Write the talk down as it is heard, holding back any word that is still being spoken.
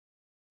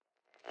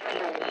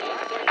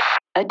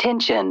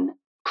Attention,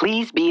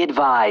 please be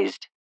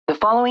advised. The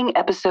following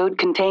episode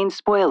contains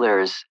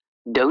spoilers.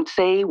 Don't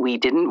say we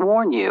didn't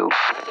warn you.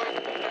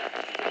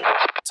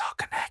 It's all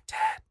connected.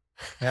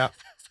 Yeah.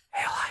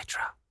 Hail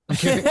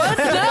Hydra. What?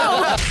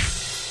 No!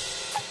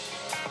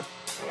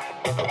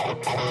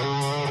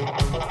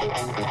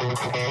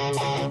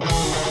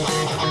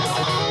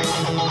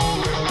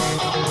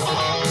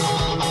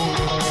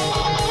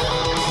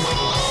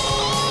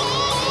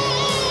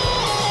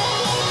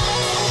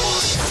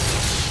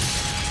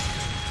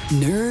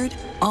 Nerd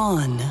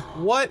On.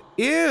 What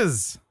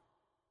is,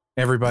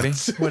 everybody?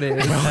 What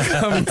is?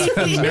 Welcome to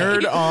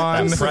Nerd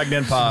On. That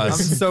pregnant pause.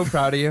 I'm so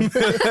proud of you.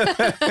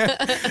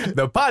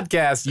 The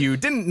podcast you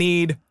didn't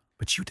need,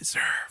 but you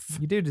deserve.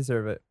 You do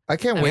deserve it. I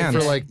can't wait Man,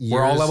 for like years.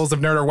 Where all levels of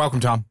nerd are welcome,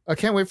 Tom. I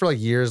can't wait for like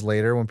years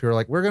later when people are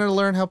like, we're going to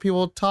learn how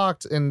people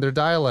talked in their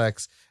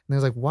dialects. And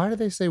they're like, why do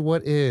they say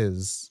what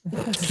is?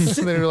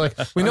 They were like,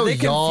 we know Are they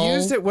y'all.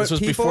 confused at what This was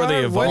people before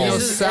they are? What evolved. We know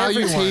is This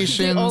salutations.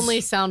 The only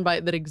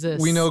soundbite that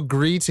exists. We know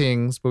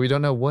greetings, but we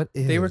don't know what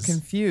is. They were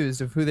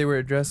confused of who they were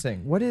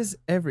addressing. What is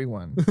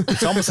everyone?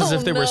 It's almost as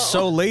if they no. were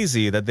so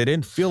lazy that they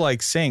didn't feel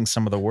like saying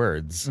some of the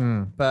words.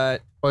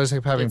 But Well, it's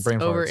like having It's brain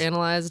farts.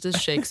 overanalyzed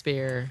as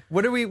Shakespeare.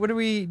 what are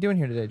we doing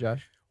here today,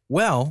 Josh?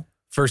 Well,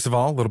 first of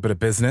all, a little bit of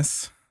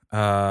business.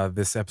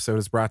 This episode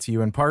is brought to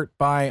you in part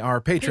by our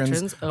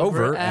patrons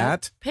over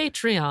at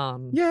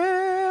Patreon.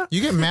 Yeah. You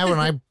get mad when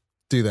I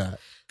do that.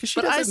 Because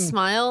But I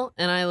smile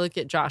and I look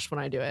at Josh when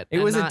I do it. It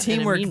and was a not in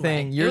teamwork mean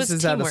thing. way. It Yours was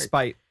is out of teamwork.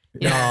 spite.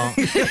 Yeah.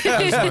 No, I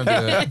just want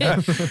to do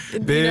it. You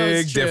know Big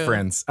it's true.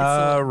 difference. It's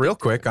a little Real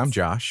quick, difference. I'm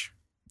Josh.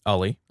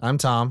 Ollie. I'm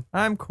Tom.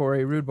 I'm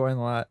Corey, rude boy in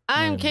the lot.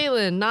 I'm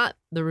Kaylin, not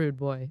the rude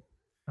boy.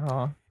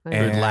 Aw.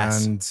 Rude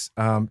lass.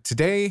 And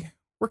today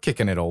we're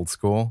kicking it old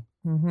school.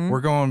 Mm-hmm. We're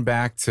going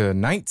back to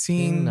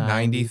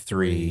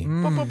 1993.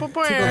 Tickle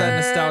that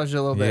nostalgia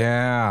a little bit.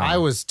 Yeah. I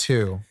was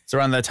 2. It's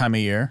around that time of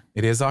year.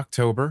 It is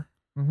October.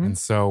 Mhm. And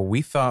so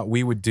we thought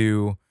we would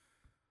do,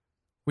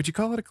 would you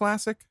call it a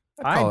classic?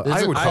 I-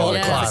 I would call it a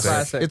yes. classic.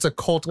 Classic. It's a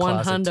cult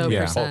classic. 100%.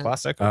 Yeah. Full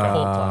classic. Cult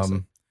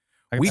classic.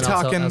 We And I'll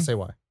tell- talking, I'll say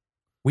why.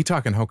 we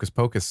talking Hocus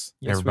Pocus,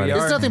 Yes, we everybody.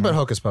 are. It's nothing but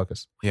hocus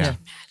pocus. Yeah.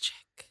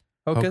 Magic.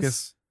 Hocus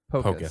Hocus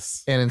Pocus.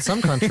 Pocus. And in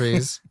some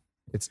countries,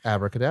 it's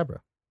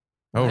abracadabra.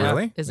 Oh, Yeah.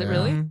 really? Is it Yeah.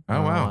 really? Mhm.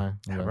 Oh, wow.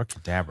 Why.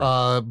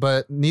 Abracadabra.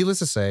 But needless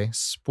to say,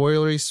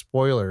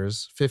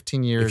 spoilers,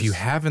 15 years. If you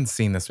haven't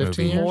seen this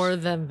 15 movie, years? More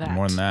than that.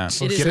 More than that.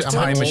 It Get is a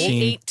time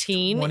machine.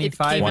 2018. It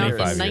 25 came out in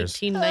 25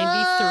 years.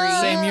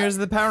 1993. Same year as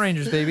the Power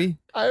Rangers, baby.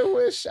 I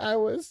wish I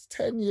was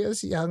 10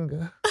 years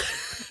younger.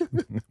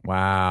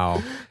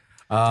 wow.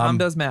 Tom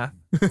does math.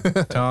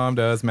 Tom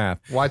does math.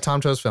 Why Tom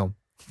chose film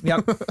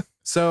Yep.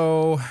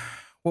 So,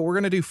 what we're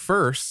going to do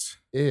first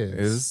is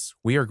is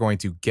we are going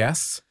to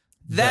guess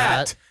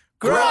that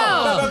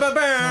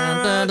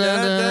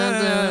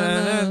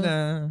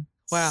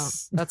Wow,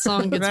 that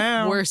song gets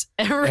Wow. worse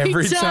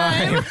every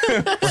time.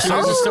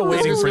 We're still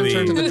waiting for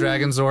Turn to the the.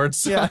 Dragon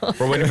Zords. Yeah.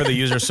 We're waiting for the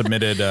user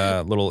submitted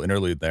little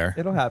interlude there.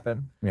 It'll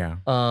happen. yeah.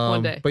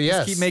 One day. But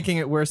yes, Just keep making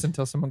it worse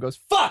until someone goes,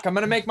 fuck, I'm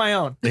going to make my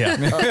own. Yeah.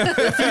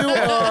 if you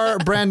are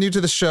brand new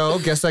to the show,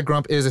 Guess That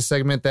Grump is a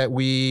segment that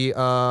we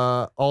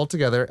all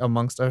together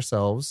amongst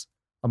ourselves,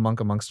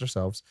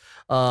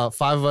 5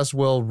 of us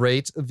will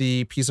rate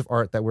the piece of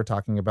art that we're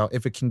talking about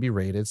if it can be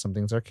rated. Some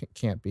things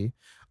can't be.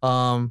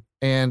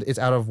 And it's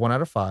out of 1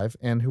 out of 5.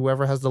 And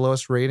whoever has the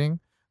lowest rating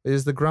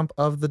is the grump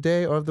of the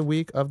day or of the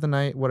week, of the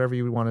night, whatever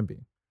you want to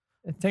be.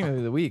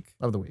 Technically the week.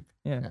 Of the week.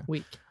 Yeah.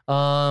 Week.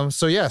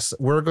 So yes,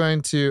 we're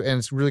going to, and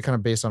it's really kind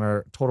of based on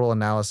our total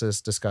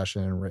analysis,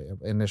 discussion,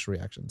 and initial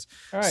reactions.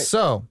 All right.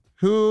 So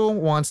who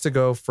wants to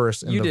go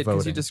first in You the did because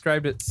voting? you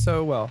described it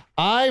so well.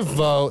 I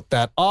vote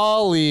that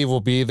Ollie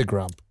will be the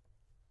grump.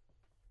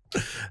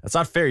 That's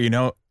not fair. You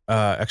know,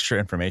 extra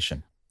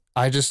information.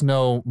 I just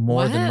know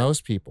more than What?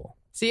 most people.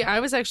 See, I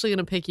was actually going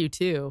to pick you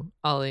too,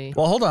 Ollie.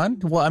 Well, hold on.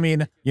 Well, I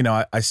mean, you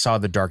know, I saw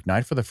The Dark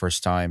Knight for the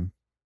first time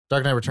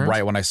Dark Knight Returns.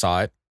 right when I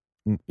saw it.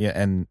 Yeah,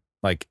 and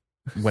like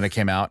when it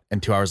came out,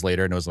 and 2 hours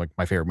later, and it was like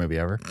my favorite movie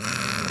ever.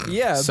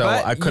 Yeah. So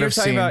but I could you're have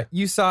talking seen- about,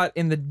 you saw it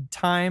in the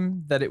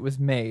time that it was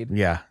made.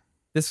 Yeah.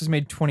 This was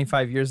made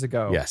 25 years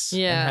ago. Yes.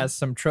 Yeah. And has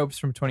some tropes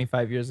from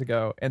 25 years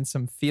ago and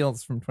some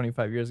feels from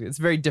 25 years ago. It's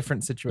a very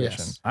different situation.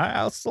 Yes.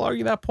 I'll still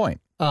argue that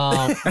point.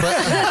 But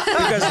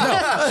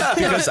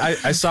Because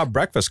I saw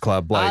Breakfast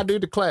Club I like do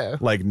declare.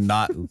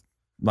 not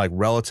like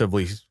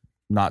relatively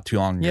not too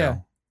long ago. Yeah.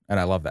 And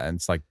I love that. And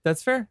it's like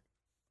That's fair.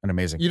 an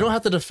amazing You don't film.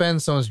 have to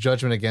defend someone's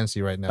judgment against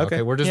you right now. Okay,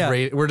 Okay. we're just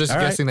Yeah. we're just All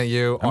right. guessing that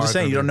you. I'm just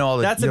saying you don't know all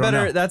the That's you a don't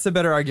better know. that's a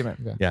better argument.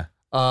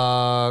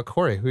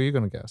 Corey, who are you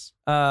gonna guess?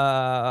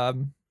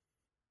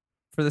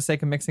 For the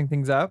sake of mixing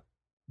things up,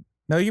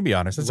 No, you can be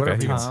honest. It's Whatever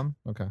okay. you Tom.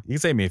 Okay. You can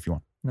say me if you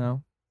want.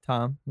 No,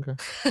 Tom.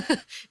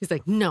 He's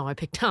like, no, I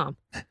picked Tom.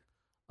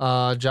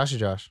 Joshy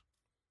Josh.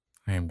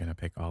 I am going to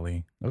pick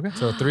Ollie. Okay.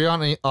 So 3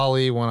 on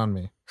Ollie, 1 on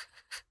me.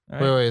 All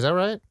right. Wait, is that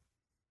right?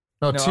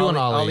 No, No, 2 on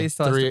Ollie. Ollie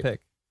still has 3. to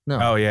pick. No.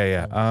 Oh yeah,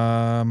 yeah.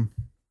 1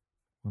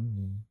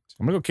 me.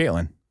 I'm gonna go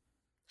Caitlin.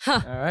 All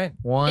right.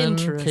 1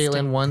 Interesting.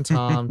 Caitlin, 1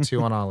 Tom,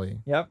 2 on Ollie.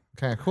 Yep.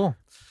 Okay, cool.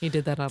 He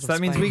did that out So of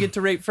that means spite. we get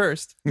to rate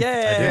first. Yay!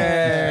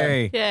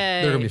 Yay. Yay.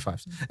 They're gonna be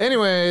 5s.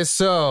 Anyway,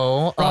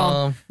 so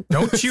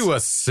Don't you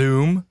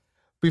assume?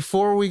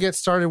 before we get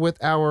started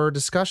with our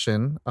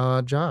discussion,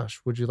 Josh,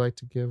 would you like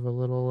to give a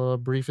little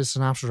brief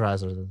synopsis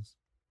of this?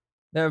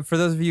 Now, for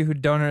those of you who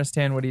don't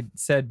understand what he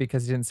said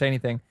because he didn't say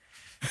anything,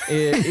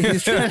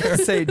 he's trying to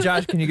say,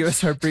 Josh, can you give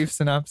us our brief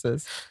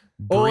synopsis?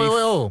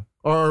 Oh,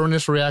 our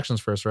initial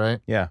reactions first, right?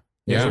 Yeah.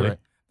 Yeah. Right.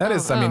 That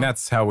is, I mean, Oh.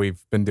 that's how we've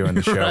been doing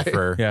the show Right.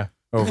 for Yeah.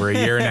 over a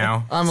year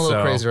now. I'm a little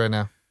So, crazy right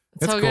now.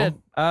 It's so It's cool.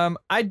 good.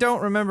 I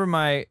don't remember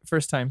my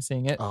first time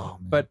seeing it, Oh,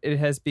 man. but it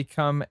has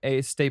become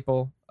a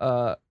staple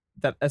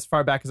that as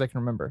far back as I can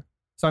remember.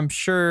 So I'm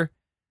sure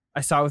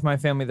I saw it with my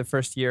family the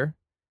first year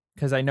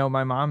because I know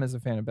my mom is a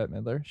fan of Bette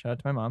Midler. Shout out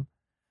to my mom.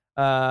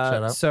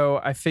 Shout out. So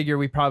I figure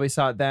we probably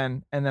saw it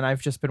then, and then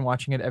I've just been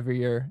watching it every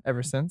year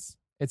ever since.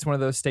 It's one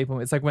of those staple.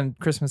 It's like when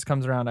Christmas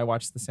comes around, I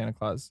watch the Santa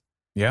Claus.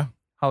 Yeah.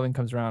 Halloween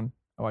comes around,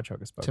 I watch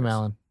Hocus Pocus. Tim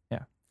Allen.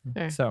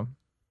 Fair. So,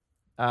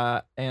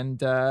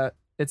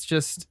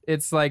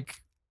 it's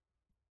like,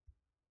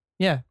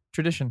 yeah,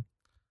 tradition.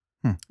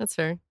 That's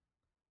fair.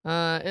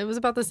 It was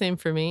about the same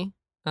for me.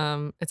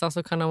 It's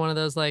also kind of one of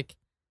those like,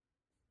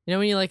 you know,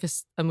 when you like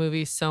a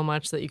movie so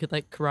much that you could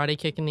like karate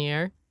kick in the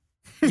air.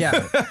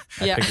 Yeah.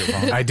 Yeah. picked it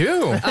wrong. I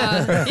do.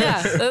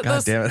 Yeah.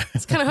 God damn it.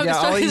 It's kind of Yeah,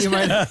 Hocus Ollie, Pocus. you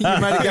might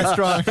have guessed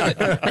wrong.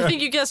 I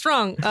think you guessed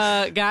wrong,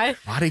 guy.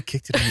 Body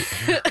kicked it in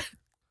the air.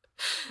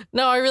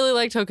 No, I really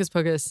liked Hocus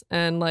Pocus,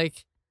 and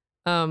like,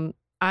 I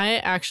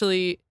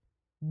actually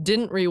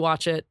didn't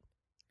rewatch it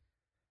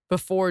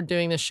before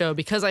doing this show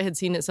because I had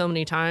seen it so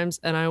many times,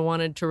 and I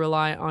wanted to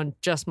rely on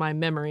just my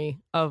memory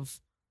of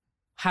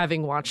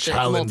having watched it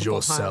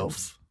multiple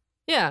times.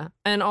 Yeah,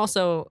 and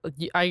also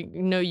I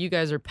know you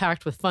guys are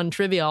packed with fun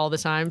trivia all the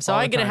time, so All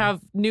the I get to time.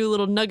 have new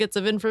little nuggets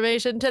of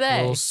information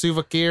today. Little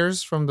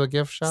souvenirs from the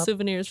gift shop.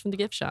 Souvenirs from the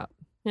gift shop.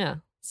 Yeah,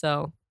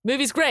 so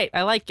movie's great.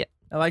 I like it.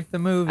 I like the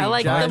movie. I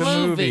like Josh. the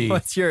movie.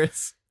 What's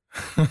yours?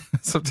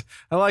 So,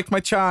 I like my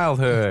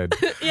childhood.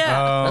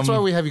 Yeah. That's why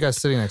we have you guys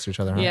sitting next to each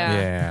other, huh?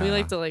 Yeah. We Yeah.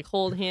 like to like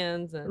hold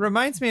hands and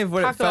Reminds me of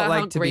what talk it felt about how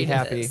like to be great it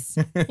happy. is.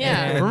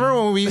 Yeah.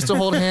 Remember when we used to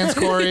hold hands,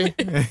 Corey?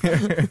 They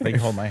can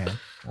hold my hand.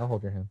 I'll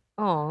hold your hand.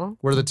 Aw.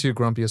 We're the 2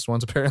 grumpiest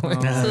ones, apparently.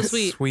 So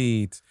sweet.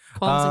 Sweet.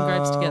 Qualms and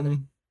gripes together.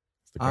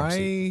 It's the grump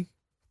seat.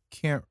 I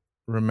can't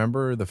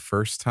remember the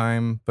first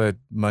time, but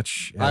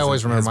much. I as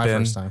always it remember has my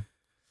been. first time.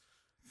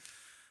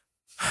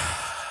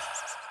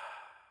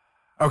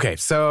 Okay,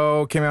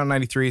 so came out in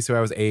 93, so I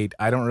was 8.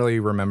 I don't really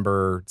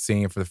remember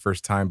seeing it for the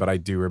first time, but I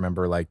do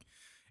remember like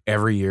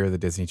every year the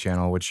Disney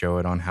Channel would show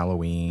it on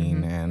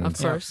Halloween, and Of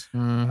course.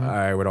 Mhm.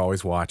 I would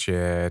always watch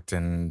it,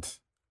 and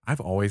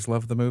I've always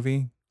loved the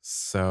movie.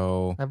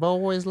 So I've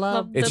always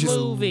loved Love It's the just-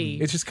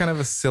 movie. it's just kind of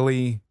a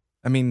silly.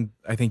 I mean,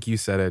 I think you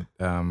said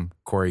it,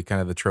 Corey.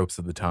 Kind of the tropes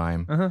of the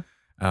time, Uh-huh.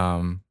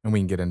 and we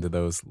can get into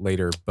those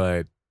later.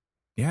 But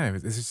yeah,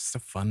 it's just a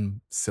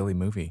fun, silly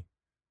movie.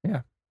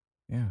 Yeah.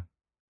 Yeah.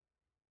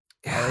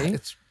 Yeah, Ollie?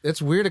 it's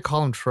weird to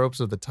call them tropes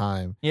of the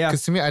time. Yeah.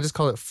 Because to me, I just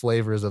call it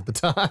flavors of the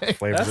time.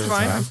 Flavors That's of the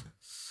fine. time.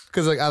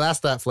 Because like, oh,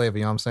 that's that flavor,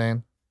 you know what I'm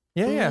saying?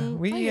 Yeah, yeah. Mm,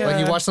 We I Like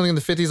you Yeah. watch something in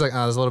the 50s, like,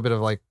 oh, there's a little bit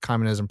of like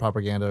communism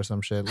propaganda or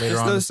some shit. Later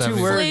Just on in the those two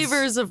 70s. words.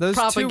 Flavors of those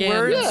propaganda. 2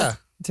 words Yeah.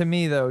 to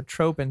me though,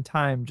 trope and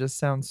time just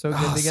sound so good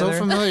Oh, together. so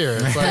familiar.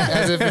 It's like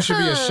as if it should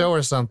be a show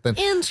or something.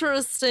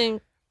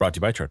 Interesting. Brought to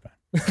you by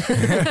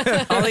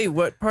Troutman. Ollie,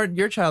 what part of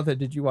your childhood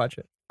did you watch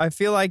it? I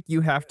feel like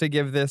you have to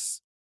give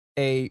this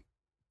a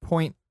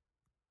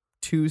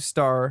 0.2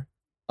 star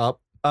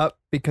up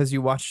because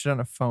you watched it on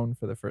a phone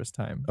for the first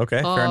time.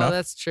 Okay, Oh, fair enough.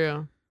 that's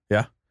true.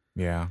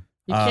 Yeah.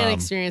 You can't Um,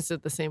 experience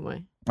it the same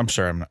way. I'm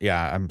sure.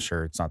 I'm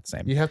sure it's not the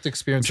same. You have to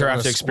experience Sure, it I on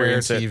have a to square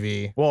experience it.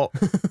 TV. Well,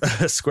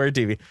 Square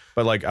TV,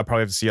 but like I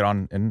probably have to see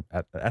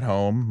it at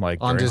home, like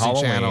On during Disney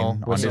Halloween, Channel on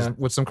with, Disney- some,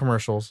 with some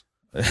commercials.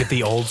 Get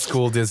the old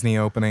school Disney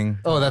opening.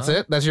 Oh, that's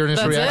it? That's your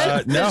initial That's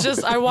reaction? it. no. It's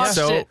just I watched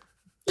So- it.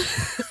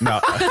 No,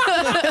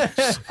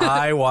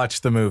 I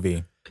watched the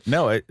movie.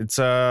 no, it was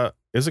a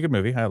good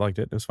movie. I liked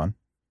it. It was fun.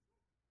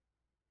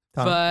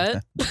 Tom. But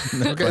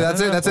Okay,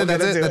 that's it. That's it.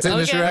 That's it. That's it.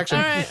 Initial okay. reaction.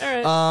 All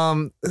right. All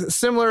right.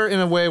 Similar in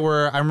a way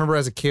where I remember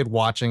as a kid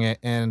watching it,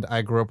 and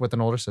I grew up with an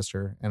older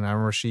sister, and I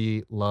remember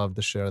she loved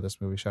the shit out of this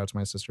movie. Shout out to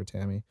my sister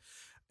Tammy.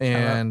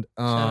 And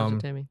Shout out to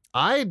Tammy.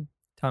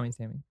 Tommy's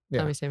Tammy. Yeah.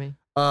 Tommy's Tammy.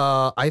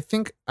 I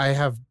think I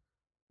have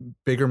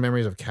bigger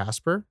memories of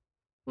Casper.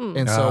 Hmm.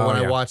 And so Oh, when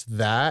I yeah. watched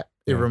that,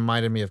 it Yeah.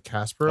 reminded me of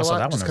Casper a I saw lot.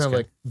 that one, Just that kind of was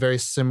like very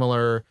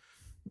similar,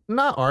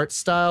 not art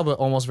style, but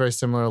almost very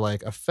similar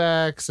like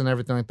effects and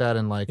everything like that.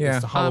 And like Yeah.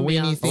 it's the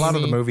Halloween Ambiance. A lot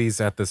of the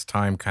movies at this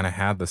time kind of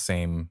had the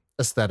same.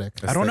 aesthetic.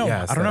 I don't know.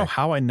 Yeah, I don't know aesthetic.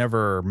 how I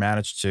never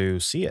managed to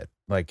see it.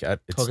 Like Hocus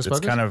it's Pocus?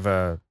 kind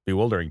of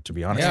bewildering to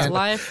be honest. Yeah.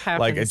 Life happens.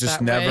 Like it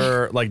just that way.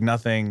 never like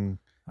nothing.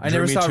 I drew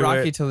never me saw to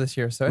Rocky it. till this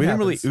year, so We it didn't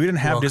happens. we didn't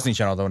have Welcome. Disney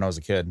Channel though when I was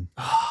a kid.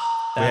 We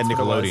had That's what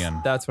it was.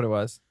 Nickelodeon. That's what it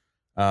was.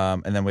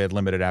 And then we had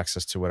limited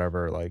access to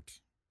whatever. Like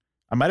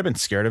I might have been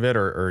scared of it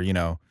or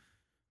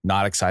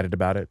not excited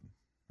about it.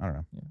 I don't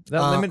know.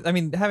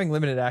 That having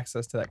limited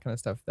access to that kind of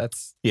stuff.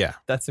 That's Yeah.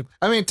 a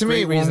I mean, to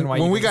me, Great reason why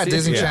when you we didn't got see it.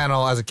 Disney Yeah.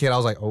 Channel as a kid, I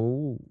was like,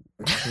 oh,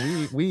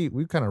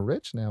 we kind of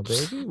rich now,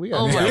 baby. We got,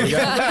 Oh my we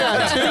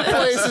got two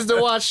places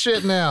to watch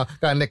shit now.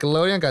 Got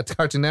Nickelodeon, got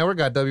Cartoon Network,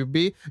 got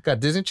WB, got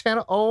Disney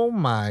Channel. Oh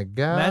my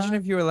god! Imagine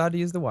if you were allowed to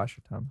use the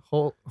washer, Tom.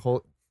 hold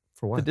for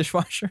The what?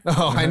 dishwasher.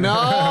 Oh, I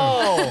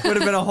know. Would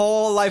have been a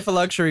whole life of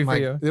luxury for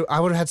you. I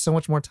would have had so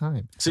much more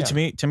time. See,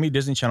 to me,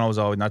 Disney Channel was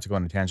always, not to go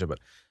on a tangent, but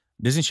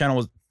Disney Channel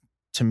was,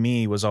 to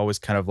me, was always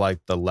kind of like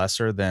the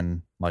lesser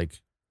than like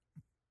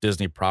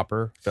Disney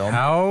proper film.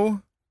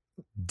 How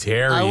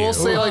dare you? I will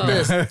say like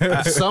this: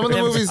 some of the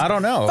movies, I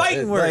don't know.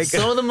 Fighting words.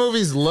 some of the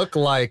movies look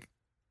like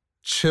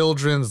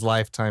children's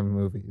Lifetime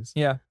movies.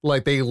 Yeah.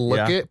 Like they look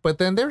Yeah. it, but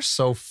then they're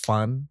so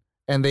fun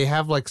and they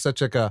have like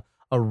such like a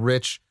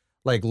rich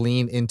like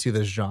lean into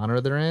the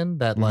genre they're in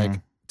that like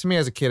to me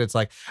as a kid it's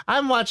like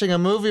I'm watching a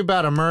movie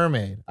about a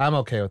mermaid. I'm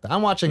okay with that.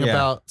 I'm watching Yeah.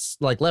 about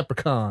like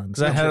leprechauns.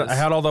 Because I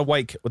had all the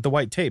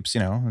white tapes,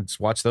 just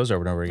watch those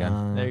over and over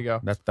again. There you go.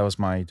 That was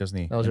my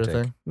Disney. That was your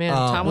intake. thing. Man,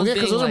 Tom was well, yeah,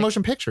 because being those are like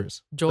motion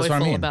pictures. joyful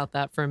what I mean. about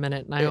that for a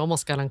minute, and I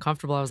almost got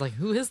uncomfortable. I was like,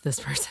 "Who is this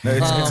person?" No,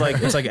 it's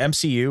like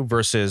MCU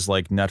versus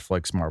like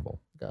Netflix Marvel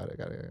Got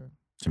it.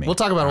 to me. We'll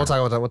talk about it.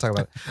 We'll talk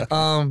about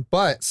it.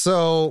 But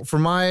so for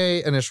my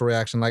initial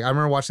reaction, like I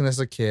remember watching this as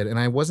a kid and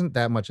I wasn't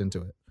that much into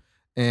it.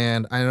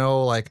 And I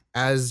know like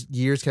as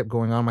years kept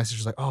going on, my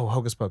sister's like, oh,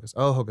 Hocus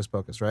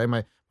Pocus, right?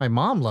 My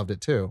mom loved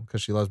it too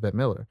because she loves Bette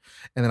Midler.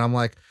 And then I'm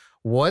like,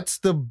 what's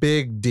the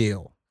big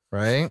deal?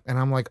 Right. And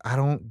I'm like, I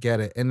don't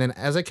get it. And then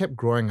as I kept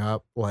growing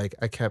up, like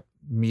I kept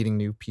meeting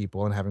new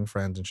people and having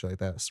friends and shit like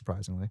that,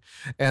 surprisingly.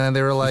 And then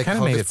they were like, kind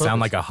of made it Hocus sound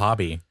Pocus. like a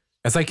hobby.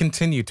 As I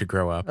continue to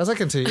grow up. As I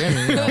continue,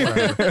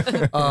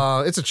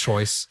 whatever. It's a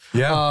choice.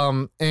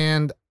 Yeah.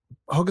 And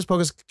Hocus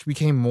Pocus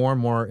became more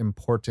and more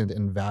important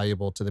and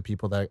valuable to the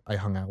people that I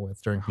hung out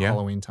with during Yeah.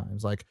 Halloween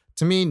times. Like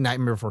to me,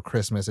 Nightmare Before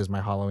Christmas is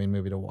my Halloween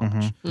movie to watch,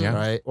 Mhm. Yeah.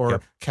 right? Or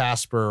Yep.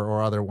 Casper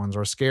or other ones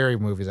or scary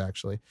movies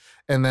actually.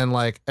 And then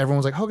like everyone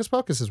was like, Hocus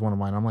Pocus is one of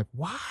mine. I'm like,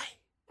 why?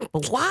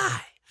 But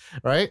why?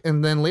 Right?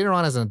 And then later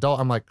on as an adult,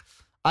 I'm like,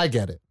 I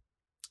get it.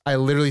 I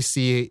literally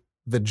see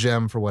the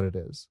gem for what it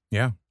is.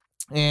 Yeah.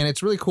 And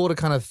it's really cool to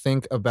kind of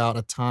think about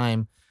a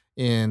time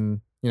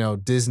in,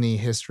 Disney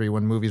history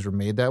when movies were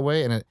made that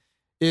way. And it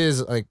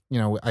is like,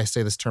 I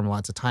say this term a lot,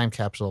 it's a time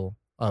capsule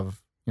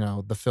of,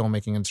 the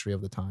filmmaking industry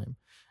of the time.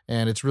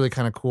 And it's really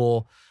kind of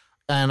cool.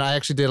 And I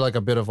actually did like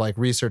a bit of like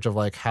research of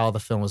like how the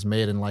film was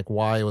made and like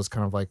why it was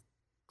kind of like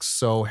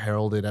so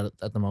heralded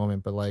at the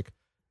moment. But like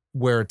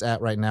where it's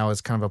at right now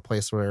is kind of a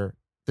place where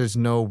there's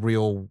no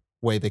real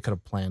way they could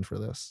have planned for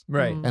this.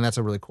 Right. Mm. And that's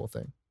a really cool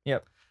thing.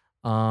 Yep.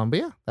 But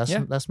yeah,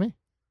 that's me.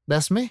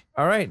 That's me.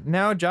 All right.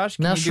 Now, Josh,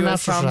 can Now you do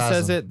as Tom synopsisizing.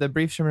 says it? The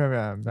brief.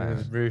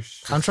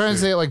 I'm trying to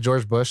say it like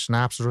George Bush,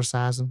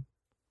 synopsisizing.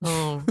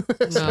 Oh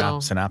no!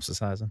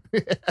 Synopsisizing.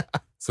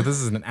 So this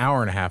is an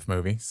hour and a half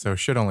movie, so it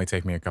should only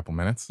take me a couple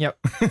minutes. Yep.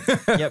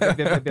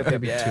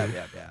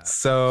 Yep.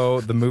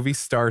 So the movie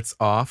starts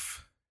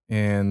off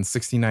in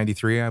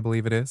 1693, I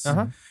believe it is.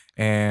 Uh-huh.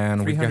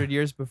 And we 300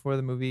 years before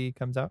the movie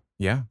comes out.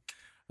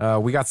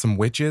 we got some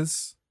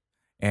witches,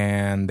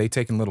 and they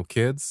taking little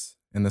kids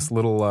in this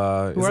little.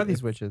 Who are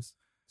these witches?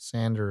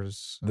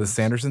 Sanders. The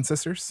Sanderson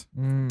sisters.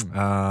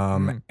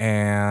 Mm.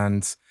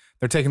 And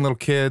they're taking little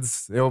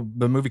kids. The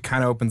movie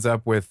kind of opens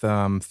up with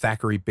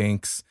Thackeray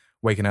Binks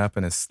waking up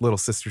and his little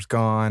sister's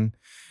gone.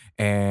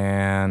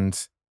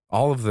 And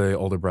all of the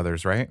older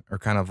brothers, right, are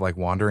kind of like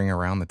wandering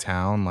around the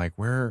town, like,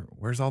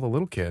 where's all the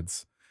little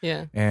kids?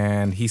 Yeah.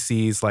 And he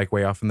sees like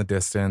way off in the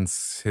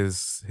distance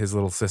his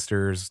little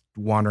sisters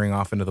wandering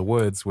off into the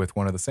woods with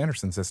one of the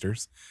Sanderson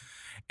sisters.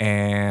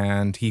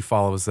 And he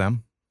follows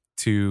them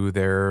to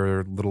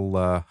their little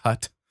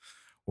hut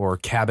or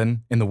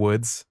cabin in the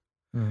woods.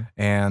 Mm.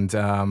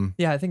 And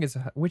Yeah, I think it's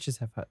witches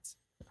have huts.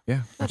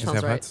 yeah, That witches sounds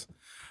have right. huts.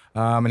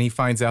 And he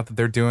finds out that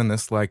they're doing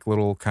this like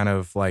little kind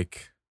of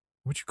like,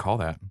 what'd you call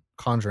that?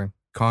 Conjuring.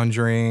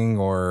 Conjuring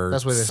or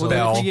That's what they say.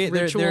 spell. They're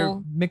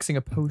Ritual. mixing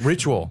a potion.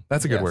 Ritual.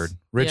 That's a good Yes. word.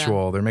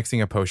 Ritual. They're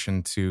mixing a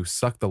potion to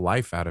suck the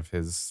life out of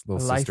his A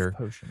little life sister.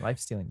 potion, life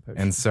stealing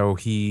potion. And so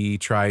he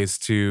tries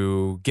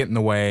to get in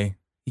the way.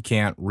 He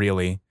can't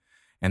really.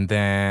 And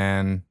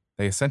then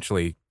they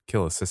essentially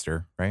kill his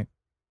sister, right?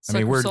 Suck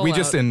her we soul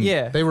just out. in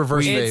yeah, They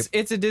reverse it's, vape.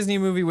 it's a Disney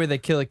movie where they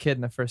kill a kid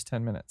in the first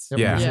 10 minutes. Yep.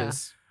 Yeah. Which Yeah.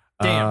 is-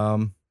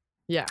 damn.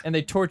 Yeah. And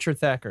they torture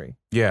Thackeray.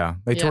 Yeah,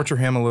 they Yeah. torture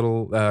him a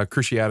little,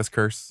 Cruciatus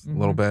curse a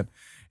little Mhm. bit,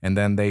 and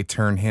then they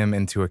turn him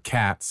into a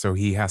cat, so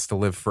he has to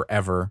live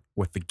forever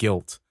with the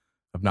guilt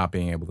of not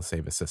being able to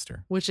save his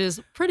sister. Which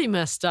is pretty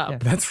messed up. Yeah.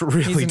 That's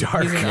really He's an,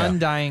 dark. He's an Yeah.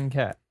 undying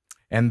cat.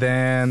 And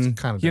then,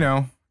 It's kinda you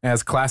dark. know,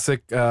 as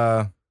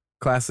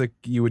classic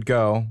you would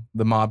go,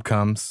 the mob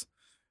comes,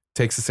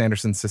 takes the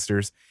Sanderson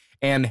sisters,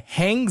 and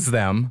hangs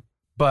them.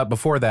 But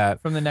before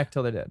that, From the neck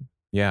till they're dead.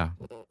 yeah,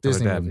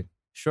 Disney they're dead. movie.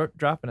 Short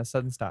drop and a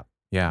sudden stop,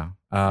 Yeah.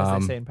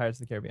 as they say in Pirates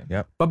of the Caribbean.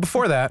 Yeah. But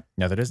before that,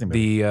 Yeah, the Disney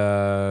movie.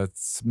 the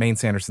main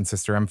Sanderson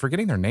sister, I'm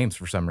forgetting their names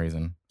for some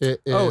reason.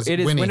 It is Oh, it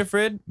is Winnie.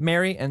 Winifred,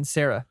 Mary, and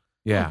Sarah.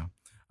 Yeah.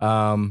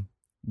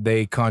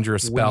 They conjure a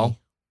spell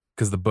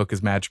because the book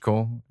is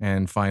magical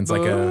and finds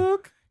like a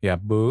book.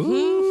 That's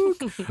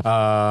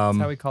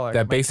how we call it.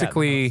 That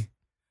basically,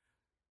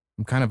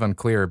 I'm kind of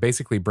unclear.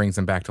 Basically, brings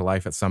him back to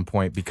life at some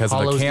point because of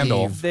a Hallows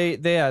candle. Eve.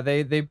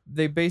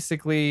 They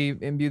basically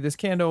imbue this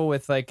candle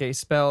with like a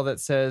spell that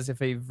says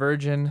if a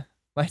virgin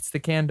lights the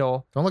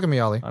candle Don't look at me,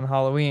 Ollie. on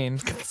Halloween,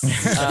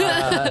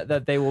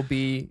 that they will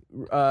be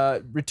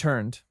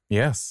returned,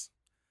 Yes.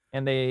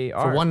 and they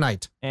are For one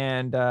night.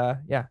 And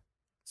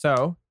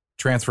so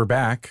Transfer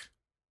back.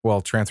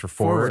 Well, transfer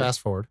forward Fast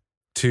forward.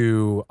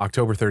 to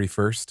October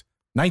 31st,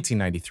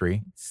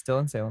 1993, still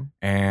in Salem.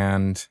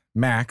 and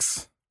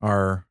Max,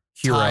 our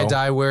hero,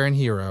 Tie-dye wearing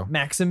hero.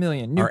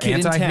 Maximilian, new our kid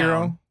in anti-hero.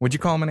 town. Would you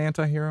call him an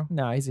anti-hero?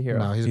 No, he's a hero.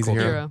 No, he's a cool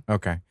guy. Hero.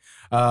 Okay.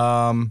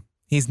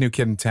 He's new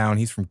kid in town.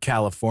 He's from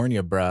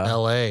California, bruh.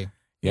 L.A.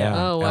 Yeah.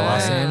 Oh, wow.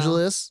 Los LA.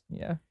 Angeles.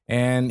 Yeah.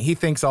 And he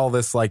thinks all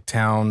this like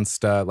town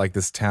stuff, like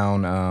this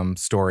town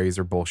stories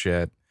are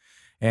bullshit.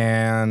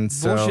 And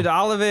so Bullshit,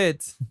 all of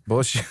it.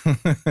 bullshit.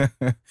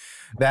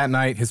 That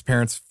night, his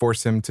parents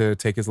force him to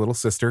take his little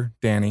sister,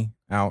 Danny,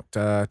 out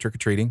trick or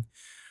treating.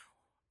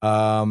 He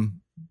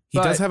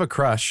But- does have a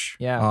crush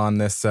Yeah. on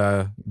this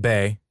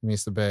Bay.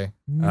 Meets the Bay.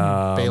 Um,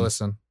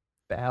 Baylison.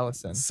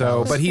 Allison.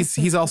 So, but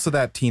he's also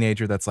that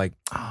teenager that's like,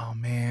 oh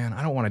man,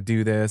 I don't want to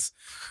do this.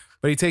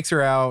 But he takes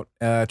her out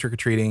trick or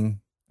treating.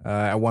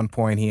 At one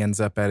point, he ends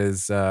up at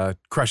his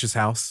crush's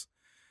house,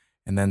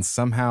 and then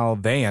somehow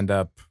they end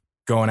up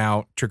going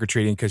out trick or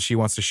treating because she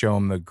wants to show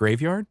him the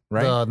graveyard,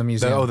 right? The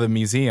museum. The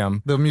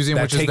museum The museum,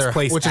 that which is takes their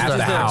place which is at their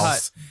the house.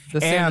 house. The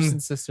and Sanderson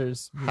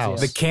sisters house.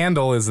 The museum.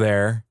 candle is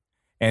there,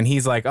 and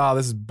he's like, "Oh,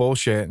 this is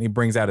bullshit." And he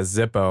brings out a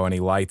Zippo and he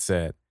lights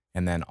it,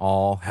 and then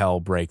all hell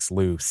breaks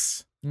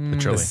loose. Mm. The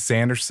Truly.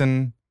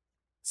 Sanderson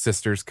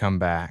sisters come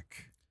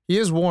back. He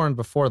is warned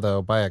before,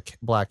 though, by a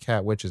black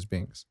cat, which is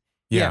Binks.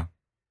 Yeah.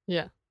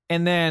 Yeah.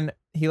 And then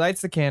he lights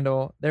the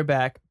candle. They're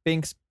back.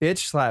 Binks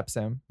bitch slaps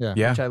him,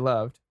 Yeah. which I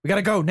loved. We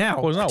gotta go now.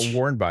 Well, it's not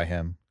warned by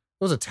him.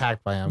 It was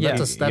attacked by him. Yeah.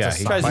 That's a Yeah, that's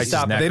he a tries to sign. bites his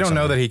stop neck They or don't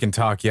know something. that he can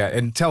talk yet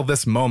until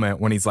this moment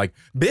when he's like,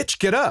 "Bitch,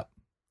 get up."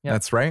 Yeah.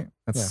 That's right.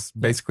 That's Yeah.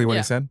 basically what Yeah.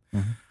 he said.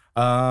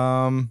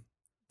 Mhm.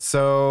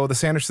 So the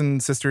Sanderson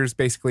sisters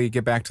basically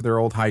get back to their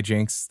old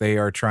hijinks. They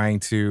are trying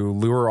to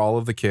lure all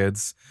of the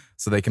kids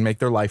so they can make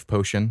their life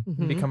potion.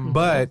 Mhm. Become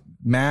But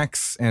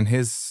Max and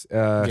his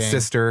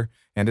sister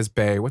and his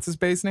bae, what's his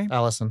bae's name?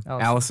 Allison.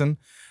 Allison.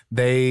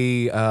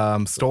 They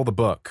stole the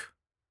book.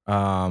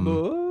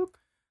 Book.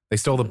 They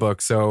stole the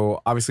book.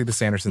 So obviously the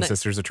Sanderson Nice.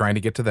 sisters are trying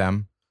to get to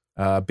them.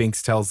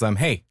 Binks tells them,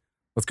 "Hey,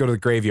 let's go to the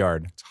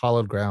graveyard. It's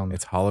hollowed ground.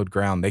 It's hollowed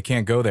ground. They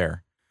can't go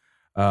there."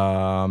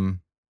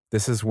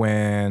 This is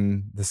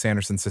when the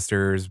Sanderson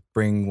sisters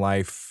bring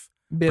life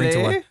Billy. to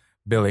life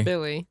Billy,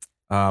 Billy.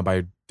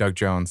 by Doug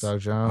Jones. Doug I'm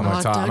Jones.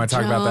 gonna talk- I'm gonna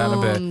talk about that in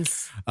a bit.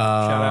 Jones.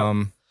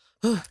 Um,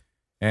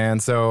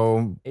 and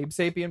so Abe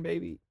Sapien,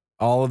 baby.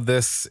 all of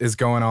this is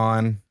going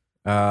on.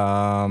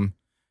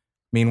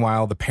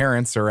 Meanwhile, the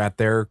parents are at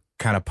their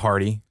kind of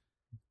party.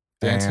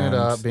 Dancing it And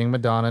up, being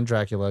Madonna and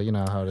Dracula. You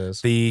know how it is.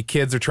 The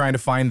kids are trying to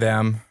find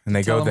them, and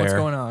they Tell go him there. what's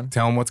going on.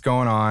 Tell them what's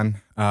going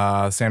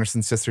on.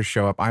 Sanderson sisters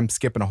show up. I'm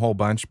skipping a whole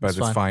bunch, but It's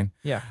it's fine.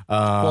 Yeah.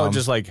 Well,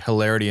 just like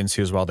hilarity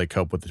ensues while they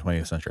cope with the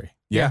 20th century.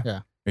 yeah, Yeah.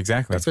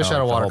 exactly. That's fish kinda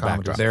out of like the water whole comedy.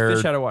 backdrop. They're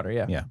Fish out of water.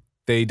 Yeah. Yeah.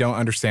 they don't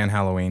understand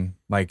Halloween.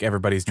 Like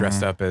everybody's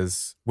dressed Mhm. up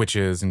as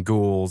witches and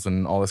ghouls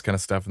and all this kind of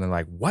stuff, and they're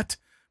like, "What?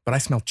 But I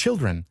smell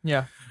children."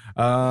 Yeah.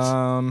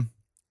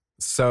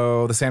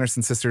 So the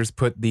Sanderson sisters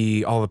put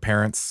all the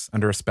parents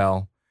under a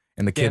spell,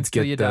 and the Dance kids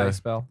till get you die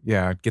spell.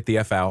 get the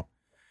F out.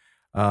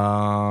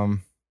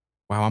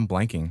 Wow, I'm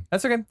blanking.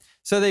 That's okay.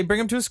 So they bring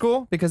him to a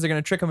school because they're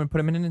gonna trick him and put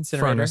him in an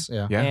incinerator Furnace.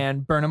 Yeah. Yeah.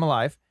 and burn him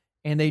alive.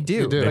 And they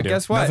do. They do. But They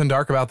guess what? Nothing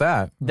dark about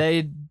that.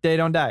 They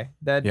don't die.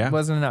 That Yeah.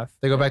 wasn't enough.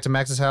 They go back to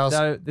Max's house.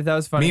 That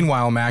was funny.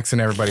 Meanwhile, Max and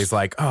everybody's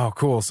like, "Oh,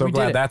 cool! So We did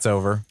glad it. that's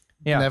over."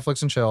 Yeah.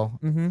 Netflix and chill.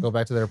 Mm-hmm. Go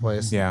back to their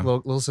place. Yeah.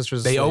 Little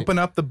sisters. They asleep. open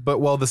up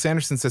the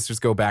Sanderson sisters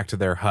go back to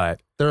their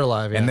hut, They're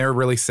alive. Yeah. and they're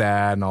really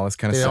sad and all this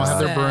kind of they don't stuff.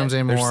 have their brooms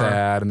anymore. They're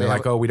sad, and they're They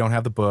like, "Oh, we don't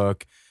have the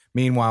book."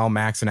 Meanwhile,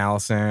 Max and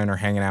Allison are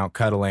hanging out,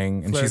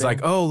 cuddling, and she's Flirting.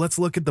 like, "Oh, let's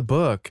look at the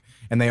book."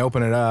 And they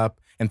open it up,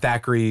 and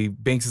Thackeray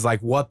Binks is like,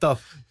 "What the?"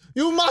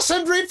 You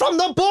mustn't read from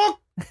the book.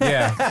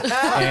 Yeah,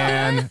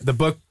 and the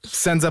book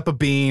sends up a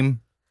beam and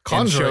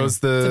Conjuring. shows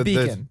the It's a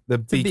beacon. the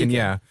It's a beacon. beacon.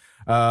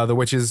 Yeah, the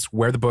which is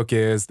where the book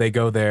is. They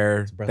go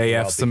there. Breath They of the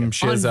have Wild some beacon.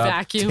 shiz On up.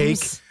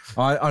 vacuums.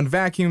 On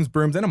vacuums,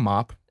 brooms, and a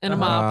mop. And a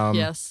mop. Um,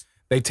 Yes.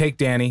 They take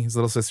Danny, his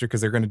little sister,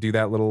 because they're going to do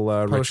that little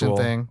Potion ritual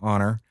thing.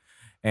 on her.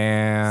 Sing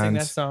And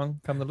that song.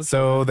 Come little.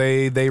 so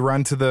they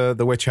run to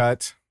the witch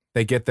hut.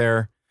 They get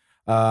there.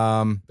 They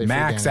free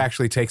Max Danny.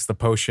 actually takes the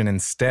potion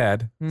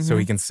instead, so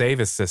he can save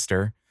his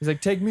sister. He's like,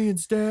 take me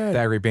instead.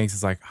 Thackeray Binks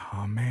is like,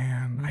 "Oh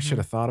man, I Mhm. should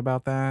have thought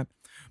about that."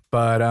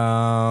 But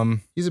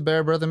He's a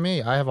better brother than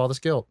me. I have all this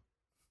guilt.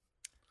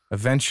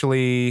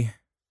 eventually,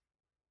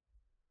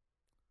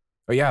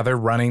 oh yeah, they're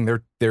running.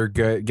 They're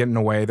getting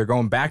away. They're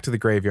going back to the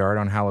graveyard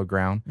on hallowed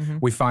ground. Mhm.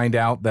 We find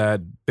out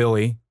that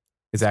Billy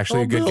is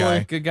actually Oh, a good Billy.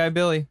 guy. Good guy,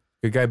 Billy.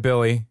 Good guy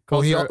Billy.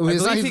 Well, Calls her- I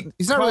he's not believe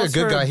he's not really a calls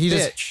good her guy. He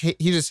bitch.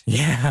 just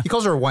Yeah. he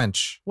calls her a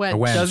wench. Wench. A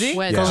wench. Does he?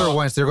 Wench. He calls her a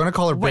wench. They're going to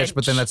call her bitch,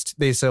 but then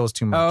they say it was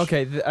too much. Oh,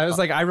 okay. I was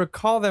like, I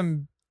recall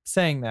them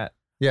saying that.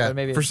 Yeah. But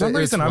maybe For some It's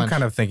reason, I'm wench.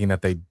 kind of thinking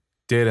that they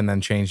did and then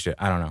changed it.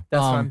 I don't know.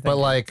 that's what I'm But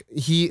thinking. like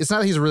it's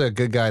not that he's really a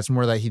good guy. It's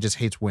more that he just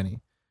hates Winnie.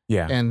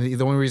 Yeah. And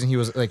the only reason he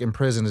was like in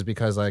prison is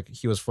because like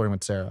he was flirting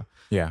with Sarah.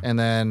 Yeah. And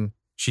then,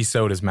 She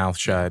sewed his mouth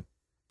shut.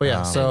 but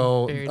yeah,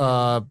 so Buried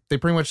him. they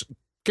pretty much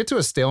get to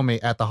a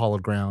stalemate at the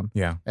Hollowed Ground,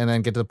 Yeah. and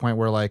then get to the point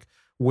where like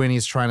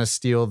Winnie's trying to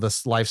steal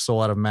this life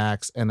soul out of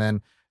Max, and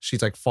then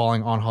she's like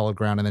falling on Hollowed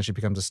Ground, and then she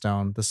becomes a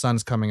stone. The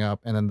sun's coming up,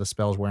 and then the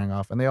spell's wearing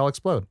off, and they all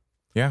explode.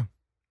 Yeah.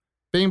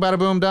 Bing, bada,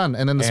 boom, done.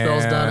 And then the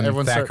spell's done. And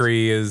Everyone starts,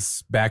 Thackeray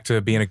is back to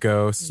being a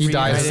ghost. He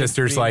dies. His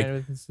sister's like,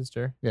 Reunited with his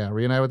sister.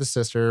 reunited with his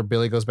sister.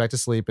 Billy goes back to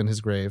sleep in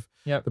his grave.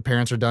 Yep. The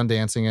parents are done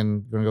dancing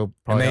and going to go and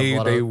probably have a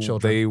lot of they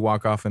children.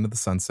 walk off into the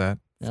sunset.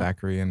 Yeah.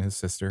 Thackeray and his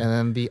sister. And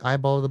then the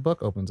eyeball of the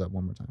book opens up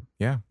one more time.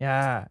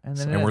 Yeah, and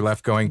then And we're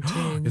left going,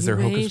 is there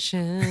hocus?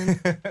 Continuation.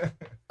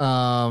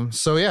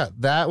 So yeah,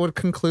 that would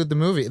conclude the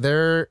movie.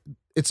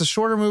 It's a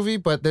shorter movie,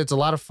 but it's a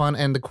lot of fun.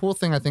 And the cool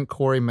thing I think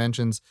Corey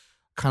mentions,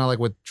 kind of like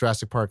with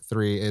Jurassic Park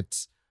 3,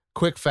 it's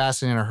quick,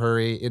 fast, and in a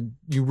hurry.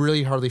 You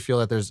really hardly feel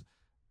that there's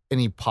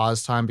any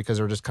pause time because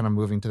we're just kind of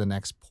moving to the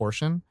next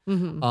portion.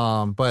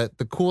 Mhm. But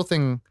the cool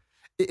thing,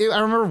 I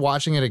remember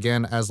watching it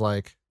again as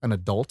like an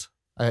adult.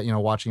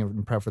 Watching it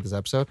in prep for this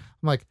episode,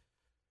 I'm like,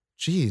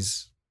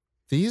 geez,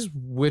 these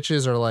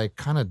witches are like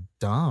kind of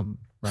dumb,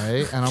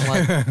 right? And I'm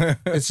like,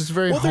 it's just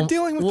very. well, they're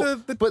dealing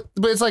with the But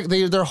it's like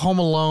they're Home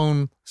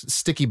Alone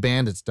sticky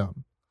bandits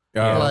dumb.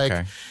 Oh, like,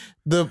 okay.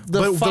 The But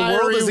the world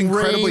fiery is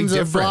incredibly rains of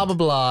different. blah blah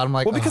blah. I'm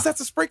like, Well, because ugh.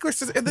 that's a sprinkler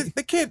system. And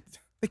they can't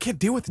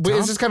deal with it. But Tom.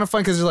 it's just kind of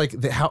fun because it's like,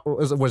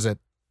 what is it?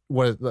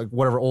 Like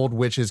whatever old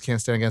witches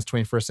can't stand against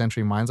 21st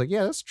century minds. Like,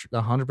 yeah, that's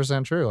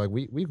 100% true. Like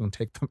we can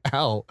take them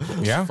out.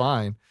 It's Yeah.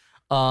 fine.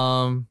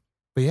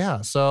 But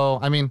yeah, so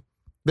I mean,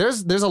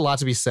 there's a lot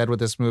to be said with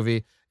this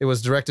movie. It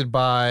was directed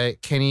by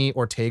Kenny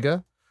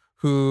Ortega,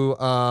 who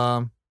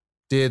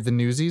did the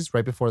Newsies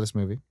right before this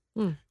movie.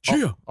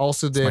 Yeah.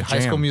 Also my did High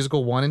School jam.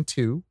 Musical 1 and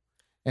 2,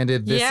 and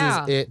did This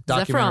Yeah, Is It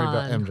documentary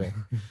about Zephron. MJ.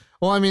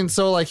 Well, I mean,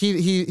 so like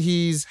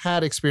he's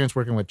had experience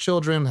working with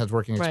children, has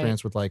working Right.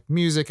 experience with like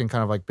music and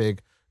kind of like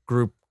big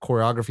group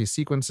choreography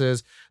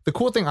sequences. The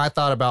cool thing I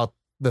thought about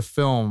the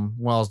film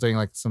while I was doing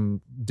like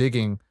some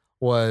digging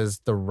was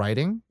the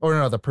writing, or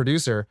no, the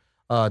producer,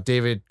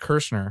 David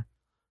Kirshner,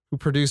 who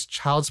produced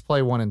Child's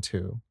Play 1 and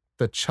 2,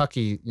 the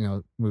Chucky,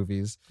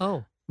 movies,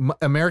 Oh.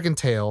 American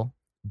Tail,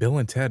 Bill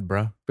and Ted,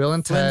 bro. Bill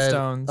and Ted,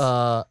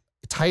 Flintstones.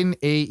 Titan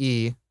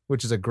AE,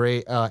 which is a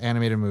great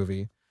animated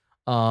movie.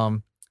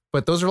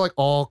 But those are like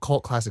all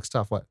cult classic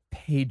stuff. What?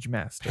 Page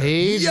Master.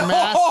 Page Yo!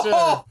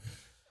 Master.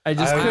 I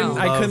just I couldn't.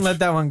 I love- couldn't let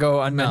that one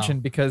go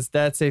unmentioned because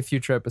that's a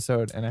future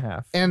episode and a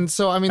half. And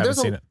so I mean, Haven't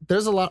seen it.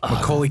 there's a lot.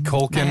 Macaulay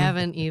Culkin. I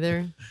haven't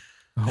either.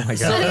 Oh my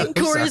So- god.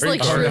 Corey's sorry.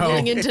 like Oh, no.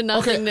 shriveling into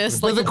nothingness,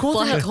 but like the a cool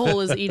thing- black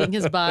hole is eating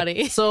his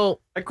body. So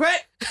I quit.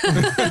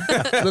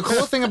 the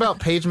cool thing about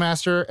Page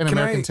Master and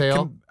American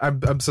Tail,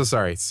 I'm so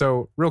sorry.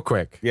 So real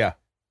quick, Yeah.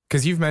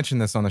 because you've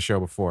mentioned this on the show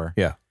before.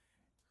 Yeah.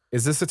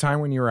 Is this a time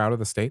when you were out of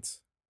the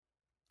States?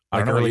 I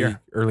don't know what year.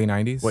 Early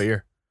 90s? What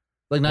year?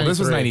 like Well, this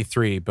was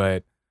 93. 93,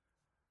 but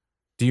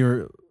do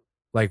you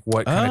like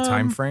what kind of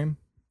time frame?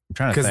 I'm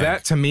trying to Because think.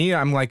 that to me,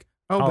 I'm like,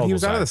 oh, How but he old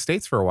was was out I? of the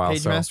States for a while.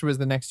 Page So Master was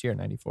the next year,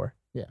 94.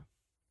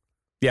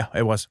 Yeah,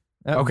 it was.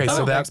 okay,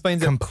 so that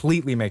explains it.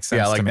 completely makes sense.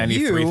 Yeah, like to me.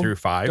 93 You through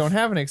 5. Don't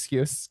have an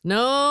excuse.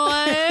 No,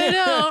 I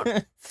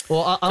don't.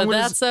 Well, But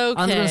that's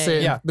okay. I'm gonna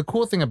say Yeah. the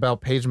cool thing about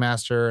Page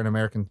Master and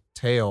American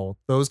Tail,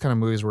 those kind of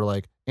movies were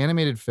like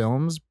animated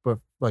films, but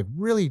like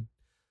really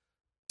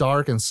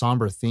dark and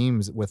somber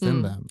themes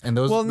within Mm. them. And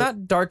those, Well,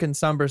 not dark and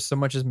somber so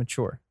much as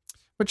mature.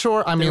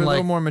 mature. I They mean, were a like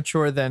little more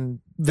mature than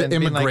the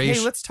being like, hey,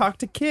 immigration- let's talk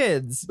to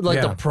kids. like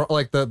Yeah.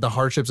 the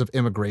hardships of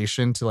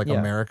immigration to like Yeah.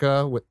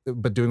 America,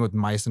 but doing with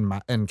mice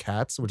and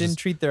cats, which Didn't is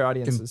treat their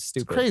audience it's as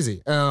stupid.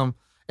 crazy.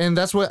 And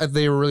that's what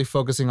they were really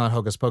focusing on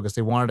Hocus Pocus.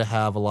 They wanted to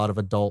have a lot of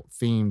adult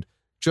themed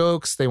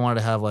jokes. They wanted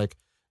to have like,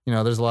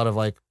 there's a lot of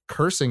like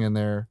cursing in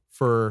there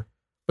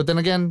but then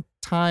again,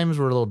 times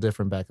were a little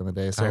different back in the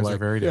day. So Times are like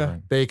very yeah.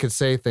 different. they could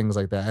say things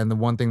like that. And the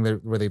one thing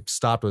where they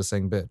stopped was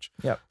saying bitch.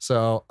 Yep.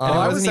 So And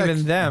I it was wasn't even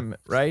like- them,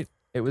 right?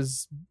 It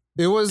was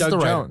it was Doug the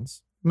writer.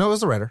 Jones. No, it was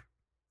the writer.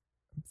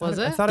 Was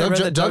I it? thought I read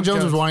that Doug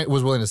Jones was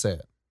willing to say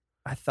it.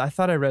 I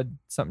thought I read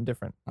something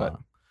different, but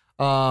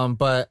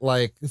But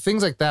like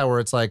things like that where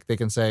it's like they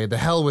can say the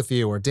hell with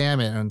you or damn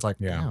it, and it's like,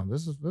 Yeah. damn,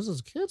 this is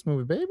a kids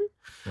movie, baby.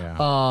 Yeah.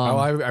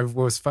 Um,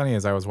 what was funny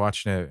is I was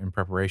watching it in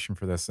preparation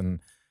for this,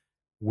 and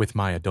with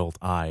my adult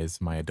eyes,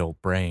 my adult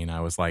brain,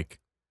 I was like,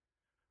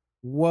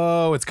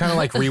 "Whoa!" It's kind of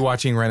like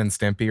rewatching Ren and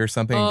Stimpy or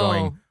something, and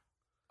going,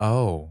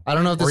 "Oh," I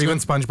don't know if this or is even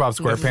gonna- SpongeBob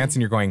SquarePants, and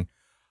you're going,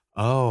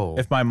 "Oh."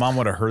 If my mom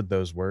would have heard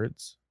those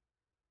words,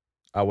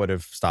 I would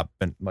have stopped.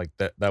 Like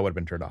that would have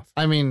been turned off.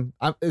 I mean,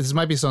 this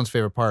might be someone's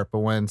favorite part, but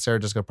when Sarah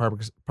Jessica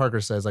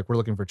Parker says like we're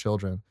looking for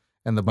children,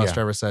 And the bus Yeah.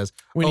 driver says,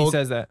 When "Oh, he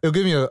says that. it'll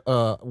give me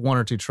a 1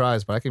 or 2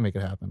 tries, but I can make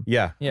it happen."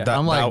 Yeah. Yeah.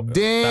 I'm like, That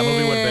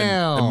movie would have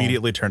damn. been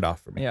immediately turned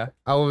off for me. Yeah.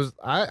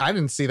 I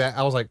didn't see that.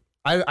 I was like,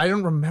 I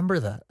don't remember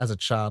that as a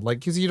child. Like,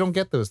 because you don't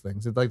get those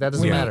things. It's like, that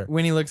doesn't matter.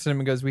 When he looks at him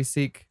and goes, "We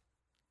seek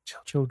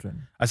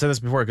children." I said this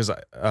before because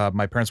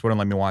my parents wouldn't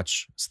let me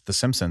watch The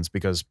Simpsons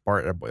because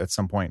Bart at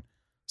some point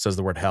says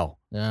the word hell.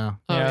 Yeah.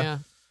 Oh Yeah. yeah.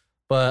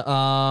 But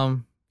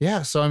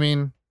yeah, so I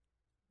mean,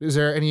 is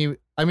there any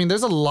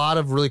there's a lot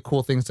of really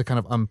cool things to kind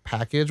of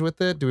unpackage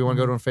with it. Do we want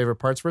to go to our favorite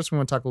parts first? We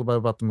want to talk a little bit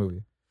about the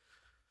movie.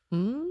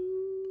 Mm.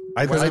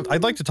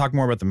 I'd like to talk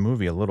more about the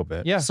movie a little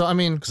bit. Yeah. So I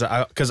mean,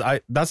 Because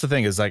that's the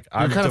thing is like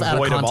I'm you're kind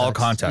devoid of all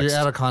context. You're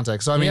out of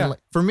context. So I mean, Yeah. like,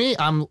 for me,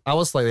 I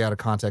was slightly out of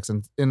context,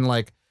 and in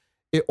like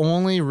it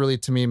only really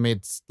to me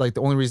made like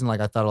the only reason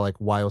like I thought of like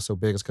why it was so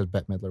big is because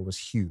Bette Midler was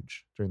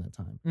huge during that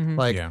time. Mhm.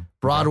 Like Yeah.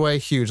 Broadway,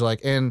 huge.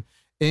 Like in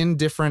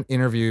different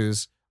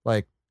interviews,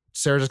 like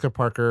Sarah Jessica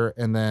Parker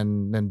and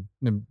then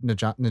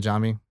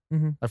Najami.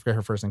 Mhm. I forget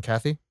her first name,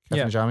 Kathy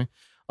Yeah. Najami.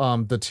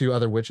 The 2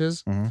 other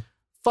witches. Mhm.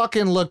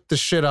 Fucking looked the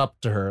shit up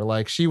to her.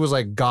 Like she was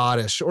like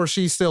goddess, or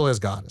she still is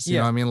goddess. You know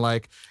Yeah. what I mean?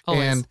 Like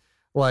Always. and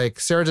like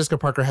Sarah Jessica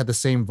Parker had the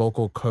same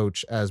vocal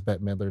coach as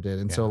Bette Midler did,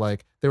 and so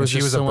like there was she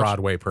just was so a much-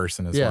 Broadway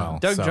person as Yeah. well.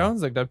 Doug so-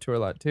 Jones looked up to her a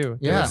lot too.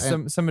 There Yeah,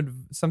 was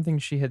something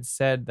she had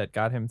said that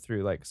got him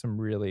through like some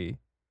really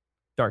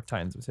dark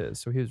times with his.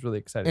 So he was really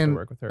excited to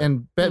work with her.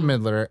 And Bette Hmm.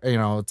 Midler,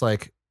 it's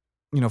like,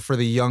 for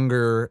the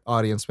younger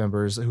audience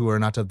members who are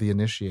not of the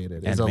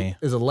initiated, And me.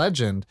 is a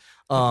legend.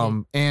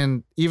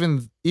 And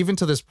even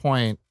to this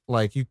point,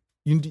 like you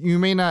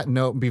may not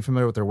be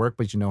familiar with their work,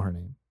 but you know her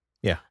name.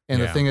 Yeah.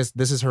 And the Yeah. thing is,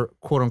 this is her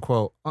quote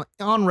unquote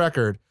on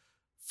record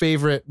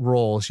favorite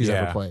role she's yeah,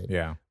 ever played.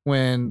 Yeah.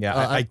 When Yeah,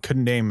 I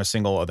couldn't name a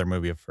single other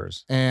movie of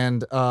hers.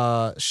 and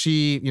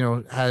she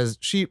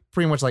she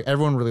pretty much like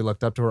everyone really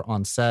looked up to her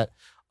on set.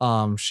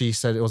 She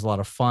said it was a lot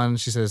of fun.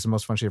 She said it's the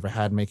most fun she ever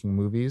had making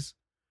movies.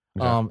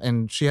 Okay.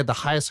 And she had the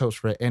highest hopes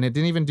for it, and it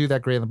didn't even do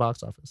that great in the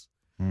box office.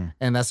 Hmm.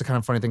 And that's the kind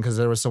of funny thing because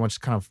there was so much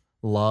kind of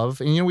love.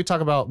 And we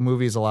talk about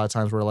movies a lot of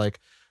times where like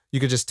you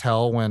could just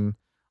tell when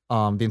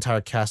the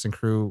entire cast and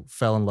crew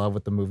fell in love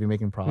with the movie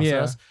making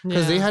process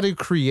because they Yeah. had to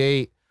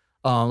create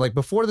like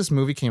before this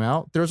movie came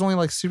out, there was only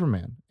like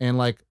Superman and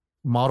like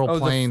model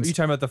planes. You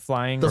talking about the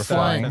flying? The stuff?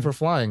 flying for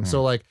flying. Hmm.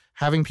 So like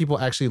having people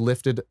actually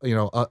lifted,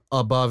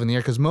 above in the air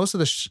because most of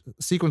the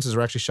sequences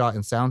were actually shot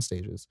in sound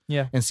stages.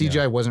 Yeah. And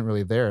CGI wasn't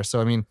really there.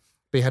 So I mean,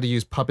 they had to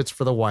use puppets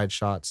for the wide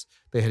shots.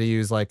 They had to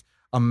use like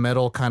a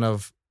metal kind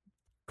of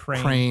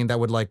crane that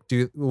would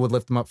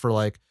lift them up for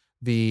like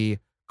the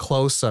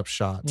close-up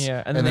shots.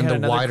 Yeah, and then then they had the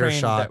another wider crane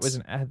shots.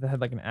 that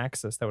had like an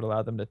axis that would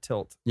allow them to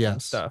tilt. and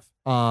Yes. stuff.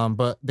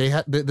 But they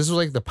had this was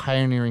like the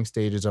pioneering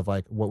stages of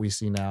like what we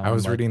see now. I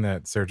was and, like, reading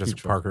that Sarah Jessica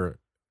future. Parker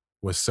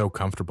was so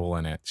comfortable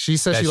in it She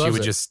said that she she loves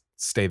would it. just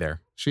stay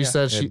there. She Yeah.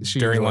 said she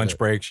During enjoyed lunch it.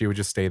 break, she would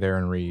just stay there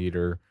and read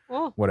or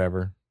Oh.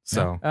 whatever.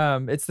 So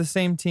It's the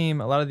same team.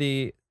 A lot of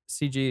the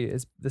CG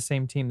is the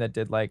same team that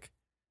did like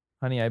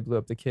Honey, I Blew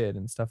Up the Kid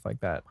and stuff like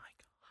that.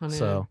 Honey,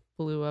 So-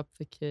 I blew up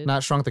the kid.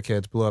 Not Shrunk the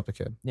Kids, Blew Up the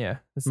Kid. Yeah,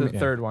 it's the Yeah.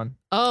 third one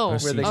oh, where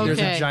CG. there's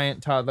a okay.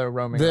 giant toddler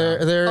roaming There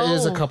around. there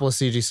is a Oh. couple of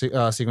CG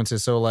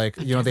sequences. So like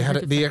they never heard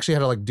of they that. actually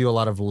had to like do a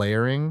lot of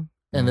layering,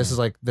 and this is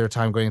like their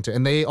time going into,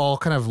 and they all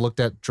kind of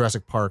looked at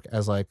Jurassic Park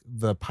as like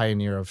the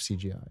pioneer of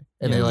CGI,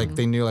 and Yeah.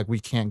 they knew like we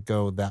can't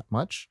go that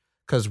much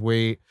because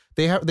they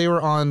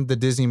were on the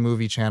Disney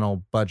Movie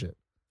Channel budget.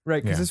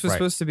 Right, because Yeah, this was right.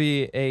 supposed to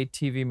be a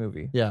TV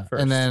movie. Yeah,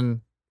 first. and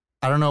then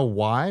I don't know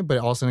why, but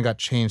all of a sudden it got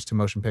changed to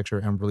motion picture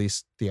and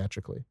released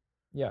theatrically.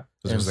 Yeah,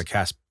 This was the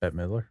cast Bette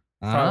Midler.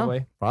 I don't know.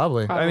 probably.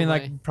 Probably. Probably. I mean,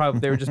 like, probably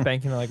they were just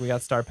banking on like we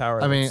got star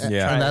power. I mean, let's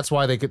Yeah. try and it. that's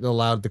why they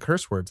allowed the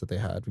curse words that they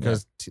had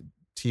because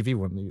TV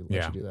wouldn't let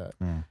Yeah. you do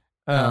that.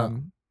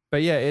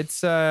 But yeah,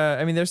 it's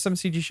I mean, there's some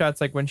CG shots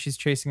like when she's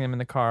chasing them in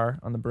the car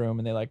on the broom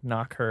and they like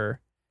knock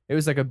her. It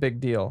was like a big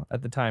deal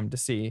at the time to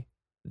see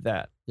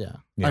that. Yeah.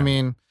 Yeah. I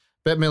mean,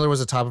 Bette Midler was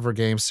at the top of her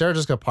game. Sarah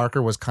Jessica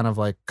Parker was kind of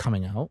like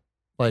coming out.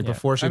 Like Yeah.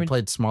 before she I mean-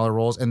 played smaller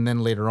roles and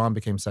then later on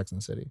became Sex and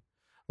the City.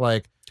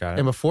 Like Got and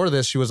it. before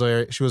this she was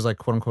like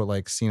quote unquote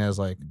like seen as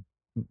like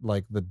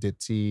the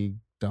ditzy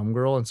dumb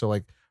girl and so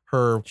like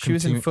her She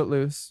was in continu-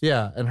 Footloose.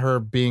 Yeah, and her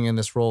being in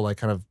this role like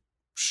kind of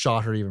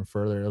shot her even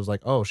further. It was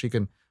like, "Oh, she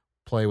can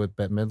play with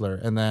Bette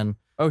Midler." And then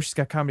Oh, she's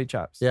got comedy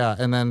chops. yeah,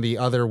 and then the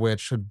other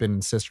witch had been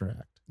in Sister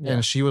Act. Yeah.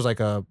 And she was like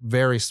a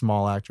very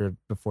small actor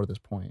before this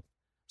point.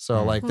 So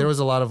Mhm. like there was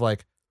a lot of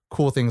like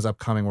cool things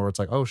upcoming where it's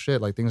like, oh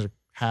shit, like things are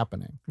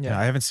happening. Yeah,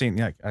 I haven't seen.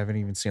 Yeah, I haven't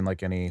even seen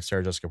like any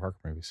Sarah Jessica Parker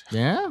movies.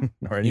 Yeah.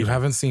 Or you anything.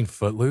 haven't seen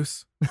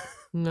Footloose?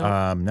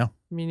 No, No.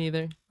 me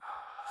neither.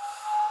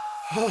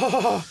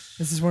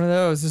 This is one of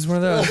those. This is one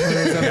of those. One of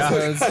those Yeah.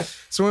 episodes.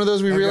 It's one of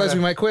those we realized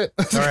we might quit.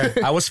 All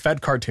right. I was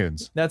fed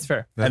cartoons, That's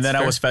fair. and then I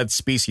fair. was fed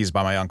Species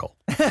by my uncle.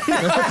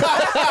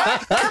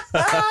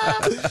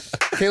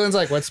 Kalen's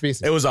like, what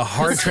species? It was a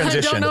hard I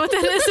transition. don't know what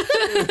that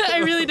is. I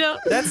really don't.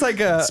 That's like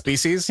a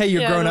Species. hey,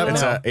 you're Yeah, grown I up don't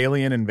It's now. an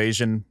alien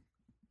invasion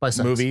By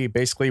sex. movie,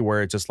 basically,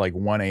 where it's just like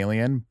one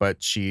alien,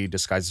 but she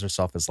disguises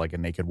herself as like a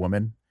naked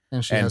woman,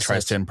 and she and has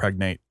tries sex. to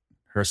impregnate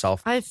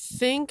herself. I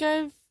think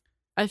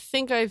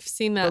I've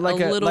seen that But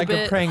like a little like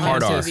bit a praying on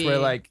Hard R. mantis TV. where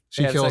like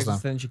She they had kills sex them.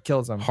 and then she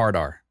kills them. Hard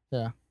R.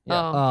 Yeah.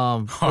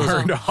 Oh.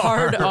 Hard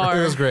Hard R.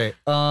 R. It was great.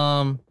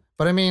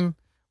 But I mean,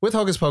 with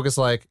Hocus Pocus,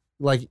 like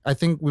I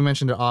think we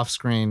mentioned it off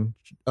screen.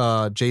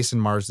 Jason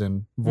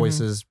Marsden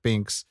voices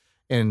Binks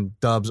and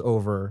dubs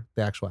over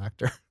the actual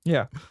actor.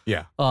 Yeah.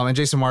 And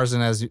Jason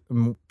Marsden, as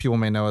people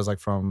may know, is like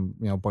from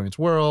Boy Meets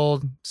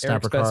World, Eric's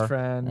Snapper best Car.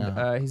 friend.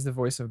 Yeah. He's the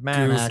voice of Max.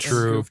 Goof in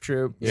Troop. Goof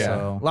Troop. Yeah.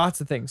 So, lots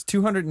of things.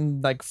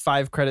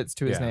 205 credits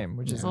to his Yeah. name,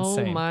 which is Oh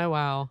insane. my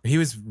wow. He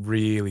was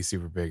really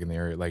super big in the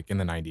area, like in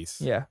the 90s.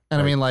 Yeah.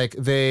 And I mean, like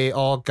they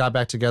all got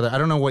back together. I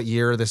don't know what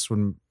year this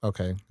would.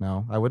 Okay,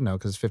 no, I would know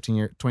because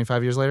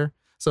 25 years later.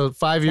 So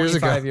 5 years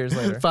ago, 25 years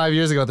later. 5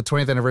 years ago, at the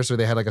 20th anniversary,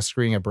 they had like a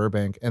screening at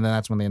Burbank, and then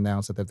that's when they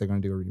announced that they're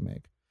going to do a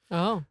remake.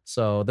 Oh.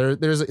 So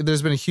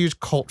there's been a huge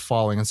cult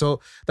following, and so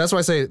that's why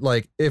I say,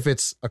 like, if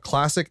it's a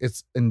classic,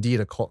 it's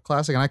indeed a cult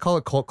classic. And I call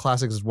it cult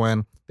classics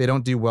when they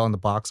don't do well in the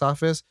box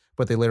office,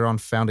 but they later on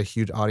found a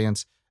huge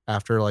audience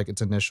after like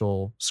its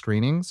initial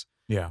screenings.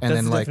 Yeah. And That's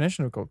then the like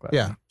definition of cult classic.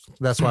 yeah,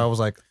 that's why I was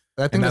like,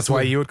 I think And that's why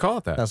what- you would call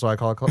it that. That's why I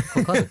call it cult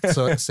classic.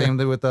 So same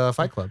thing with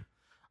Fight Club.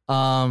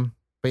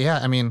 But yeah,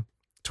 I mean,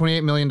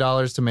 $28 million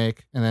to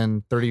make, and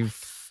then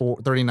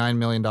 $39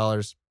 million,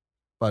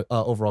 but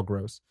overall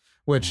gross,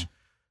 which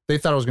they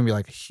thought it was gonna be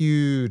like a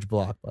huge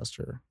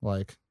blockbuster,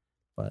 like,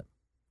 but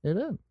it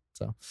did.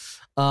 So,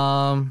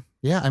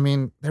 yeah, I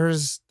mean,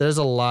 there's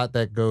a lot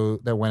that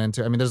went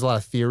into. I mean, there's a lot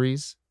of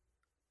theories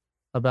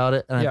about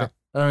it, and Yeah.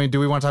 I mean, do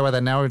we want to talk about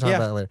that now, or we talk Yeah.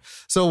 about that later?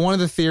 So one of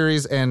the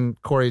theories, and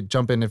Corey,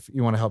 jump in if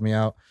you want to help me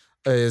out,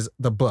 is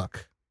the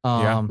book.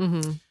 Yeah.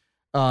 Mm-hmm.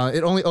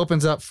 It only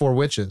opens up for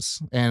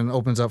witches and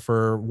opens up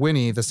for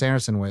Winnie, the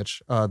Sanderson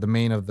witch, the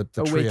main of the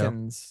trio.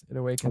 Awakens. It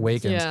awakens.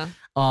 Awakens.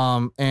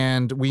 Yeah.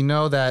 And we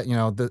know that,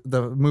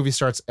 the movie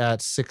starts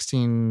at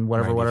 16,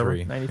 whatever.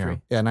 93.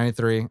 Yeah,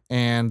 93.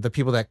 And the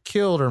people that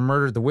killed or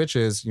murdered the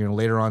witches,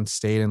 later on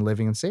stayed and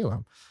living in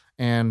Salem.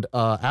 And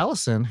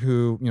Allison,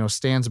 who,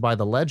 stands by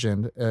the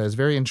legend, is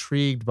very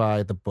intrigued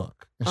by the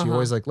book. And she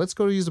always like, let's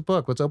go use the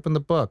book. Let's open the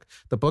book.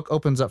 The book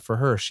opens up for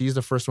her. She's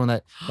the first one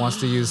that wants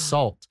to use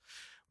salt.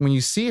 When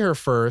you see her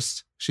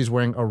first, she's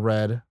wearing a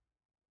red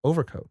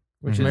overcoat.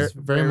 Which Mhm. is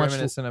Very very much-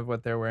 reminiscent of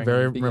what they're wearing.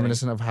 Very in the beginning.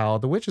 reminiscent of how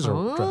the witches are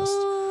dressed.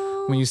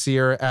 Oh. When you see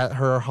her at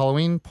her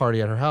Halloween party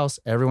at her house,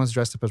 everyone's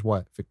dressed up as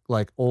what?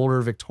 Like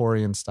older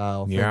Victorian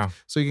style. thing. Yeah.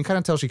 So you can kind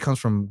of tell she comes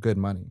from good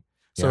money.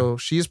 So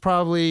she's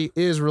probably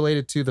is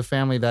related to the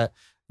family that,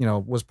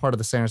 was part of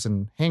the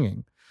Sanderson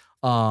hanging.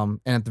 And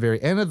at the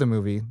very end of the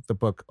movie, the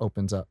book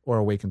opens up or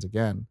awakens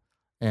again.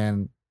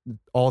 And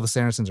all the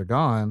Sandersons are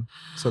gone.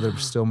 So there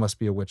still must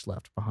be a witch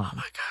left behind. Oh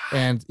my god.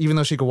 And even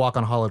though she could walk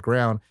on hollowed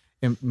ground,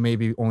 it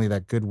maybe only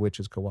that good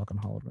witches could walk on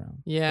hollowed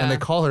ground. Yeah. And they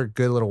call her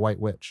Good Little White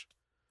Witch.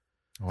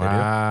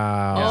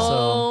 Wow. Yeah.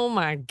 Oh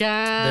my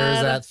god. There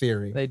is that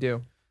theory. They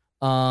do.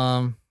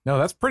 Um, No,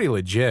 that's pretty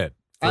legit.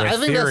 For I a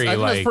think theory, that's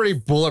like, pretty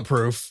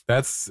bulletproof.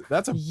 that's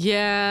a.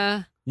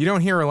 Yeah. You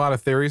don't hear a lot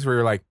of theories where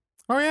you're like,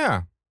 oh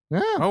yeah,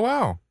 Yeah, oh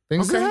wow,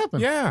 things okay, can happen.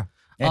 Yeah.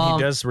 And Um,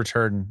 she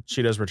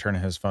does return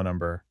his phone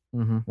number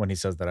hmm when he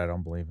says that I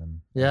don't believe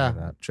in any Yeah, of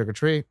that. trick or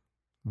treat.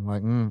 I'm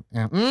like,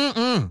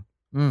 mm.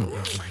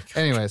 Oh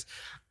Anyways,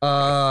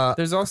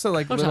 There's also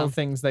like Oh, little Tom.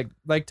 things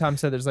like Tom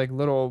said. There's like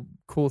little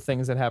cool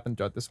things that happen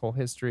throughout this whole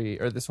history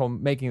or this whole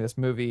making this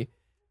movie,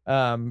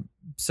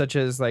 such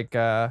as like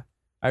I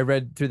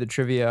read through the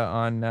trivia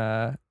on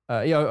the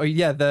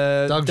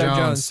Doug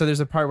Jones. So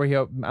there's a part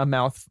where a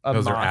moth.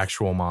 Those moth. are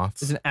actual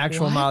moths. There's an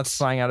actual What? mouth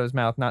flying out of his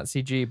mouth, not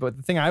CG. But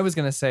the thing I was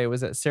gonna say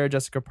was that Sarah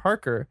Jessica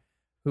Parker,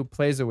 who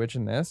plays a witch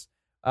in this,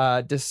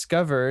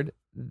 discovered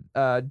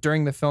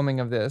during the filming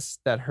of this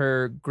that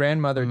her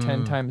grandmother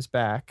 10 Mm. times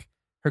back,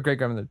 her great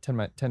grandmother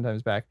 10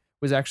 times back,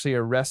 was actually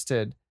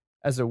arrested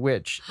as a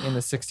witch in the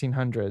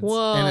 1600s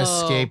Whoa. and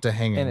escaped a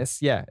hanging. and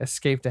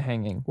escaped a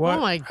hanging. What?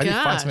 Oh my How do you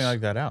find gosh. something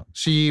like that out?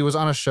 She was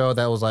on a show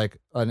that was like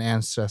an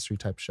ancestry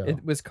type show.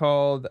 It was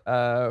called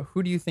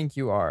 "Who Do You Think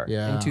You Are?"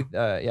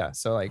 Yeah.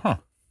 So like, Huh.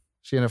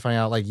 She ended up finding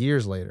out like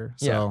years later.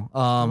 Yeah. So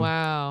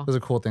Wow. those are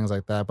cool things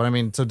like that. But I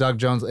mean, so Doug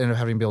Jones ended up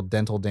having to build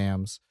dental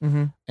dams,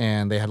 mhm.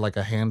 and they had like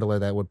a handler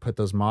that would put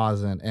those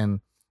moths in.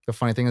 And the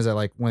funny thing is that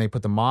like when they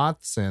put the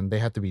moths in, they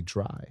have to be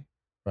dry,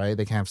 right?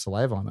 They can't have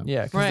saliva on them.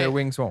 yeah, because their Right.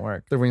 wings won't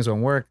work. Their wings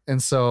won't work.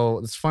 And so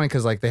it's funny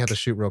because like they have to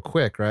shoot real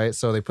quick, right?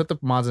 So they put the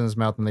moths in his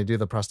mouth and they do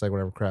the prosthetic,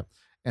 whatever crap.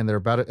 And they're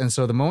about it. And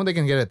so the moment they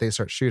can get it, they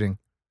start shooting.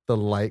 The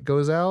light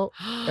goes out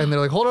and they're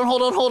like, hold on.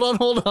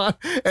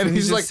 And So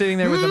he's just like sitting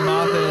there with the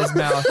mouth in his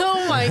mouth.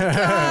 Oh my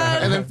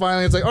god. And then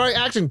finally it's like, all right,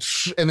 action.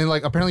 And then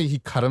like apparently he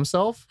cut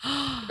himself.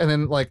 And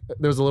then like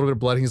there was a little bit of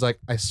blood. He's like,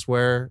 I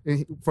swear,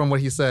 from what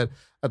he said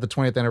at the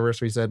 20th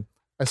anniversary, he said,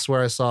 I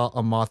swear I saw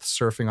a moth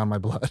surfing on my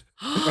blood.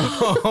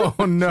 Oh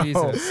no.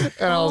 Jesus.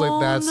 And I was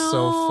like, that's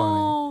so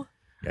so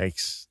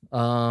Yikes.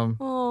 funny.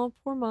 Oh,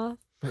 poor moth.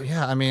 But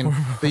yeah, I mean,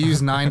 they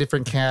use 9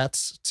 different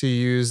cats to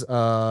use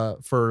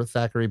for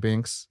Thackeray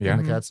Binks. Yeah.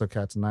 And the cats, so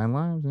cats 9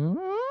 lives.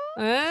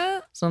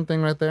 Eh?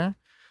 Something right there.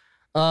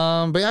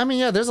 But yeah, I mean,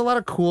 yeah, there's a lot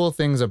of cool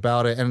things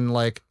about it, and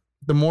like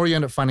the more you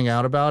end up finding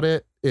out about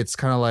it, it's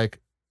kind of like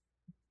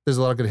there's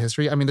a lot of good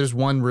history. I mean, there's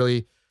one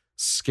really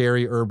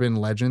scary urban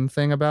legend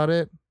thing about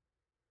it.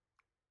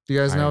 Do you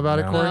guys know about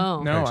it, Corey?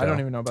 No. No, I don't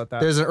even know about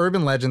that. There's an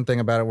urban legend thing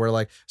about it where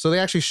like, so they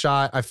actually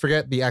shot, I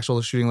forget the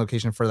actual shooting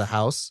location for the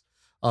house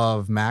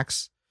of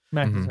Max.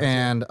 Mhm.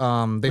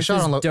 And they Which shot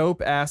is on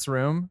dope ass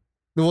room.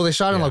 well, they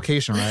shot on Yeah.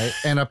 location, right?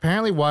 And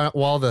apparently while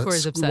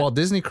Corey's upset. while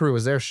Disney crew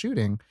was there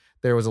shooting,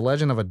 there was a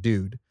legend of a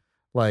dude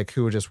like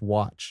who would just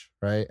watch,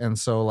 right? And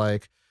so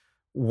like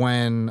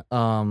when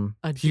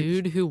A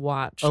dude who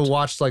watched.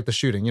 watched like the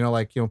shooting,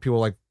 like people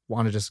like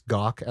want to just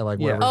gawk at like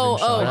Yeah. whatever being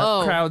shot at.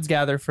 Oh. Crowds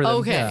gather for the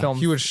Okay. film.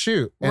 He would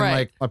shoot and Right.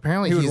 like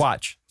apparently He would he's-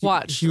 watch.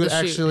 watch. he would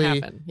the shoot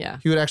actually- happen. Yeah.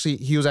 he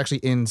was actually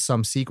in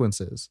some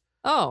sequences.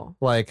 Oh,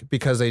 Like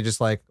because they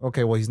just like,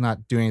 okay, well he's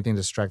not doing anything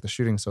to distract the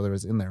shooting, so there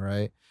was in there,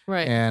 right?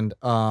 right. And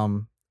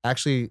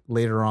actually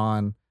later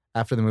on,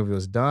 after the movie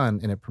was done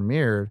and it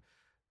premiered,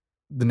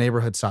 the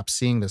neighborhood stopped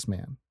seeing this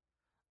man.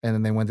 And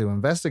then they went to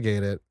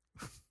investigate it.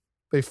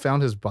 They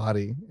found his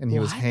body and he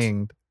was What?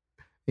 hanged.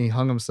 And he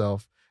hung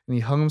himself. And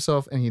he hung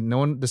himself and no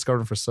one discovered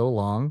him for so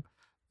long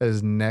that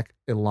his neck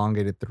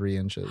elongated 3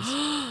 inches.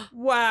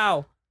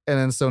 Wow. And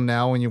then so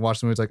now when you watch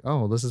the movie, it's like,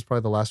 oh, this is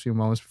probably the last few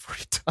moments before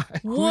he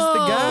died. Whoa. Who's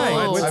the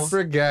guy? Whoa. I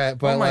forget,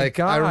 but Oh my like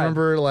I God.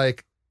 remember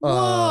like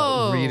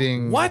Whoa.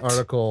 reading What? an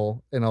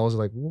article and I was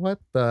like, what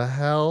the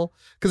hell?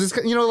 Because it's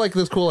like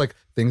this cool like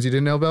things you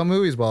didn't know about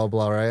movies, blah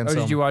blah, blah, right? And Oh, so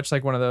did you watch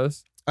like one of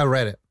those? I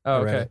read it. Oh,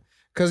 I read okay. it.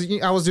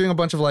 Because I was doing a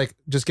bunch of like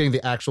just getting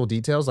the actual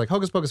details, like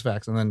hocus pocus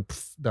facts, and then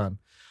done.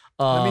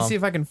 Let me see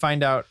if I can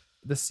find out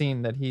the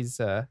scene that he's.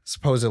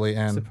 Supposedly,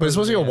 but it's supposed to be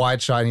Supposedly, a yeah.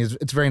 wide shot, and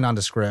it's very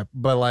nondescript.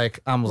 But like,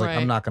 I'm like, Right.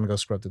 I'm not gonna go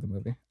scrub through the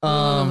movie.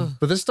 Ugh.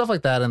 But there's stuff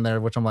like that in there,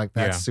 which I'm like,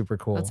 that's Yeah. super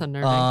cool. That's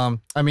unnerving.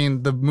 I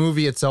mean, the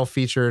movie itself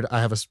featured "I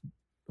Have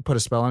Put a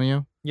Spell on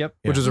You," Yep.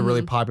 which Yeah. is a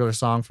really Mhm. popular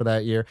song for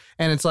that year,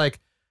 and it's like,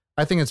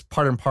 I think it's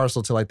part and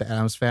parcel to like the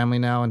Addams Family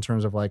now in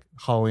terms of like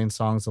Halloween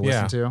songs to Yeah.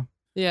 listen to.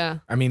 Yeah.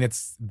 I mean,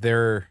 it's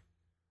their,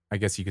 I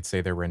guess you could say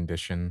their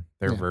rendition,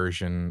 their Yeah.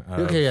 version of,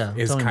 Okay, yeah.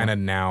 is Tell me kind more. of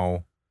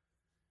now,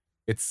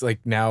 it's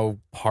like now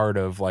part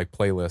of like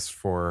playlists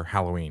for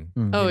Halloween.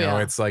 Mm. Oh, You know,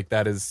 yeah. it's like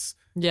that is,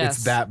 Yes.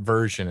 it's that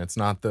version. It's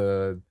not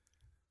the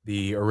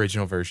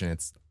original version.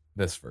 It's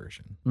this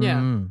version. Yeah.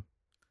 Mm.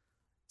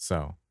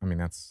 So, I mean,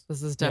 that's,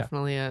 This is Yeah.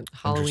 definitely a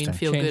Halloween Interesting.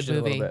 feel good Changed it a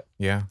little movie, bit.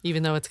 yeah.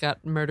 even though it's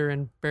got murder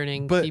and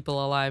burning But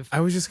people alive.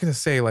 I was just going to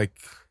say, like,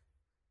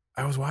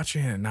 I was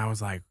watching it and I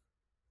was like,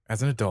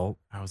 as an adult,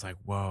 I was like,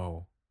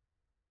 whoa.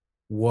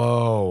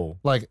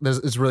 Like,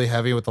 it's really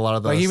heavy with a lot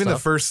of the Like even the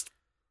stuff. first,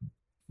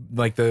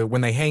 like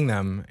when they hang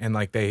them and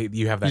like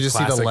you have that You just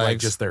see the classic like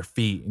legs. just their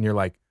feet and you're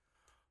like,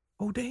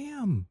 oh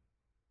damn,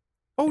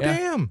 oh Yeah.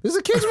 damn. This is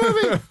a kids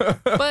movie.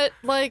 But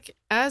like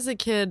as a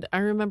kid, I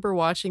remember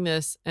watching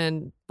this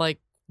and like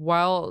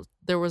while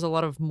there was a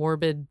lot of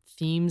morbid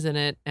themes in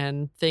it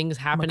and things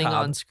happening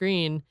Macabre. on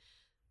screen,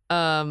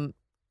 um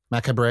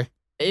Macabre.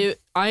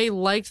 I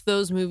liked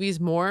those movies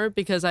more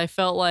because I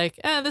felt like,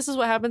 this is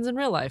what happens in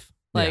real life.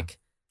 Yeah. Like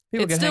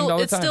People it's get hanged all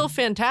the it's still time.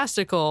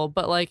 fantastical,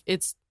 but like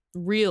it's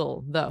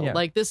real though. Yeah.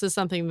 Like this is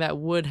something that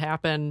would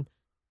happen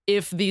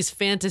if these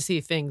fantasy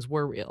things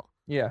were real.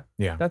 Yeah.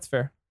 Yeah. That's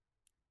fair.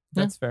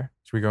 That's fair.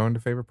 Should we go into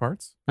favorite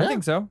parts? I Yeah.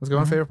 think so. Let's go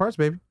on favorite parts,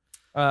 baby.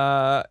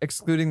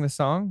 Excluding the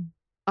song.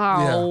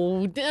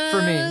 Oh,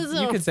 For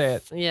me, you could say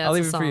it. Yeah, I'll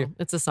it's leave a it for you. song.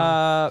 It's a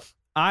song.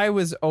 I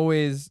was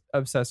always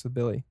obsessed with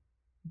Billy,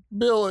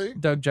 Billy.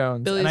 Doug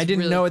Jones, Billy's and I didn't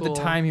really know at cool. the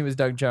time he was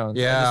Doug Jones.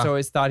 I Yeah. just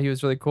always thought he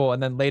was really cool.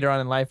 And then later on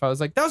in life, I was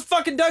like, "That was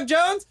fucking Doug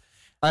Jones."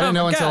 I didn't Oh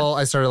know my God. until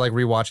I started like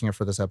rewatching it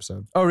for this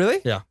episode. Oh, really?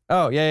 Yeah.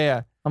 Oh,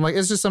 yeah. I'm like,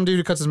 it's just some dude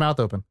who cuts his mouth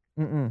open.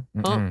 Mm-mm.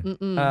 Oh, Mm-mm.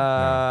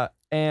 mm-mm.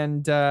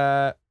 And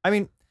I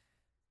mean,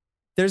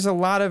 there's a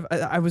lot of.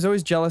 I was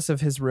always jealous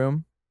of his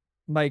room,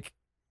 like.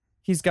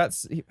 He's got.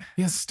 He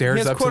has stairs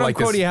has up quote to like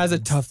unquote. this. He has a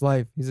tough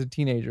life. He's a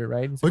teenager,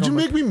 right? He's Why'd you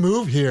like, make me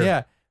move here?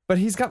 Yeah, but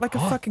he's got like a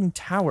fucking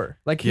tower.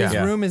 Like his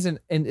Yeah. room is an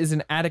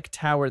attic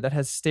tower that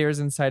has stairs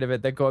inside of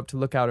it that go up to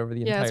look out over the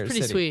Yeah, entire it's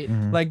pretty city. sweet.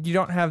 Like you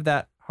don't have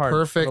that hard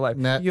Perfect of a life.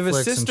 Netflix You have a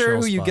and sister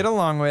chill who you spot. get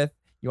along with.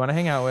 You want to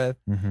hang out with.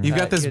 You've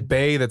got that this could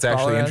bae that's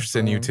actually follow us interested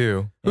in you around.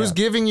 too. Who's Yeah.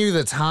 giving you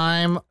the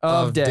time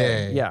of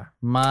day? Yeah.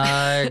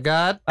 My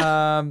God.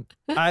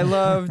 I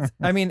loved.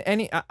 I mean,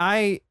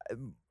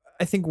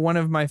 I think one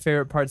of my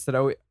favorite parts that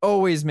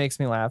always makes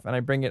me laugh, and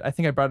I bring it. I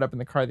think I brought it up in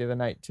the car the other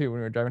night too when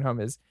we were driving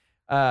home. Is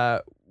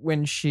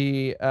when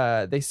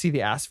they see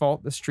the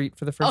asphalt, the street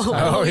for the first Oh,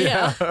 time, Oh,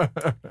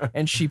 yeah.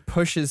 and she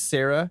pushes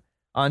Sarah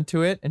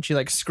onto it, and she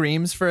like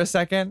screams for a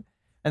second,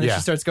 and then Yeah.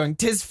 she starts going,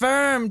 "'Tis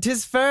firm,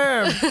 'tis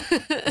firm."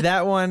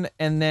 That one,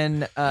 and then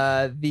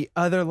the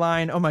other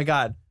line. Oh my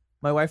God,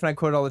 my wife and I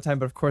quote it all the time,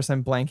 but of course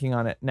I'm blanking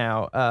on it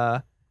now.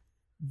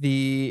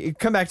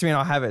 Come back to me and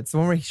I'll have it. It's the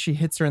one where she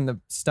hits her in the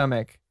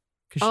stomach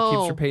because she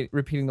Oh. keeps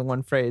repeating the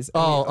one phrase.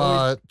 And we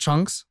always-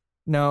 Chunks.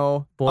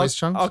 no, Boys'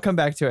 I'll, chunks? I'll come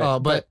back to it.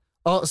 But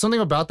something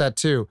about that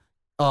too.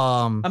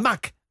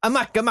 amok,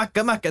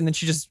 and then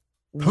she just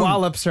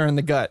wallops her in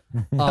the gut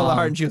hella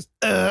hard, and she goes,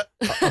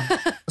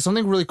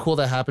 Something really cool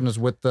that happened was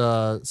with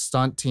the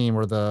stunt team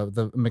or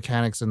the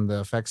mechanics and the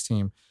effects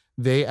team.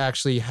 They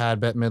actually had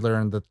Bette Midler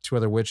and the two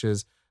other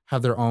witches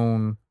have their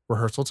own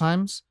rehearsal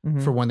times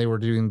Mhm. for when they were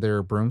doing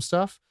their broom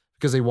stuff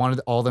because they wanted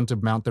all of them to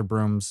mount their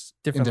brooms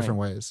in Differently. different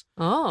ways.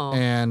 Oh.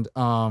 And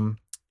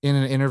in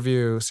an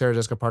interview, Sarah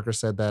Jessica Parker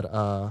said that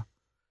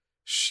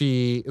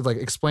she like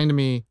explained to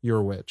me you're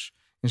a witch,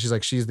 and she's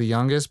like she's the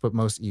youngest but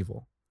most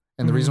evil.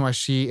 And the Mhm. reason why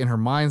she in her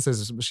mind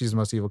says she's the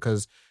most evil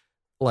because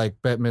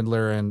like Bette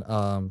Midler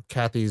and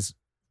Kathy's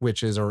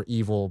witches are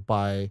evil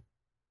by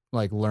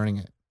like learning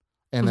it,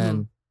 and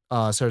then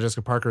Sarah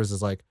Jessica Parker's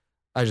is like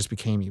I just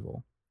became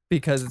evil.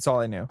 because it's all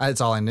I knew.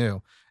 It's all I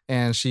knew.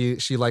 And she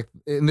like,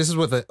 and this is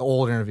with an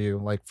old interview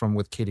like from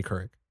with Katie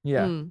Couric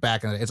Yeah. Hmm.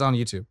 back in the day. It's on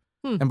YouTube.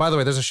 Hmm. And by the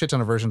way, there's a shit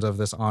ton of versions of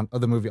this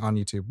of the movie on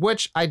YouTube,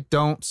 which I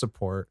don't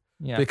support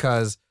Yeah.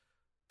 because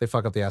they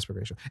fuck up the aspect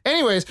ratio.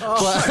 Anyways,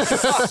 but,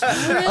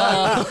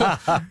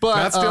 but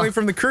Not stealing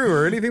from the crew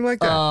or anything like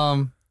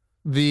that.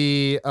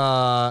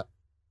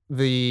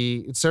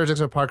 the Sarah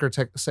Jessica Parker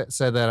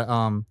said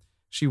that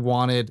she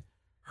wanted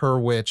her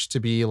witch to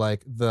be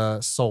like the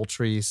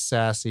sultry,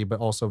 sassy, but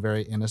also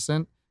very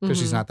innocent because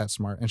she's Mhm. not that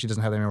smart and she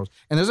doesn't have any rules.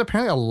 And there's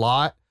apparently a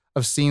lot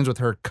of scenes with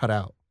her cut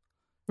out.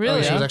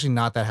 Really? She was actually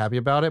not that happy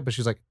about it, but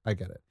she's like, I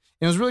get it.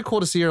 And it was really cool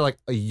to see her like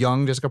a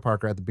young Jessica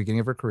Parker at the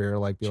beginning of her career,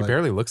 like be She like,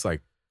 barely looks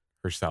like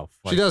herself.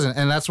 she doesn't.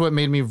 And that's what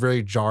made me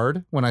very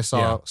jarred when I saw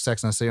Yeah.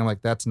 Sex and the City. I'm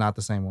like, that's not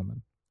the same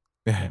woman.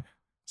 Yeah.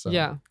 So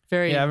Yeah.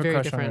 Very, Yeah, I have a very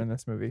crush on her in different.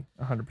 this movie,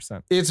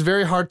 100%. it's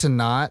very hard to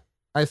not,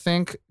 I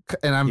think.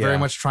 And I'm very Yeah.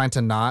 much trying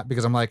to not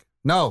because I'm like,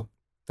 no,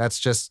 that's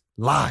just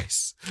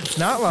lies. It's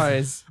not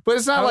lies. But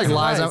it's not How like is it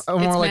lies. lies? I'm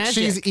more It's like magic.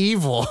 she's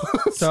evil.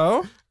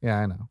 So Yeah,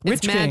 I know. It's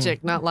Witch King.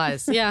 magic, not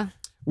lies. Yeah.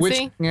 Which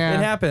See? yeah, It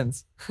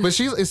happens. but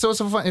it's so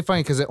funny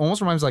because it almost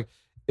reminds me like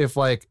if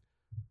like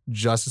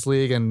Justice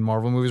League and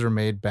Marvel movies were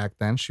made back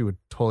then, she would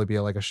totally be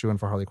like a shoe-in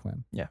for Harley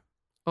Quinn.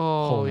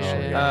 Oh, Holy yeah.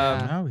 shit.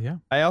 yeah. Oh yeah.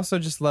 I also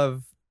just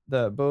love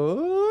the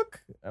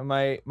book.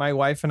 My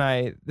wife and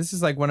I, this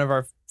is like one of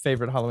our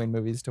favorite Halloween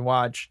movies to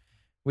watch.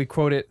 We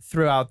quote it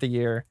throughout the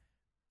year.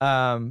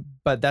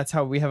 But that's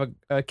how we have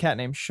a cat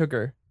named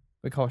Sugar.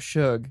 We call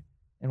Shug.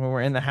 And when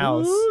we're in the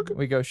house,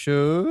 we go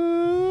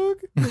Shug.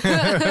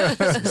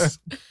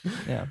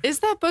 Yeah. Is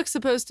that book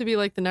supposed to be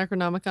like the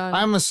Necronomicon?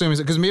 I'm assuming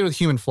because made with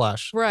human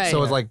flesh, Right.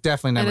 So it's like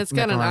definitely and never. it's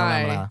got an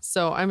eye.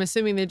 So I'm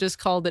assuming they just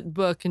called it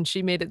book and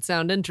she made it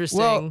sound interesting.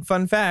 Well,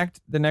 fun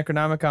fact, the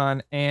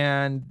Necronomicon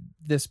and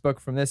this book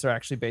from this are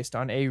actually based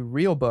on a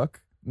real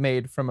book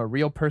made from a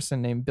real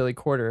person named Billy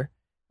Corder.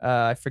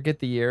 I forget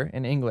the year,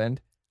 in England,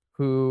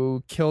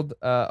 who killed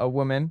a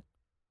woman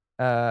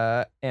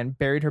and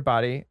buried her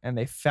body, and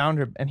they found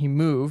her, and he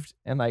moved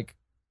and like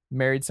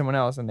married someone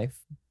else, and they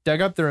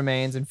dug up the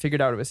remains and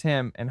figured out it was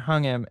him and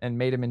hung him and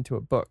made him into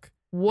a book.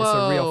 Whoa. It's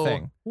a real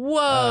thing.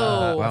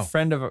 Whoa. A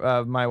friend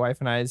of my wife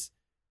and I's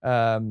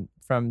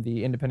from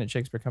the Independent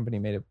Shakespeare Company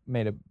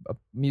made a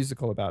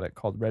musical about it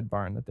called Red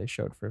Barn that they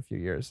showed for a few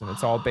years, and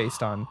it's all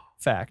based on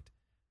fact,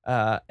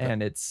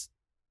 and it's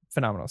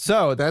phenomenal.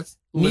 So That's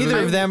neither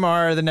literally- of them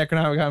are the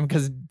Necronomicon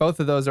because both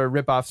of those are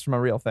ripoffs from a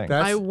real thing.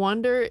 That's I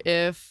wonder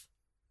if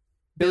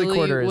Billy Billy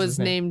Corder is was his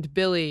name. named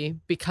Billy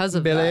because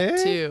of Billy?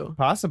 that too.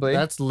 Possibly.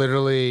 That's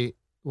literally.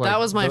 Like that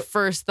was my the,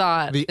 first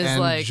thought. the is end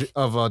like,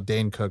 of a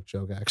Dane Cook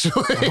joke, actually.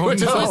 Oh,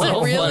 which is no. Was it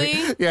so really?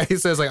 funny. Yeah, he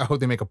says like, "I hope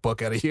they make a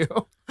book out of you."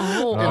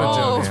 oh, In a joke,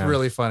 oh, it's yeah.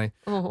 really funny.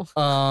 oh.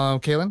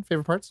 Kaylin,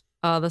 favorite parts?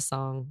 The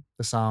song,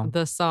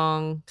 The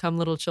song. "Come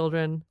Little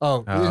Children."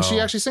 Oh, and she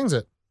Oh. actually sings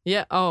it.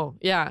 Yeah. Oh,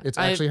 yeah. It's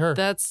actually her.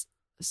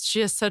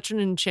 She has such an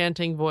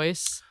enchanting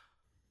voice.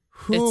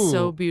 Who? It's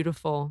so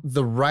beautiful.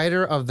 The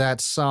writer of that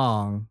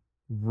song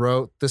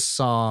wrote the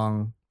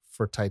song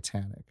for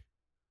Titanic.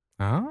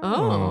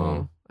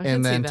 Oh, I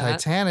And could see then that.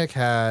 Titanic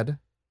had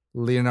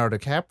Leonardo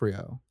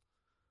DiCaprio,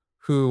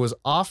 who was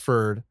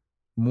offered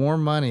more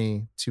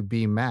money to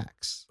be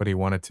Max. But he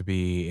wanted to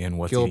be in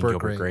What's Gilbert Eating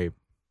Gilbert Grape. Grape.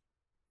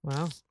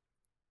 Wow.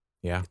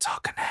 Yeah. It's all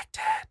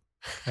connected.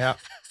 yeah.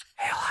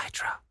 Hail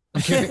Hydra.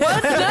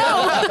 What?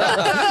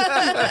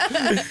 No.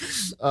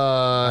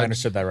 I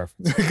understood that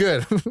reference.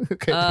 Good.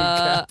 Okay.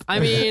 I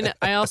mean,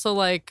 I also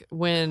like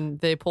when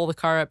they pull the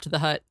car up to the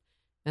hut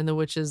and the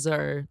witches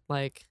are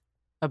like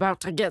about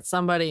to get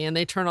somebody and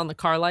they turn on the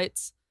car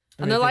lights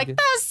and they're like,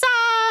 the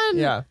sun.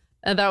 Yeah.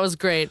 And that was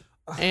great.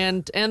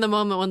 And the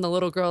moment when the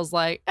little girl's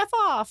like, F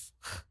off.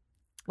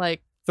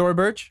 Like, Thora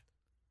Birch,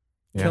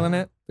 Yeah. killing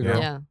it. The Yeah.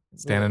 girl. yeah.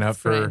 Standing up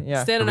for. Pretty.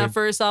 Yeah. Standing up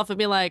for herself and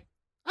be like,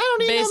 I don't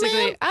need basically,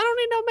 no man. I don't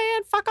need no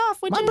man. Fuck off.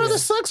 My brother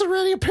sucks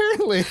already,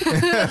 apparently.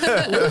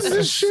 Loses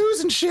his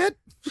shoes and shit.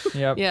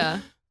 Yep. Yeah.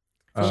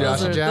 Uh,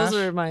 Josh and Josh? Those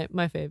are my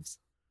faves.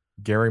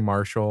 Gary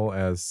Marshall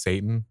as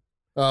Satan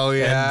Oh,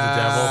 and the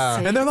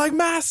devil. And they're like,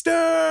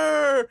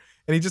 Master!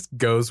 And he just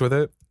goes with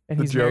it. And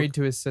The he's joke. married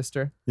to his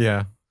sister,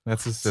 Yeah.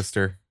 That's his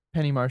sister.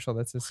 Penny Marshall.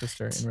 That's his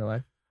sister in real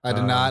life. I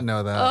did not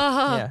know that.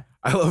 Yeah.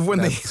 I love when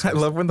That's I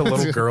love when the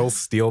little girls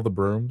steal the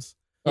brooms.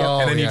 Oh,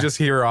 and then yeah. you just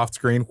hear off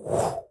screen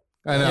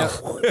I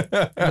know.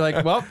 You're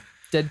like, well,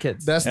 dead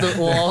kids. That's the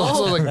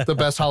also like the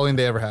best Halloween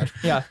they ever had.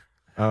 Yeah.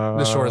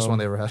 The shortest one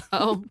they ever had.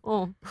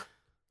 Oh.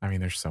 I mean,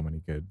 there's so many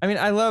good. I mean,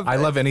 I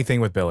love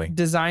anything with Billy.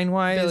 design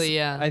wise. Billy,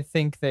 yeah. I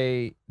think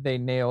they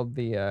nailed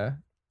the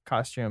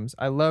costumes.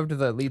 I loved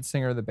the lead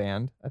singer of the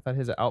band. I thought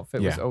his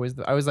outfit was Yeah. always.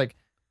 I was like,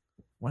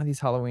 one of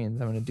these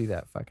Halloweens, I'm gonna do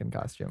that fucking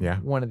costume. Yeah.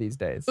 One of these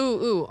days.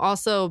 Ooh.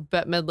 Also,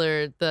 Bette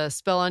Midler, the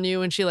spell on you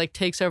when she like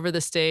takes over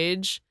the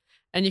stage,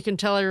 and you can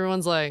tell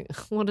everyone's like,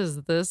 "What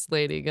is this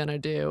lady gonna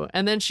do?"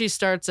 And then she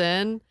starts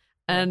in,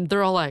 and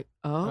they're all like,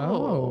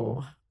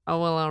 "Oh,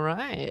 well, all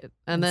right."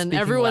 And then Speaking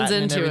everyone's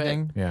Latin and into it.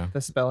 everything, Yeah.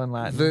 The spell in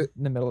Latin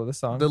in the middle of the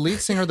song. The lead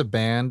singer of the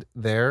band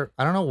there,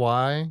 I don't know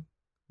why,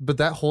 but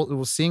that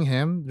whole seeing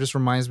him just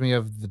reminds me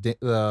of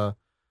the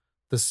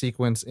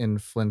sequence in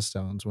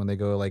Flintstones when they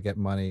go like get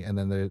money and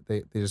then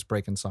they just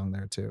break in song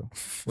there too,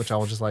 which I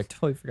was just like,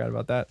 totally forgot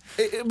about that.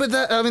 but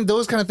that I mean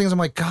those kind of things I'm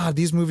like, God,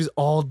 these movies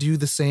all do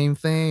the same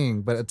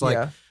thing, but it's like,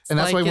 Yeah. and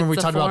that's like why when we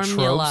it's talk a about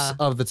formula. tropes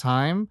of the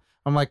time,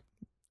 I'm like,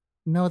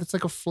 no, that's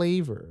like a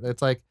flavor.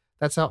 It's like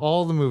that's how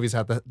all the movies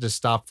have to just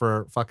stop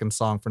for a fucking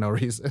song for no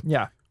reason.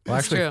 Yeah. Well,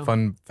 That's actually, true.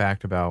 fun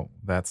fact about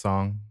that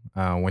song: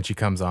 when she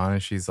comes on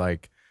and she's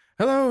like,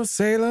 "Hello,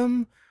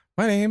 Salem.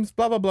 My name's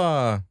blah blah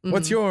blah.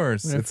 What's Mhm.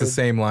 yours?" Yeah, It's the for-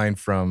 same line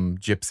from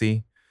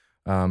Gypsy,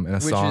 in a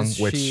Which song is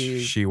which she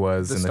she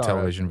was the in the star of.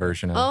 television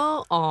version of.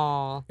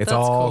 Oh, It's that's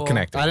all cool.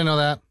 connected. I didn't know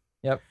that.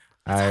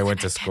 I went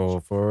to school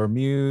for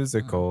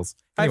musicals.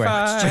 High Anyway,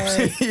 five.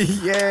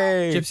 Gypsy.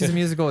 Yay! Gypsy's a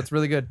musical. It's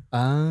really good.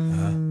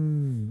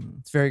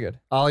 It's very good.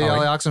 Ollie Ollie.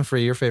 Ollie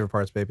Oxenfree, your favorite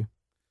parts, baby.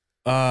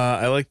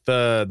 I like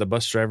the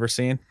bus driver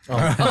scene.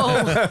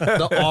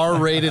 The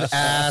R-rated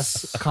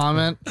ass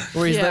comment.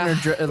 Where he's Yeah.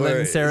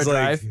 letting Sarah It's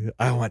like, drive.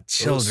 I want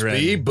children.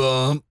 Speed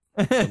bump.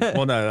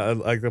 Well, no, I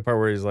like the part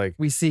where he's like,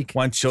 We seek.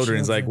 want children.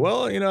 He's like,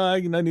 Children. well,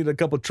 I need a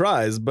couple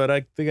tries, but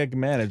I think I can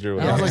manage or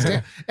And I whatever. was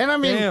like, damn.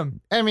 And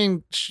Damn. I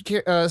mean,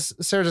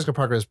 Sarah Jessica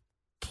Parker is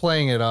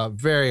playing it up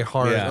very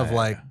hard Yeah, of yeah.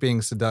 like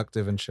being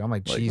seductive and shit. I'm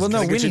like, Like, Jesus. Well,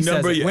 no, Can I get Winnie your says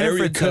number, it. your area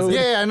Winifred says code? it.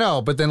 Yeah, I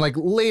know. But then like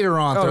later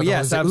on, Oh, throughout the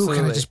yes, whole, he's like, ooh,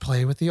 can I absolutely. just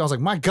play with you? I was like,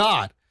 my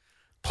God,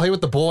 play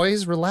with the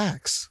boys,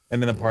 relax.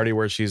 And then the party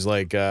where she's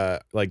like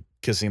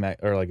kissing that,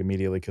 or like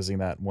immediately kissing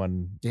that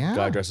one Yeah.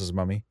 guy dressed as a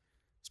mummy.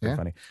 It's pretty Yeah.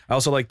 funny. I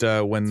also liked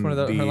when It's one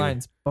of her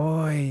lines.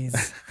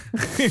 Boys.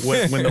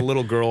 when the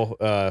little girl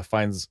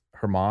finds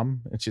her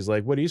mom and she's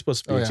like, what are you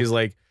supposed to be? Oh, yeah. She's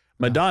like,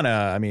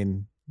 Madonna. I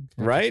mean,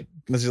 right?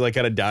 And she's like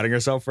kind of doubting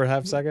herself for a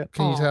half second.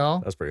 Can you Aw. tell?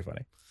 That's pretty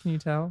funny. Can you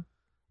tell?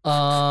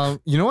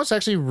 You know what's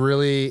actually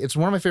really, it's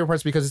one of my favorite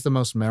parts because it's the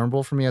most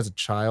memorable for me as a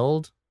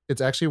child.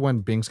 It's actually when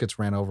Binks gets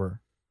ran over.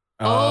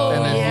 Oh,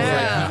 And then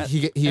yeah.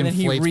 he's like, he And then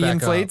he inflates back up,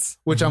 re-inflates?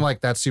 which I'm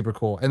like, that's super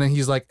cool. And then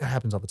he's like, it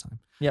happens all the time.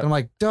 Yep. And I'm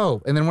like,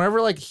 dope. And then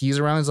whenever like he's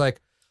around, he's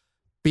like,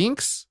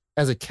 Binks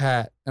as a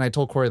cat, and I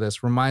told Corey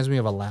this, reminds me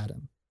of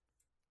Aladdin.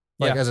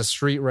 Like Yeah. as a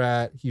street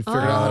rat, he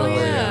figured out how to Oh,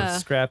 live. yeah.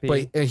 Scrappy.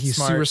 But he's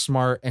smart. super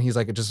smart and he's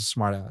like just a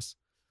smart ass.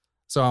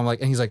 So I'm like,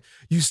 and he's like,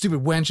 you stupid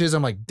wenches.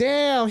 I'm like,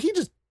 damn, he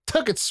just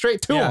took it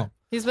straight to Yeah. him.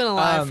 He's been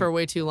alive Um, for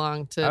way too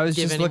long to I was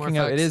give just any looking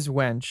more up. It fucks. is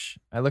wench.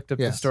 I looked up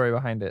the Yes. story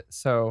behind it.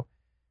 So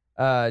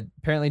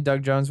apparently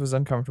Doug Jones was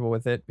uncomfortable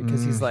with it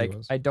because he's he like,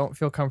 was. I don't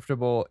feel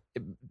comfortable.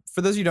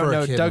 For those of you who don't For a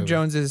know, kid Doug movie.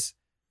 Jones is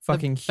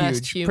fucking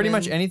best huge. Pretty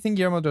much human. anything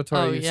Guillermo del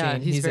Toro Oh you've yeah,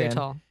 seen, he's very in.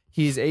 tall.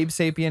 He's Abe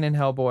Sapien in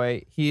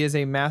Hellboy. He is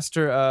a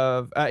master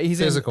of. He's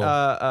Physical.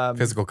 in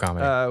Physical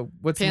comedy.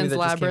 What's the movie Pan's that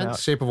just came Labyrinth? out?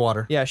 Shape of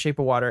Water. Yeah, Shape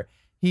of Water.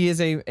 He is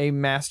a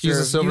master He's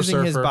a of Silver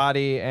using his Surfer.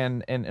 body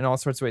and in all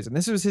sorts of ways. And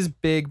this was his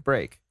big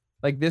break.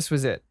 Like this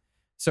was it.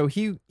 So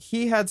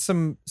he had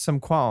some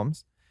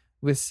qualms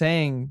with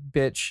saying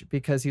bitch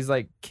because he's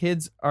like,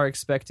 kids are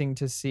expecting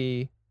to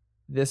see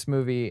this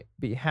movie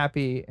be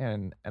happy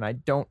and I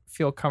don't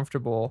feel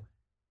comfortable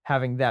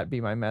having that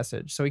be my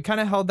message. So he kind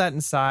of held that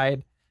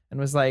inside and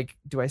was like,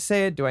 do I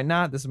say it? Do I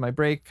not? This is my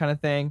break kind of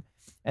thing.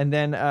 And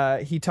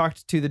then he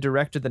talked to the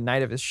director the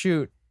night of his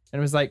shoot and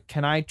was like,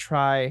 can I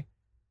try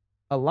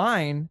a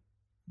line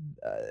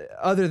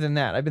other than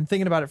that? I've been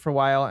thinking about it for a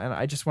while and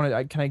I just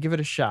wanted, can I give it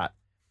a shot?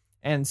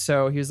 And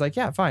so he was like,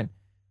 yeah, fine.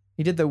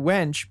 He did the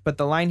wench, but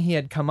the line he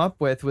had come up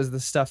with was the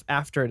stuff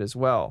after it as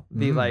well.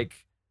 The Mm. like,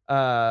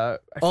 Oh,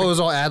 it was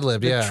all ad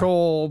libbed. the Yeah.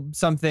 troll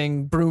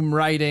something, broom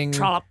riding.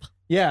 Trollop.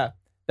 Yeah,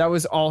 that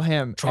was all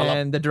him. Trollop.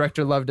 And the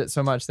director loved it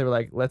so much, they were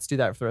like, let's do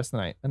that for the rest of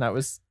the night. And that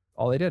was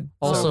all they did.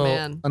 Also,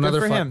 man. another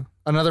Good for fun, him.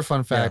 another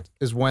fun fact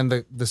is when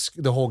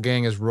the whole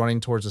gang is running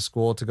towards the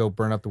school to go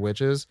burn up the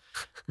witches.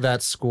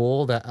 That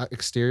school, that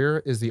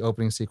exterior, is the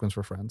opening sequence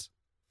for Friends.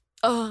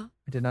 Oh,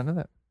 I did not know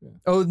that. Yeah.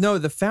 Oh, no,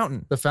 the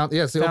fountain. The fountain,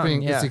 yeah, it's the Fountain,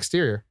 opening. yeah. It's the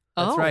exterior.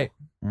 That's oh. right.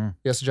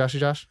 Yes, Joshy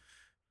Josh.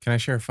 Can I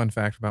share a fun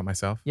fact about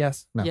myself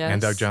Yes. No. Yes.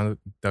 and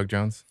Doug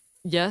Jones?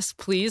 Yes,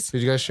 please.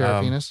 Did you guys share a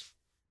Um, penis?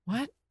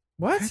 What?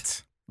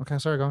 What? Okay,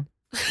 sorry, go on.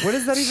 What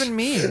does that even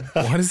mean?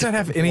 What does that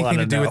have anything Wanna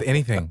to do know. with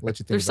anything? Let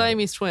you think. They're about it.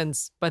 Siamese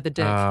twins by the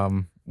dick. What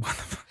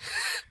the fuck?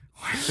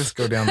 Why just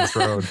go down this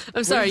road?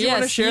 I'm sorry. did you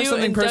wanna Yes, share you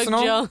something and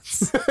personal? Doug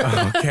Jones.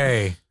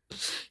 Okay.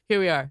 Here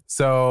we are.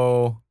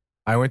 So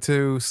I went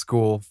to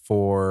school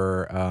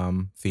for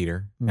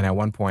theater, and at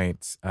one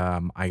point,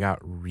 I got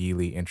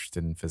really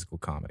interested in physical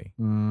comedy,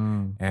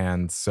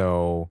 and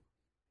so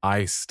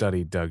I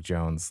studied Doug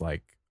Jones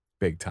like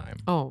big time.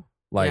 Oh,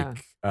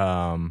 Like,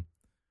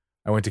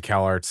 I went to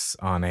CalArts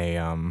on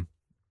a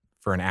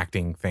for an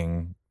acting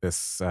thing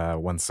this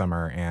one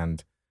summer,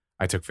 and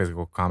I took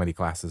physical comedy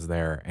classes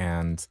there.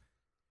 And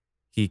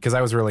because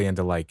I was really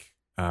into like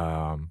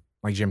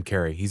Jim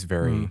Carrey, he's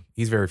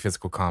very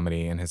physical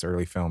comedy in his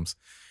early films,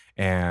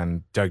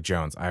 and Doug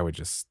Jones, I would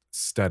just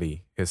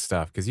study his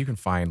stuff because you can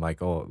find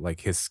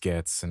like his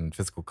skits and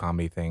physical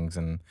comedy things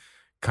and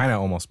kind of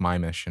almost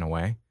mime-ish in a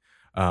way,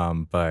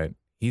 but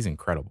he's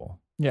incredible.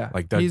 Yeah,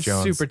 Like Doug he's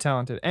Jones. super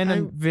talented and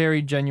a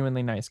very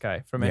genuinely nice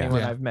guy from Yeah.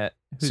 anyone Yeah. I've met.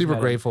 who's Super met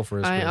him. grateful for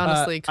his I career.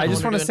 honestly I kinda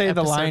just wanna want to do an say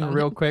the episode line on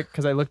real him. quick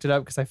because I looked it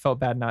up because I felt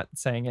bad not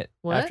saying it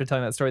What? after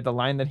telling that story. The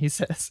line that he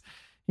says,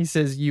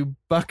 "You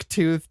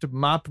buck-toothed,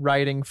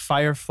 mop-riding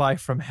firefly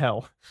from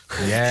hell."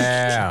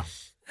 Yeah.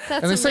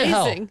 That's And they say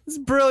hell. amazing. It's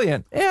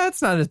brilliant. Yeah,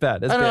 it's not as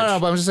bad as I don't Bitch. know,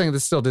 but I'm just saying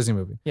this is still a Disney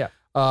movie. Yeah.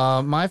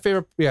 My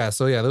favorite. Yeah.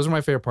 So yeah, those are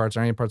my favorite parts. Or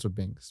any parts with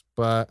Binks,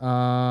 but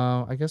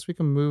I guess we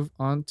can move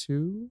on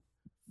to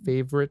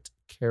favorite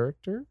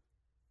character.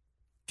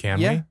 Can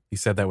Yeah. we? You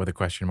said that with a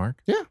question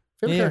mark. Favorite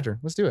Yeah. character.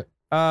 Let's do it.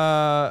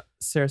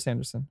 Sarah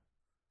Sanderson.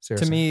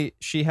 Seriously. To me,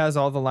 she has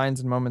all the lines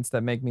and moments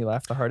that make me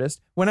laugh the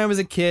hardest. When I was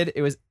a kid,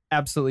 it was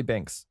absolutely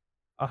Binks,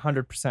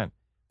 100%.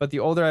 But the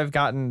older I've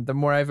gotten, the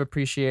more I've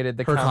appreciated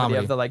the Her comedy comedy.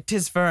 of the like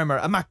 "tis firm" or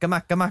 "amak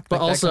amak amak,"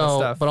 But like that kind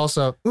of also,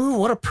 stuff. ooh,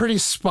 what a pretty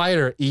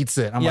spider eats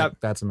it. I'm Yep. like,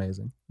 that's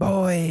amazing.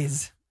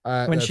 Boys.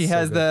 When That's she so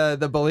has good.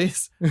 the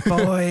bullies,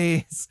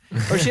 boys.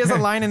 Or she has a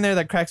line in there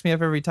that cracks me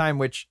up every time.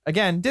 Which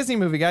again, Disney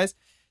movie guys.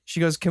 She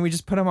goes, "Can we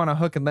just put him on a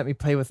hook and let me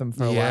play with him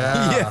for a while?"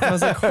 Yeah. I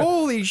was like,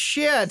 "Holy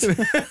shit!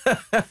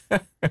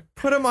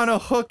 Put him on a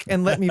hook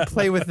and let me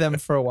play with them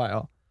for a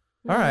while."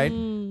 All right,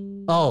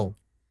 Mm. Oh,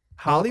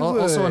 Hollywood.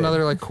 Also,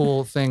 another like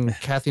cool thing,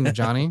 Kathy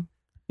Najany.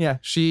 Yeah.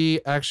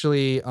 She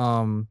actually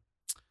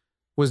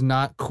was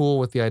not cool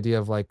with the idea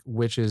of like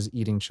witches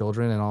eating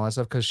children and all that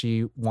stuff because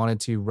she wanted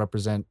to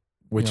represent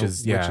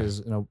witches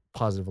in a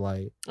positive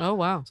light. Oh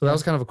wow. So that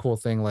was kind of a cool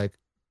thing, like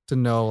to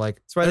know, like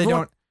That's why they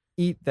everyone don't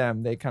eat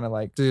them. They kind of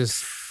like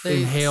just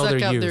They inhale suck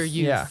their out youth. their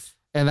youth. Yeah.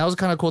 And that was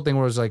kind of cool thing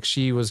where it was like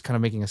she was kind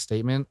of making a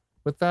statement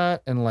with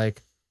that, and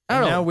like I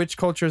don't now know, witch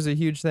culture is a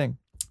huge thing.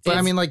 but I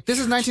It's- mean, like this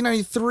is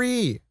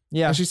 1993.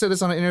 Yeah. And she said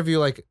this on an interview,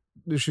 like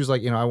she was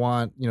like, I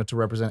want to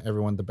represent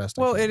everyone the best.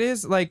 I Well, can. it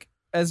is like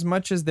as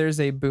much as there's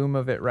a boom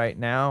of it right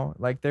now,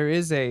 like there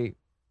is a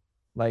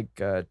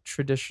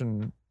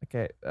tradition,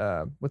 like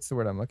a what's the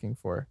word I'm looking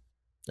for?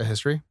 a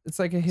history. It's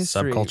like a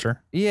history. Subculture.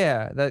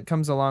 Yeah, that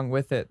comes along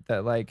with it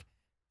that like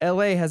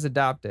LA has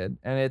adopted,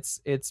 and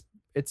it's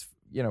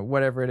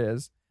whatever it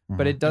is,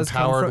 but it does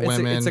come Empowered from it's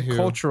a women who-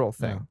 cultural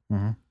thing.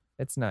 Mhm.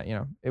 It's not,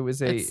 it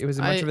was It's-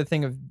 a much of a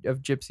thing of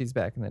gypsies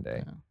back in the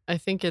day. Yeah. I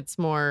think it's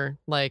more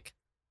like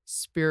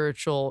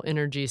spiritual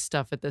energy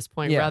stuff at this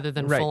point Yeah, rather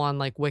than right. full on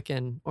like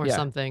Wiccan or Yeah.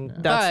 something. Yeah.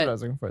 That's But what I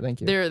was looking for.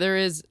 Thank you. there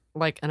is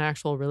like an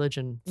actual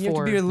religion You have to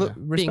for be being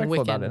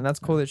respectful about Wiccan. it, and that's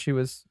cool that she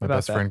was My about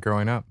best that. friend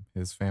growing up,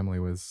 his family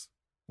was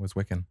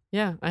Wiccan.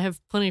 yeah. I have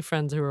plenty of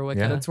friends who are Wiccan.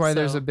 Yeah. That's why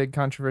there's so- a big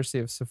controversy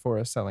of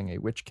Sephora selling a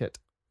witch kit.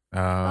 Oh.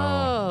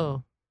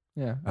 Oh,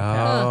 Yeah,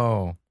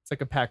 Oh. it's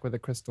like a pack with a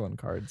crystal and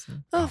cards.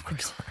 oh, of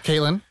course.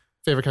 Caitlin,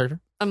 favorite character?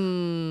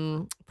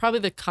 Probably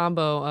the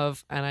combo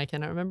of, and I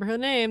cannot remember her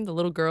name, the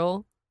little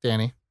girl,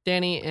 Danny.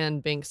 Danny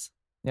and Binks.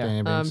 Yeah.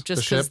 Danny Binks. Just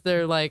the ship. because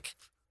they're like,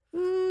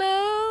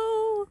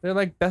 no, They're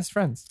like best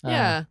friends.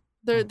 yeah,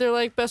 they're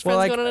like best Well,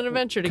 friends like, going on an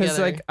adventure Because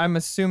together. like I'm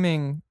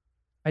assuming,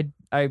 I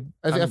I feel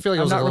like it I'm was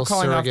not like a little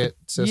recalling off the- surrogate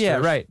sister. Yeah,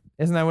 right.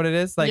 Isn't that what it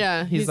is? Like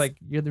Yeah, he's he's- like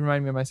you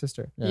remind me of my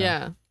sister.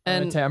 yeah,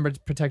 And and I'm going to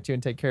protect you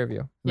and take care of you.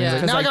 And he's Yeah.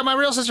 like, now Because I got my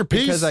real sister.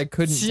 Peace. Because I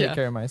couldn't Yeah. take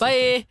care of my sister.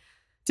 bye.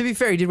 To be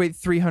fair, he did wait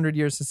 300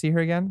 years to see her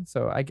again,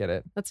 so I get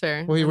it. That's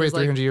fair. well, he It was waited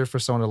like- 300 years for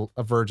someone,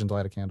 a virgin, to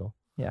light a candle.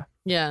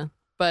 Yeah,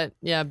 but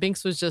yeah,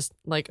 Binks was just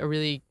like a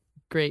really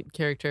great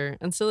character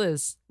and still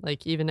is.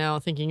 Like even now,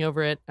 thinking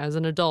over it as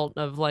an adult,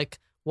 of like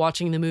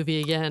watching the movie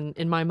again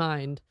in my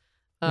mind,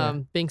 Yeah.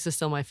 Binks is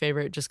still my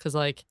favorite just because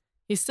like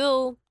he's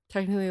still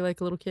technically like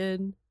a little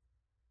kid.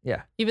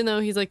 Yeah. Even though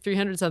he's like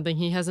 300 something,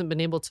 he hasn't been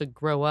able to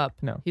grow up.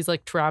 No. He's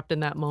like trapped in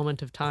that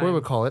moment of time. Corey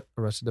would call it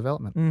Arrested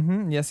Development.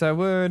 Mm-hmm. Yes, I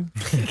would.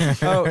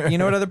 Oh, you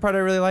know what other part I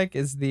really like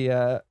is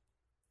the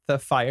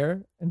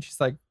fire, and she's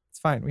like, "It's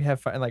fine, we have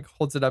fire," and like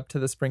holds it up to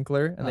the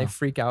sprinkler, and they Oh.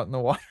 freak out in the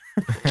water.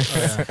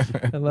 yeah.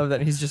 I love that.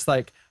 And he's just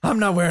like, "I'm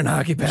not wearing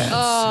hockey pants."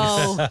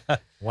 Oh,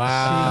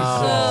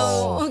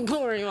 Wow. no.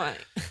 Corey, why?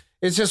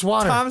 It's just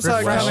water. Tom saw it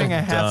Refreshing. coming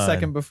a half Done.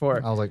 second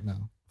before. I was like, no.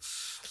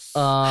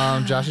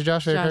 Joshy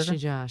Josh, favorite Joshy character?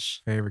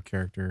 Josh. Favorite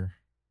character?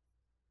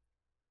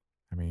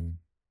 I mean,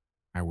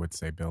 I would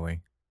say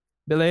Billy.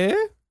 Billy.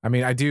 I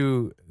mean, I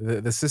do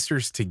the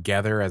sisters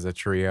together as a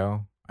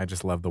trio. I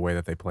just love the way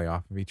that they play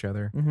off of each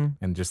other Mm-hmm.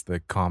 and just the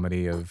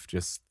comedy of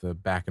just the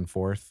back and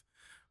forth.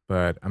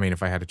 But I mean,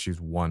 if I had to choose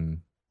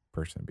one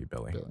person, it'd be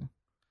Billy. Billy.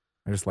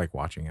 I just like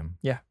watching him.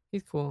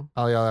 He's cool.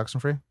 Ali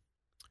Oxenfree?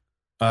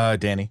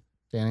 Danny.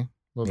 Danny.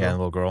 Little Yeah, the girl.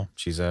 little girl.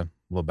 She's a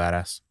little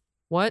badass.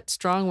 What?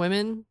 Strong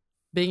women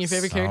being your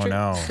favorite character?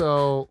 Oh no.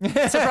 So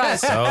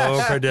Surprise.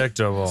 So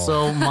predictable.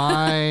 So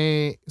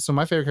my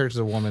favorite character is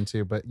a woman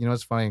too. But you know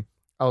what's funny?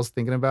 I was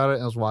thinking about it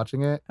and I was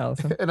watching it,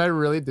 Allison. and I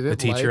really didn't. The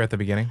teacher like, at the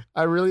beginning.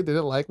 I really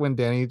didn't like when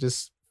Danny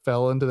just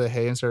fell into the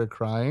hay and started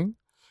crying.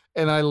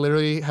 And I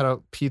literally had a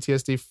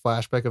PTSD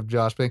flashback of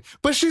Josh being,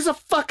 but she's a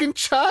fucking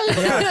child.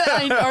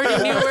 I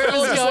already knew where it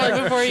was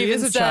going before She you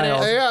is even a said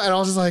child. it. Yeah, and I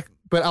was just like,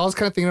 but I was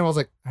kind of thinking, I was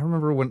like, I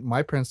remember when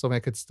my parents told me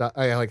I could stop.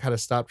 I like had to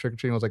stop trick or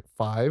treating. I was like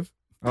 5.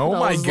 Oh I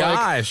my was like,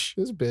 gosh.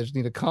 This bitch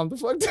need to calm the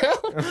fuck down.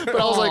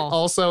 But I was like, Aw.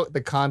 also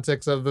the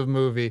context of the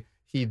movie,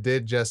 he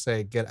did just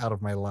say, "Get out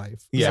of my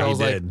life." yeah, so I he was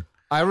like, did.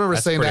 I remember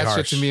That's saying pretty that shit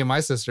harsh. to me and my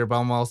sister, but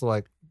I'm also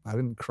like, I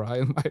didn't cry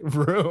in my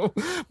room.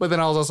 But then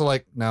I was also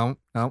like, no,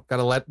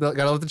 gotta let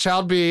the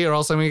child be, or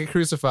else I'm gonna get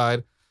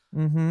crucified.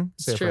 Mm-hmm.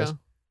 Say It's a phrase. true.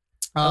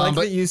 I like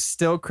but that you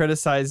still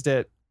criticized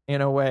it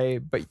in a way,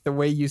 but the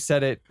way you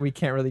said it, we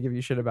can't really give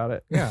you shit about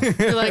it. yeah,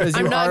 You're like, Because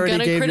I'm you not already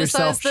gonna gave criticize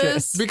yourself shit.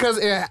 this, because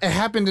it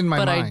happened in my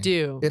but mind. I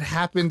do. It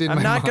happened in my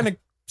I'm not mind. gonna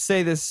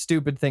say this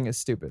stupid thing is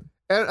stupid.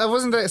 And I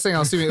wasn't saying I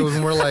was stupid. It was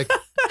more like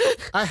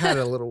I had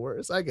it a little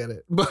worse. I get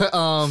it. But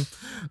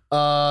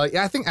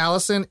yeah, I think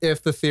Allison,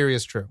 if the theory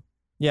is true.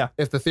 Yeah.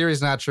 If the theory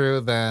is not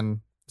true,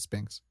 then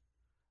Spinks.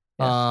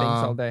 Yeah,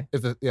 things all day.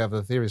 If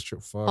the theory is true.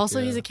 Fuck Also,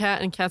 yeah. he's a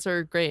cat, and cats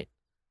are great.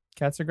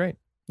 Cats are great.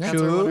 Yeah,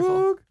 Cats are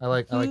wonderful. I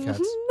like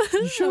cats.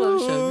 I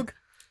love Shug.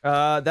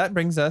 That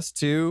brings us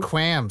to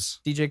Quams.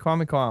 DJ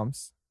Kwame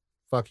Qualms.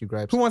 Fuck you,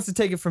 Gripes. Who wants to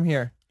take it from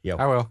here?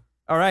 I will.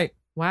 All right.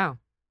 Wow.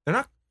 They're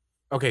not.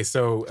 Okay,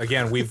 so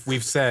again,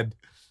 we've said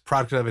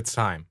product of its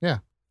time. Yeah.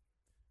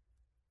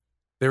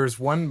 There was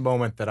one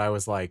moment that I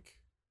was like,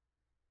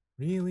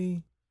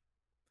 really?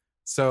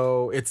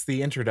 So it's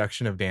the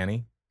introduction of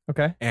Danny,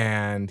 Okay.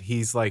 and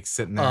he's like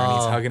sitting there and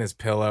he's Oh. hugging his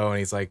pillow, and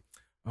he's like,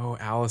 "Oh,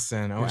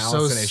 Allison, oh, You're so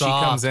Allison," and she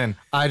soft. comes in,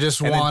 I just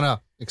And then-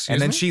 wanna. Excuse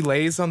and then me? she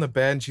lays on the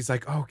bed, and she's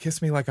like, "Oh,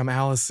 kiss me like I'm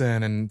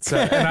Allison," and so,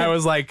 and I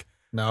was like,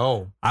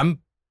 No. I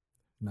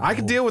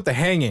could No. deal with the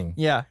hanging,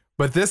 Yeah.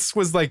 but this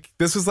was like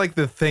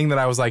the thing that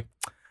I was like,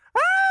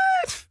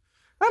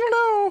 I don't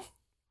know.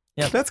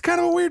 Yeah. That's kind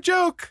of a weird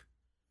joke.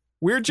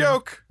 Weird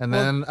joke. And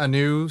then a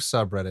new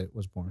subreddit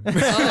was born.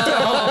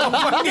 Oh,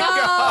 my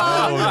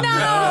God.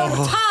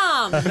 no,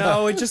 Tom.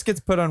 No, it just gets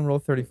put on Rule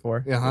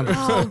 34. Yeah, 100%.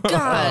 Oh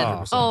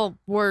God. 100%. Oh,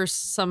 worse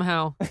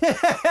somehow. Is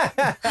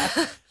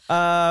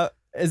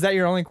that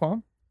your only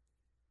qualm?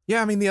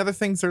 Yeah, I mean the other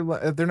things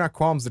are they're not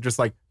qualms. They're just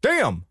like,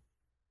 damn.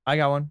 I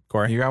got one.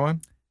 Corey, you got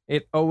one?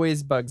 It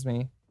always bugs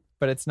me,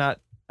 but it's not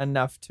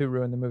enough to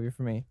ruin the movie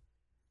for me.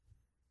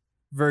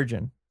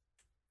 Virgin.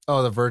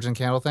 Oh, the virgin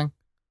candle thing?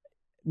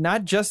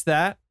 Not just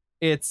that,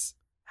 it's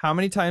how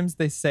many times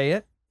they say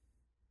it,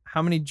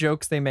 how many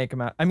jokes they make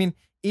about. I mean,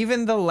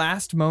 even the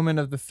last moment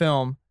of the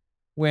film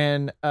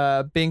when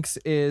Binks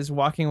is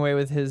walking away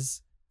with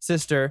his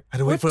sister. I had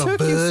to wait "What for a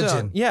took you so-"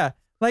 virgin. Yeah.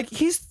 Like,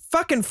 he's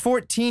fucking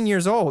 14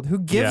 years old. Who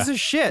gives a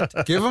shit?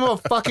 Give him a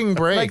fucking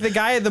break. Like the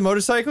guy at the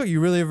motorcycle, you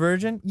really a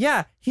virgin?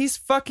 Yeah, he's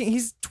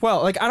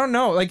 12. Like, I don't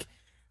know. Like,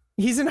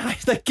 he's in high,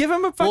 like, give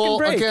him a fucking well,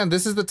 break. again,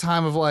 this is the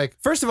time of like,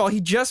 First of all, he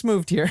just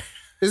moved here.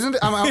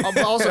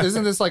 also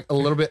isn't this like a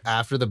little bit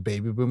after the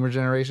baby boomer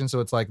generation?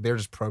 So it's like they're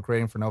just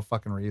procreating for no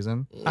fucking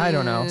reason. I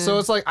don't know. So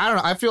it's like I don't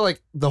know. I feel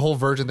like the whole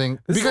virgin thing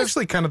This is because,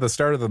 actually kind of the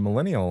start of the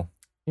millennial.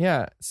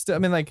 Yeah. Still, I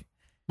mean, like,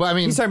 but I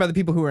mean, he's talking about the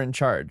people who are in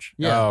charge.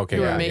 yeah, Oh, okay.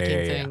 who yeah, are making yeah,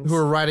 yeah, yeah. things. who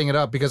are writing it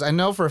up because I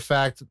know for a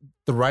fact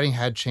the writing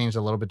had changed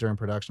a little bit during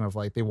production of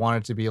like they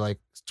wanted to be like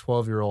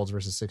 12-year-olds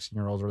versus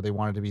 16-year-olds, or they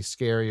wanted to be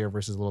scarier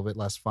versus a little bit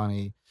less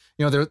funny.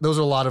 You know, those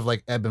are a lot of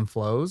like ebb and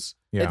flows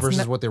Yeah. It's versus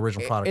not- what the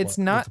original product was. It's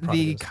not what product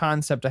the is.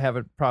 concept I have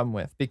a problem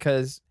with,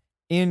 because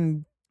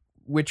in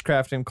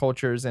witchcraft and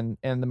cultures and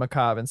the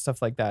macabre and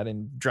stuff like that,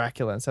 and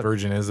Dracula and stuff,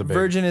 Virgin is a big.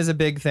 virgin is a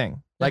big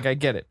thing. Like, I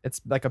get it.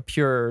 It's like a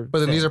pure. But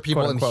then thing, these are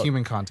people quote in unquote.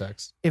 human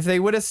context. If they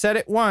would have said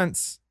it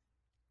once,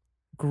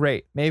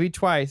 great. Maybe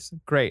twice,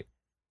 great.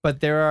 But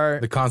there are.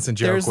 The constant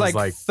joke There's was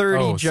like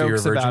 30 oh, so you're a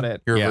jokes about virgin?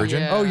 it. You're Yeah. a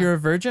virgin? Yeah. Oh, you're a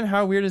virgin?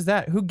 How weird is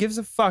that? Who gives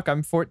a fuck?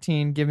 I'm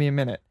 14. Give me a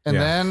minute. And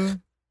Yeah.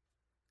 then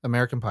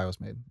American Pie was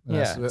made.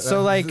 Yeah.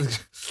 So, like,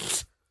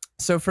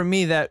 So for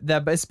me, that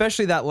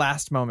especially that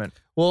last moment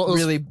well, it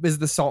was really is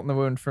the salt in the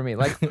wound for me.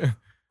 Like,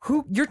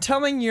 who you're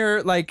telling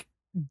your like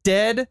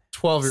dead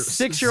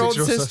 6-year-old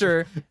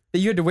sister that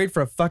you had to wait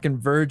for a fucking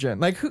virgin?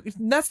 Like, who?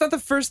 That's not the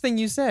first thing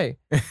you say.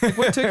 Like,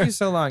 what took you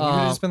so long? You could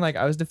have just been like,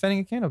 I was defending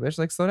a candle, bitch.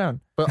 Like, slow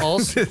down. but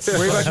also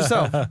Worry about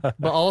yourself.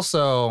 But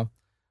also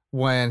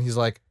when he's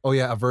like, "Oh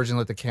yeah, a virgin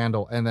lit the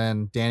candle," and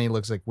then Danny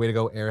looks like, "Way to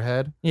go,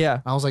 airhead."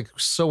 Yeah. I was like,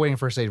 so waiting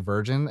for her to say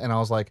virgin, and I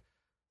was like,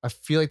 I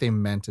feel like they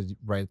meant to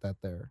write that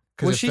there.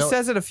 'Cause Well, it she felt-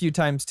 says it a few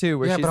times too,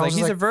 where Yeah, she's but I like, was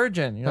he's like- a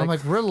virgin. You're I'm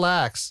like,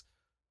 relax.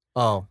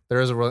 Oh, there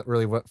is a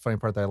really funny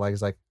part that I like.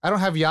 Is like, I don't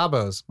have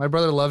yabos. My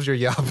brother loves your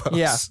yabos.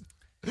 Yeah.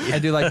 I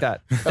do like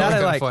that. that That was I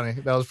kinda like. funny.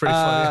 That was pretty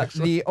funny.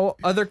 Actually. The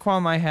other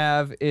qualm I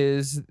have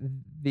is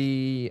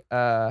the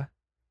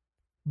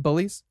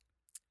bullies,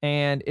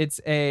 and it's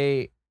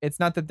a it's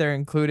not that they're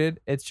included.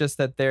 It's just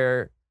that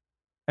they're,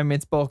 I mean,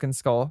 it's Bulk and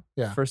Skull.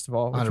 Yeah. First of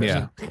all,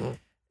 100%.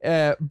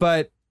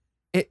 but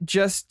it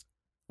just,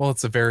 Well,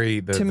 it's a very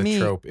the To me,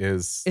 trope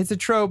is it's a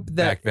trope that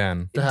back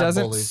then. it To have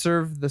doesn't bullies.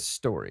 serve the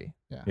story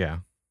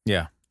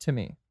Yeah. to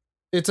me.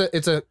 It's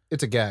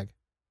a gag.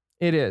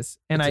 It is.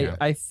 And It's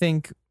I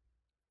think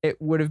it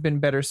would have been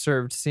better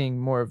served seeing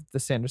more of the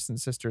Sanderson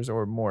sisters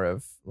or more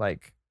of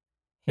like.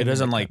 It him in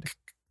doesn't the like context.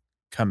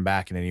 come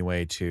back in any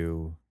way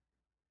to.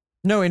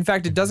 No, in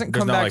fact, it doesn't There's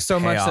come no, back like, so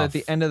much that at payoff.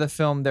 the end of the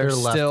film they're They're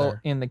left still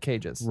there. in the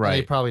cages. And they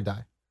Right. probably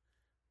die.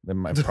 They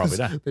might probably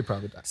die. They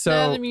probably die. So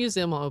yeah, the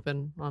museum will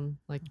open on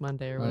like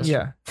Monday or whatever.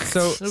 yeah.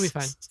 So It'll be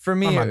fine. for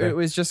me, On it, Monday. it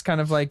was just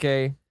kind of like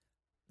a.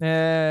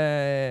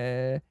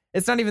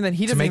 It's not even that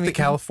he To doesn't make even, the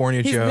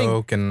California he's being-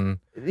 joke and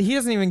he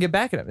doesn't even get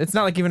back at him. It's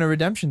not like even a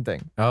redemption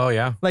thing. oh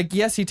yeah, Like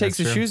yes, he takes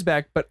That's his true. shoes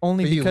back, but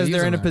only But he because leaves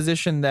they're in a them there.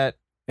 position that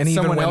and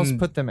even someone when else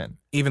put them in.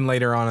 even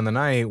later on in the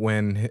night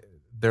when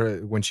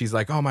she's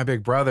like, oh my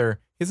big brother,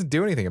 he doesn't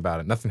do anything about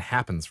it. Nothing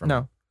happens from it.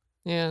 No.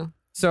 Yeah.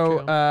 So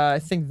True. I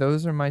think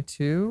those are my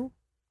two.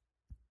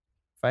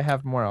 If I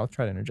have more, I'll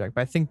try to interject.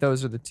 But I think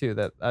those are the two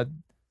that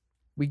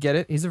we get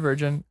it. He's a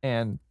virgin,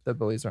 and the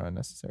bullies are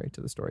unnecessary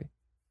to the story.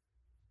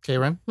 Okay,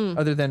 Ren.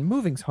 Other than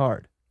moving's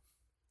hard.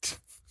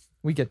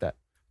 We get that.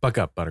 Buck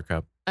up,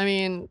 Buttercup. I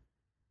mean,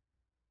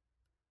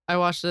 I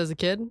watched it as a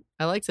kid.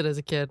 I liked it as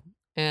a kid,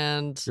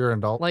 and You're an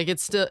adult. like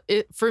it's still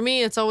for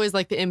me. It's always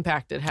like the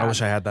impact it had. I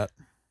wish I had that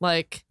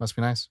like Must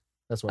be nice.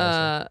 That's what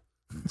I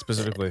said.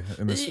 specifically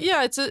in this.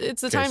 yeah, it's a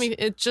case. timing.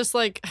 It's just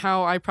like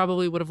how I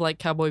probably would have liked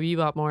Cowboy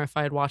Bebop more if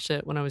I had watched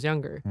it when I was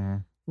younger.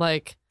 Mhm.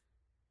 Like,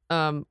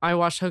 I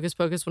watched Hocus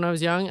Pocus when I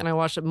was young, and I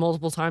watched it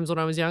multiple times when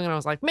I was young, and I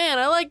was like, man,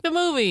 I like the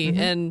movie. Mhm.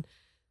 And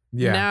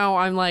Yeah. now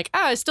I'm like,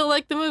 I still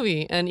like the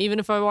movie. And even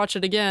if I watch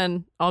it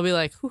again, I'll be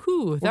like,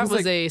 hoo, that it's was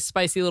like- a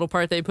spicy little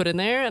part they put in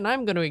there, and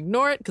I'm going to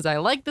ignore it because I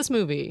like this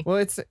movie. Well,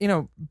 it's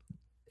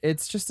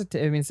it's just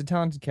it's a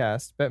talented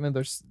cast. Bette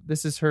Midler's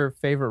this is her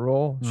favorite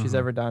role she's Mhm.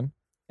 ever done,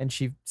 and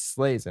she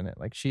slays in it.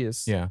 Like she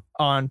is Yeah.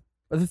 on.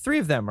 The three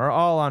of them are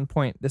all on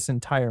point this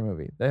entire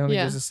movie. I don't think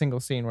Yeah. there's a single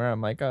scene where I'm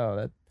like, oh,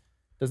 that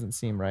doesn't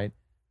seem right.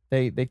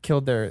 They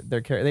killed their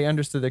character. They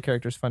understood their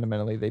characters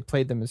fundamentally. They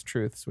played them as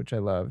truths, which I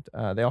loved.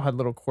 They all had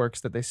little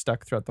quirks that they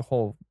stuck throughout the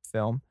whole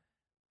film.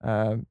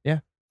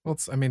 Yeah, Well,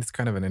 it's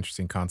kind of an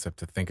interesting concept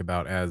to think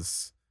about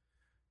as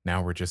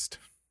now we're just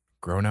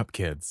grown up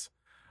kids.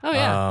 Oh,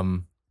 yeah.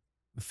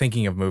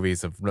 Thinking of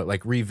movies of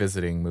like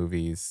revisiting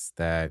movies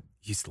that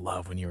you used to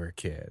love when you were a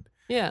kid.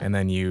 Yeah. And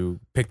then you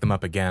pick them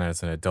up again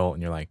as an adult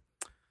and you're like,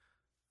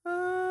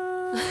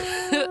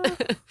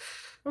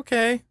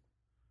 okay.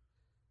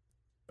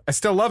 I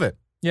still love it.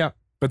 Yeah.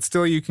 But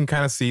still you can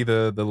kind of see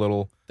the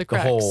little the the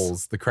cracks.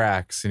 holes, the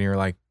cracks, and you're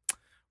like,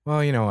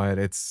 well, you know what?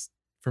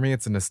 For me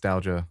it's a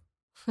nostalgia.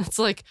 It's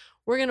like,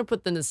 we're going to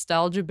put the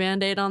nostalgia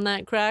Band-Aid on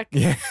that crack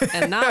Yeah.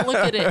 and not look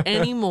at it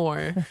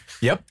anymore.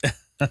 Yep.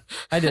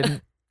 I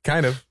didn't,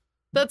 Kind of.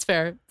 That's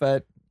fair.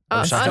 but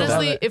I wish I could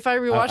Honestly, have it. if I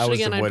rewatched I it was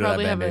again, I'd avoided that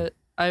probably have Band-Aid.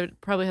 I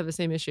would probably have the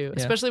same issue, Yeah.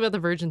 especially about the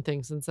virgin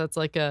thing, since that's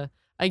like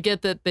I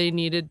get that they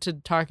needed to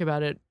talk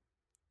about it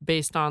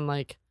based on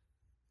like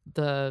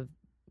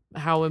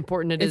how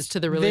important it is to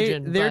the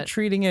religion. They're but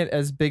treating it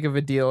as big of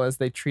a deal as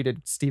they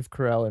treated Steve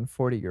Carell in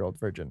 40-Year-Old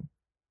Virgin,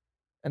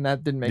 and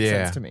that didn't make Yeah.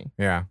 sense to me.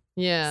 Yeah.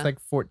 yeah, It's like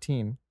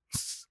 14.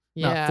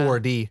 yeah. Not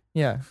 4D.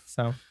 Yeah.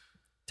 So,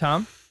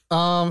 Tom,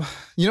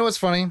 You know what's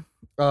funny?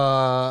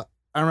 I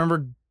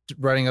remember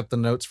writing up the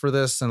notes for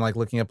this and like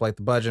looking up like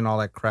the budget and all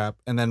that crap,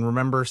 and then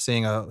remember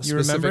seeing a You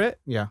remember specific. it?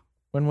 Yeah,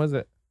 when was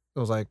it? it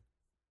was like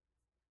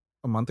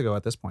a month ago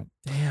at this point.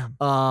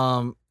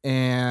 Damn.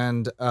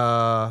 And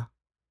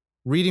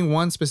reading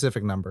one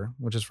specific number,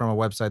 which is from a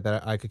website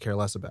that I could care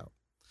less about,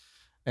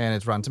 and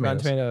it's Rotten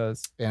Tomatoes, Rotten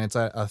Tomatoes. and it's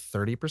at a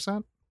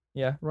 30%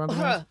 Yeah. Rotten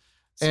Tomatoes.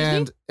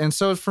 Excuse me? And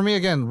so for me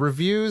again,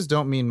 reviews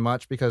don't mean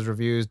much because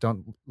reviews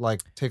don't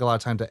like take a lot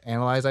of time to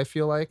analyze. I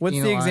feel like What's the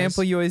Analyze.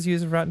 example you always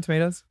use of Rotten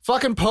Tomatoes?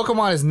 Fucking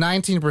Pokemon is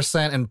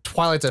 19% and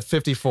Twilight's at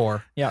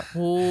 54. Yeah.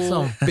 Ooh.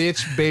 Some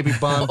bitch baby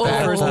bum Oh.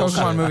 bad First bullshit.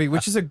 Pokemon movie,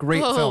 which is a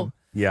great Oh. film.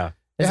 Yeah.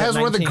 It Is has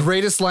one of the 19?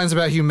 greatest lines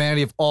about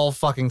humanity of all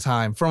fucking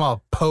time from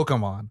a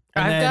Pokemon.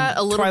 And I've then got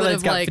a little bit Twilight's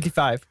of, got like-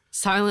 55.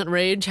 silent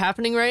rage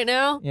happening right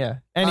now. Yeah.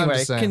 Anyway,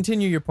 just saying.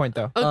 continue your point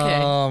though.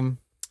 Okay.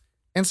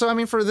 And so I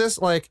mean for this,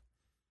 like,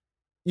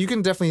 you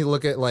can definitely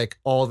look at like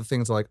all the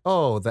things like,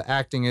 oh, the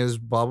acting is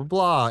blah blah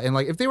blah. And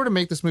like if they were to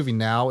make this movie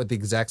now at the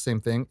exact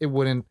same thing, it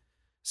wouldn't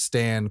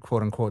stand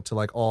quote unquote to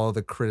like all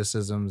the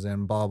criticisms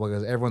and blah blah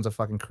because everyone's a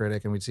fucking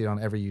critic and we see it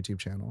on every YouTube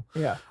channel.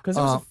 Yeah. Because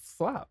it was a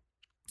flop.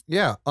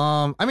 Yeah.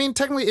 I mean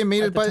technically it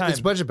made At the its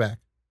time. budget back.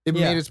 It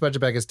Yeah. made its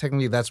budget back as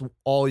technically that's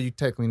all you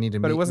technically need to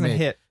But make. it wasn't a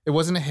hit. It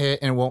wasn't a hit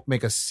and it won't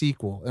make a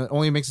sequel. It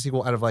only makes a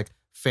sequel out of like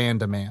fan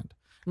demand,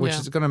 which Yeah.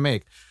 it's going to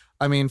make.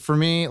 I mean, for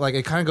me, like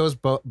it kind of goes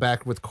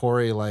back with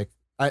Corey. Like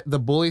the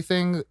bully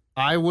thing,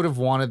 I would have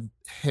wanted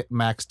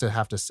Max to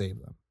have to save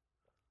them.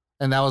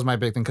 And that was my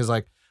big thing. Cause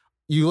like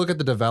you look at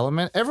the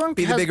development, everyone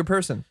Be the has, bigger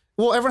person.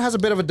 Well, everyone has a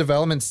bit of a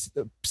development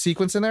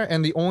sequence in there,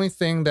 and the only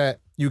thing that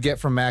you get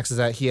from Max is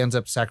that he ends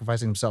up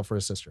sacrificing himself for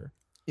his sister.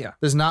 Yeah.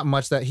 There's not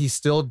much that he's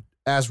still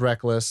as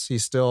reckless.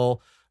 He's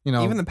still,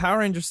 Even the Power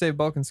Rangers saved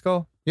Bulk and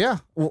Skull. Yeah.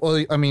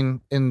 Well, I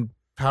mean, in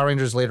Power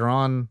Rangers later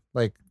on,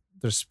 like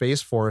there's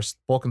Space Force,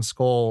 Bulk and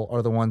Skull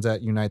are the ones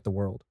that unite the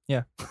world.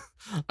 Yeah.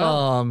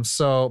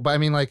 So, but I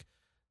mean, like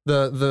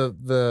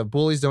the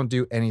bullies don't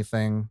do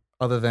anything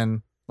other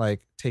than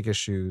like take his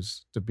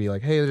shoes to be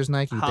like, hey, there's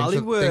Nike. Thanks for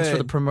the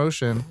Hollywood.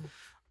 promotion.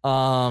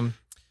 I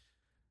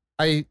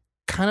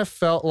kind of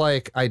felt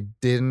like I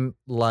didn't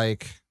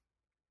like,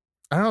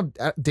 I don't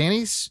know,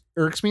 Danny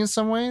irks me in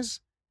some ways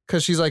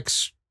because she's like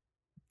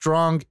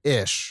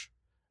strong-ish,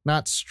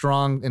 not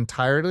strong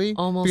entirely.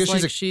 Almost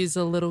because like she's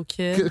a little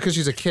kid. Because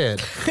she's a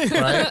kid,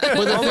 right?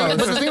 but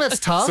the thing that's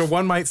tough. So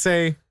one might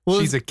say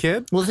she's a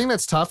kid. Well, the thing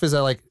that's tough is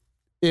that like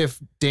if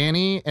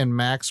Danny and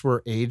Max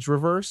were age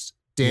reversed,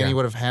 Danny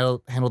would have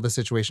handled the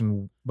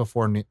situation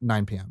before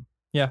 9 p.m.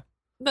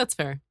 That's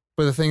fair.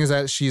 But the thing is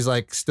that she's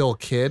like still a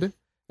kid,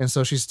 and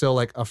so she's still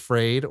like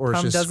afraid or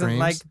Tom just doesn't screams.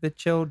 like the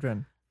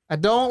children. I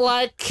don't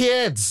like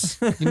kids.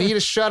 You need to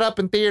shut up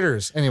in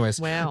theaters.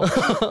 Anyways. Wow.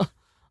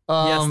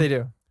 Yes, they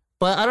do.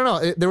 But I don't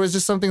know. There was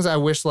just some things I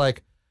wish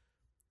like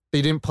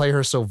they didn't play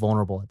her so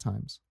vulnerable at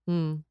times.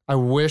 I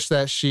wish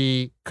that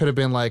she could have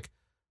been like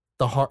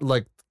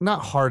like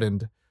not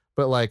hardened,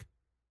 but like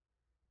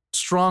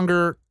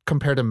stronger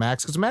compared to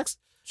Max. Because Max,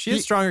 She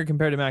is stronger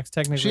compared to Max,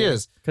 technically. She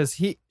is. Because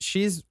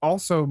she's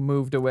also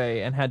moved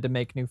away and had to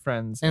make new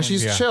friends. and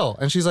she's chill,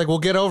 and she's like, "Well,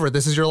 get over it.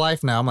 This is your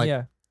life now." I'm like,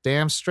 yeah.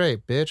 damn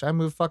straight, bitch. I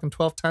moved fucking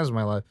 12 times in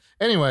my life.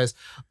 Anyways,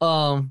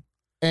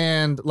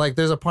 and like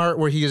there's a part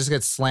where he just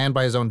gets slammed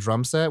by his own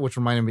drum set, which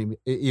reminded me of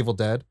Evil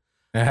Dead.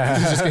 He's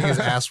just getting his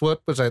ass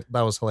whooped, which that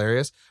was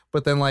hilarious.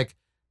 But then like,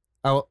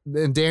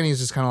 and Danny's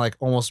just kind of like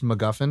almost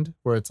MacGuffined,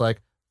 where it's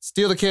like,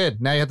 steal the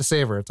kid, now you have to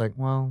save her. It's like,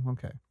 well,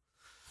 okay.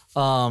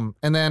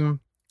 And then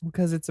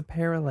Because it's a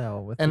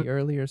parallel with And the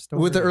earlier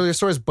story. with the earlier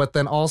stories, but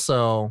then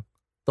also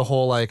the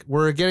whole like,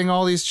 we're getting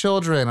all these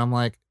children. I'm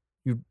like,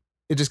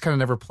 it just kind of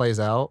never plays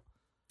out.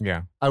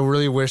 Yeah. I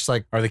really wish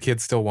like, Are the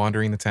kids still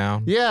wandering the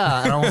town?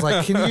 yeah. And I was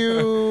like,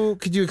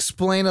 could you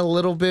explain a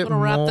little bit Want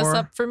to wrap more? this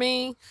up for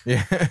me?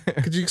 Yeah.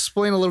 Could you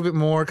explain a little bit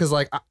more? Because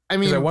like, I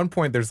mean, Because at one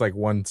point there's like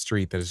one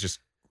street that is just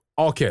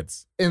all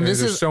kids. And this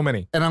there's is- so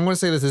many. and I'm going to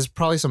say this is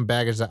probably some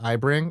baggage that I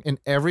bring in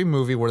every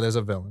movie where there's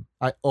a villain.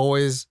 I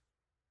always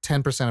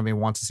 10% of me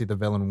wants to see the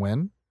villain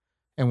win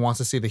and wants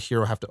to see the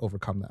hero have to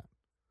overcome that.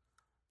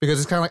 Because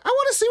it's kind of like, I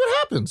want to see what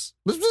happens.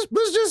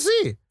 Let's just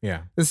see.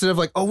 Yeah. Instead of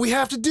like, oh, we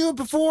have to do it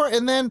before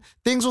and then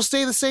things will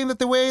stay the same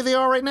the way they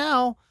are right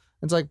now.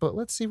 It's like, but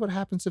let's see what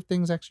happens if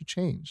things actually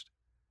changed.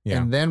 Yeah.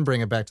 And then bring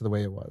it back to the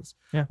way it was.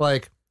 Yeah.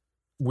 Like,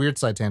 weird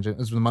side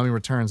tangent is when Mummy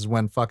Returns is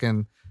when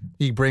fucking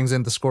he brings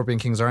in the Scorpion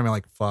King's army.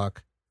 Like,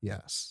 fuck,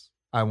 yes.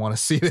 I want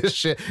to see this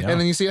shit. Yeah. And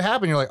then you see it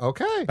happen. You're like,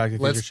 okay, Back to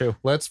the Future 2.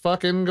 let's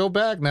fucking go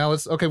back now.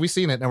 Okay, we've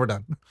seen it. Now we're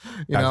done.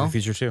 You Back know? to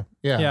the Future 2.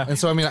 Yeah. Yeah. And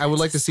so, I mean, I would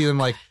like to see them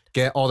like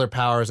get all their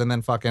powers and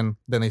then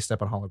then they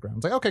step on holograms.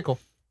 It's like, okay, cool.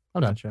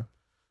 I'm done. Gotcha.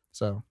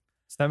 So,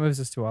 So that moves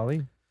us to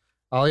Ali.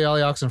 Ollie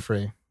Ollie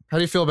Oxenfree. How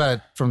do you feel about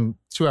it from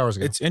 2 hours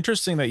ago? It's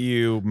interesting that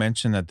you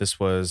mentioned that this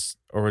was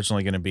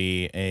originally going to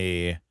be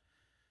a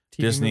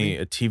Disney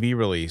movie. a TV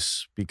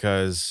release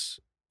because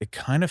it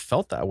kind of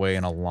felt that way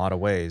in a lot of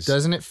ways.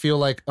 Doesn't it feel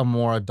like a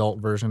more adult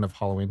version of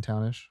Halloween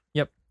Townish?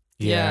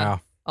 Yeah.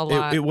 A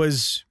lot. it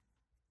was,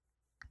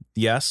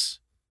 yes,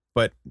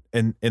 but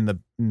in the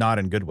not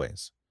in good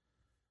ways.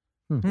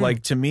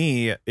 Like to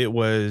me, it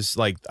was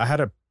like I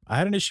had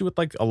an issue with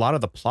like a lot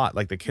of the plot.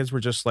 Like the kids were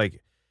just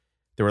like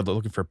they were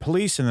looking for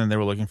police, and then they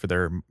were looking for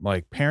their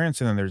like parents,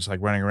 and then they're just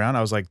like running around.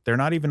 I was like, they're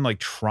not even like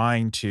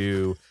trying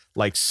to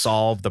like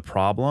solve the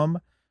problem,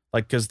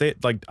 like because they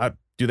like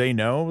do they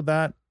know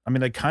that? I mean,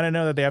 they kind of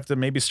know that they have to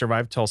maybe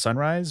survive till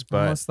sunrise,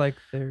 but Almost like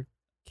they're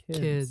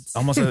kids.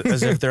 almost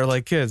as if they're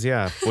like kids,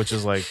 yeah. Which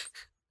is like,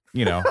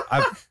 you know,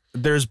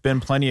 there's been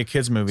plenty of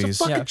kids movies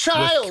Fucking Yeah.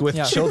 child. with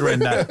Yeah. children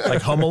that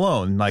like Home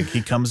Alone, like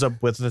he comes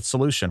up with the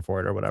solution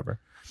for it or whatever.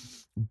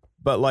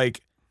 But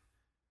like,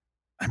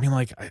 I mean,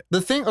 like,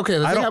 The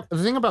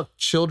thing about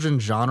children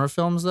genre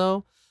films,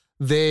 though,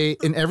 they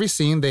in every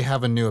scene they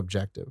have a new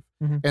objective,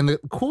 Mhm. and the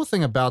cool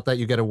thing about that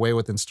you get away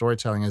with in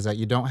storytelling is that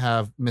you don't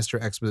have Mr.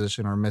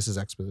 Exposition or Mrs.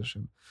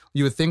 Exposition.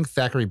 You would think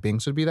Thackeray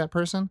Binks would be that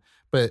person,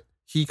 but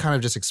he kind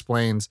of just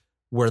explains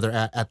where they're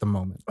at the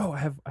moment. Oh, I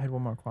had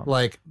one more qualm.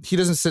 Like he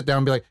doesn't sit down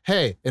and be like,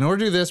 "Hey, in order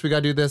to do this, we got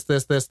to do this,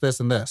 this, this, this,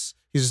 and this."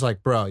 He's just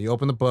like, "Bro, you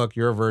open the book,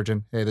 you're a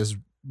virgin. Hey, this is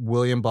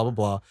William, blah blah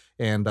blah,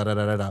 and da da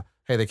da da da.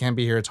 Hey, they can't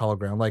be here. It's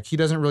hologram." Like he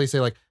doesn't really say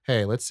like,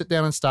 "Hey, let's sit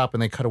down and stop,"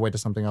 and they cut away to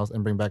something else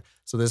and bring back.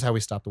 So this is how we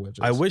stop the witches.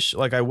 I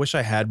wish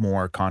I had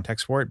more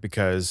context for it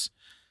because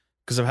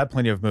I've had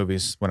plenty of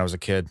movies when I was a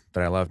kid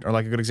that I loved. Or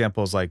like a good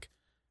example is like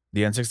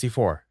the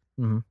N64.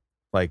 Mhm.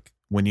 Like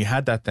when you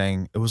had that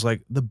thing, it was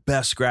like the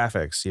best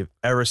graphics you've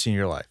ever seen in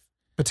your life.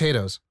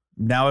 Potatoes.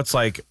 Now it's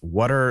like,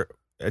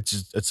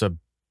 it's a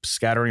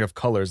scattering of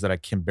colors that I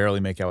can barely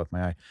make out with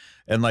my eye.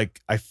 And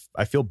like,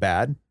 I feel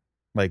bad,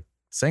 like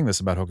saying this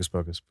about Hocus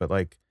Pocus, but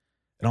like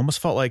it almost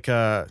felt like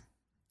a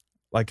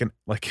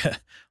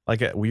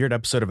weird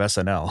episode of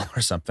SNL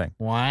or something.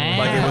 Wow.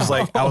 Like it was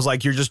like I was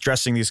like, you're just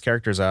dressing these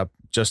characters up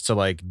just to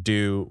like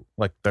do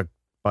like the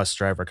bus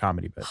driver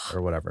comedy bit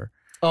or whatever.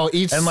 Oh,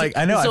 each And like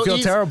I know I feel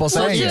each- terrible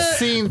so saying each it.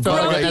 scene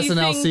felt like an Grumpy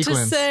SNL thing to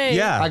sequence. say.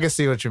 Yeah, I can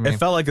see what you mean. it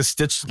felt like a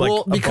stitch, like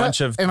Well, a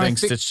bunch of and I things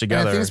think- stitched And I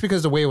together. think it's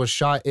because the way it was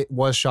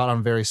shot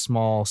on very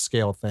small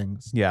scale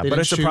things. Yeah, They but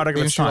didn't it's a shoot- product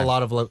they of didn't its shoot time. a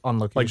lot of on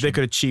location. Like they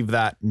could achieve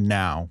that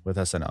now with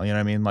SNL. You know what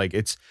I mean? Like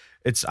it's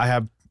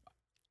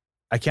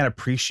I can't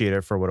appreciate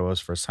it for what it was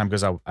first time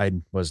because I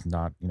was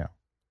not,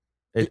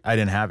 I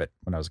didn't have it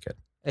when I was a kid.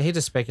 I hate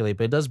to speculate,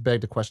 but it does beg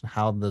the question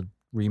how the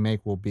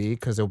remake will be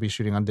because they'll be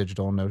shooting on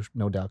digital,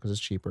 no doubt, because it's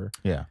cheaper,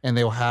 Yeah. and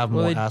they will have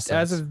Well, more they,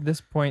 assets. as of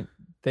this point,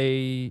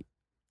 they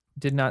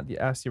did not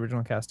ask the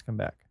original cast to come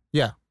back.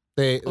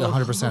 They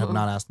 100% have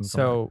not asked them. to come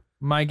back. So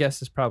my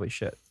guess is probably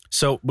shit.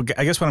 So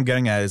I guess what I'm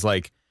getting at is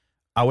like,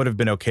 I would have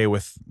been okay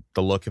with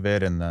the look of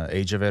it and the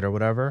age of it or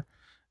whatever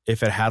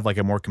if it had like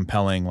a more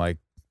compelling like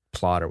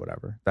plot or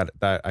whatever that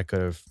I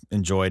could have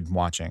enjoyed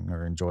watching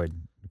or enjoyed.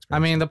 I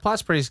mean, the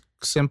plot's pretty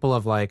simple.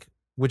 Of like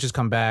witches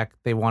come back,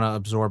 they want to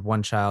absorb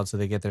one child so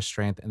they get their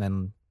strength and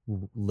then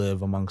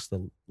live amongst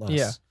the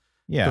us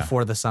yeah.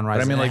 before the sun But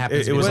rises. I mean, and like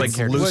happens it to be was the like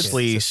character's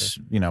loosely,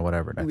 sister.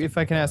 whatever. If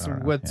I can ask, I don't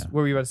know, what yeah.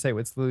 were you about to say?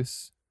 What's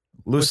loose?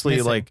 Loosely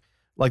missing?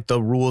 like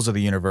the rules of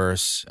the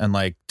universe and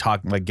like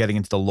getting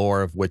into the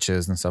lore of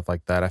witches and stuff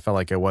like that. I felt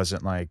like it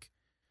wasn't like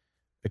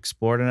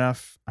explored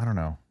enough. I don't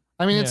know.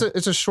 I mean,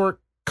 it's a short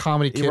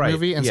comedy kid Right,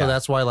 movie, and so yeah.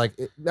 that's why like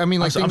I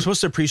mean, like I'm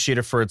supposed to appreciate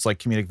it for its like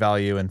comedic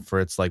value and for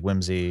its like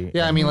whimsy.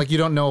 yeah, I and, mean, like you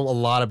don't know a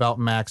lot about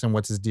Max and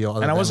what's his deal,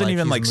 other and I than, wasn't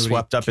even he's a like moody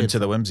swept up kid into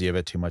the film. whimsy of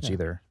it too much Yeah.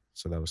 either.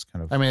 So that was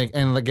kind of. I mean,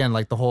 and again,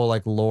 like the whole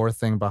like lore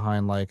thing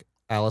behind like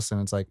Allison,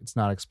 it's like it's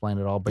not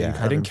explained at all. But you yeah,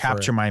 kind I of didn't infer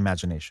capture it. my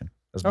imagination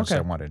as much as Okay.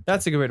 I wanted.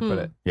 That's a good way to put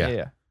Hmm. it. Yeah.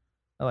 Yeah.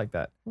 I like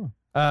that.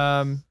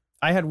 Hmm.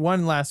 I had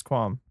one last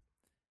qualm.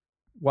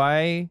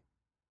 Why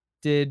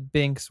did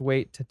Binks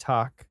wait to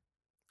talk?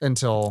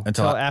 until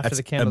until after that's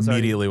the candle's already-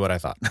 immediately what I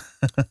thought.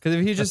 Because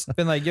if he just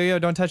been like, yo,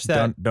 don't touch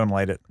that, don't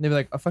light it. they'd be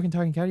like, a fucking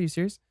talking cat? Are you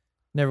serious?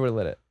 Never would have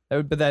lit it.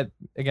 But that,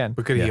 again,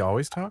 But could he Yeah.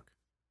 always talk?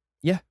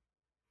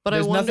 But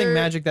there's I wonder, nothing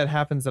magic that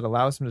happens that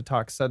allows him to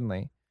talk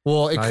suddenly.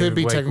 well, it Not could even,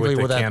 be like, technically with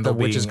where that the candle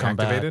witches being come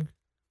back.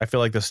 I feel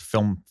like this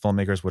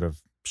filmmakers would have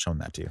shown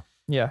that to you.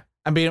 Yeah.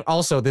 I mean,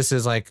 also this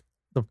is like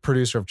the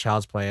producer of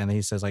Child's Play, and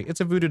he says like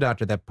it's a voodoo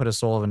doctor that put a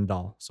soul in a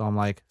doll. So I'm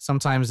like,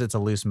 sometimes it's a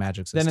loose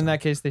magic system. Then in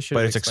that case, they should But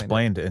have it's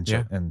explained in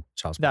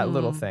Child's Play. that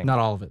little Hmm. thing. not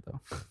all of it though.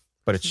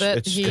 But it's that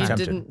it's he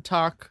attempted. didn't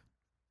talk.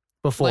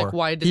 Before Like,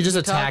 why he didn't just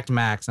he talk? attacked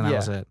Max, and that Yeah.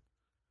 was it.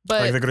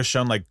 But Like they could have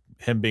shown like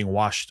him being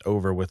washed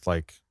over with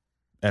like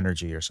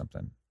energy or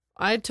something.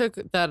 I took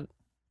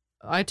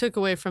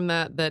away from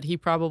that he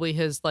probably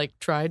has like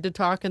tried to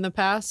talk in the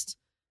past.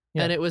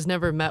 Yeah. And it was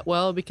never met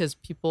well because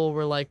people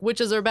were like,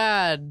 witches are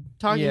bad,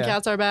 talking Yeah.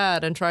 cats are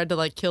bad, and tried to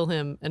like kill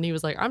him. And he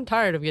was like, I'm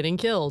tired of getting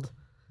killed.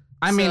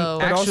 I mean,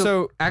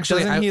 So- But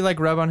actually, doesn't he like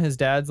rub on his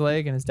dad's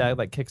leg and his dad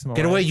like kicks him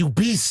get away, you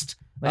beast.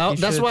 Like, Oh, he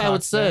that's should've what I would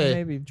talked then, say.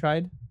 Maybe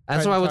tried.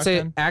 That's tried what I to would talk say.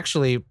 then.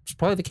 Actually, it's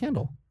probably the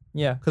candle,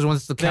 Yeah. because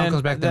once the candle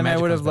comes back, the then I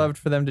magic would comes have back. loved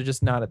for them to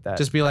just nod at that.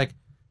 Just be like,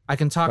 I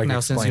can talk Like now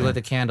since you explain lit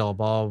it. the candle.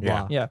 Blah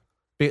blah. Yeah. blah.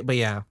 Yeah. But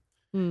yeah,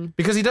 Hmm.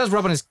 because he does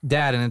rub on his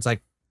dad, and it's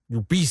like, you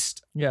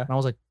beast. yeah. And I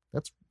was like,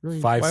 that's really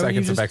 5 Why wouldn't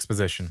you seconds of just-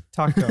 exposition.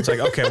 Talk to him. It's like,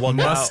 okay, well,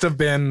 now, Must have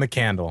been the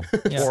candle.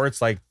 Yeah. or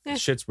it's like Eh.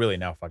 shit's really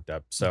now fucked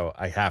up, so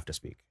I have to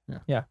speak.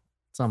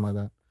 something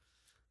like that.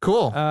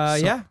 Cool.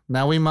 Yeah.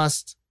 Now we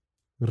must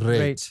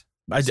rate.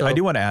 Great. So- I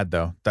do want to add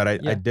though that I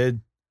Yeah.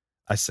 did.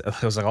 I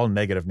was like all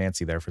negative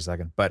Nancy there for a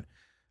second, but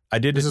I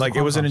did This is like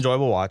it was an Hong Kong.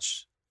 enjoyable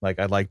watch. Like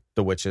I liked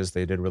the witches;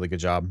 they did a really good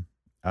job.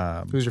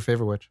 Who's your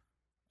favorite witch?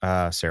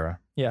 Sarah.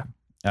 Yeah.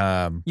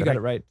 You You got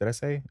it right. Did I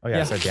say? Oh yeah,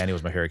 Yeah. I said Danny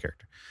was my favorite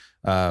character.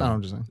 I don't know,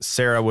 I'm just saying.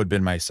 Sarah would have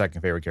been my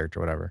second favorite character,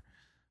 whatever.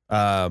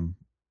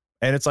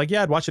 And it's like,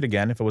 yeah, I'd watch it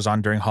again if it was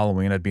on during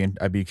Halloween. I'd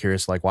be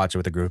curious to like watch it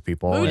with a group of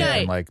people. Movie and,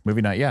 night. like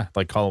movie night, yeah,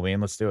 like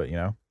Halloween. Let's do it. You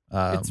know.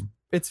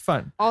 It's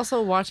fun.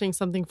 Also, watching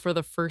something for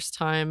the first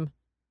time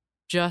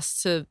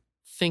just to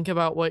think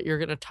about what you're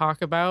going to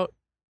talk about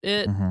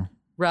it Mhm.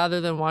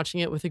 rather than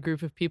watching it with a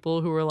group of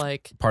people who are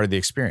like Part of the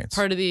experience.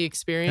 part of the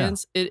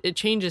experience. It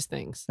changes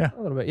things. Yeah.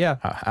 A little bit. Yeah.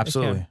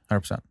 Absolutely,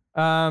 100%.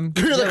 Yeah, You're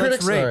the let's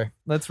critic, rate. sorry.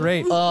 Let's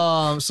rate.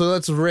 So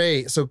let's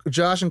rate. So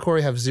Josh and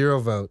Corey have 0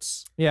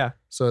 votes, Yeah.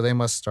 so they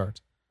must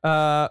start.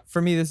 For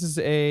me, this is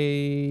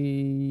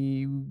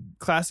a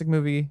classic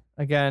movie.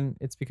 Again,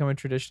 it's become a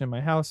tradition in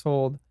my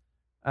household.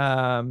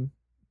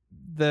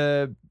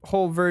 The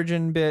whole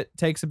virgin bit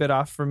takes a bit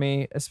off for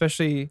me,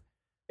 especially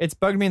it's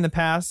bugged me in the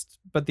past,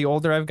 but the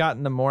older I've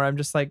gotten, the more I'm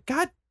just like,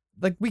 God,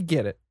 like we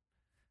get it.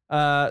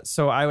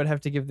 So I would have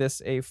to give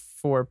this a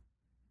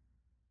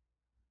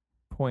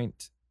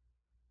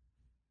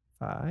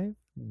 4.5.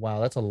 Wow,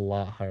 that's a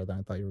lot higher than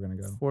I thought you were gonna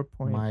go. 4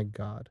 point. My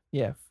God,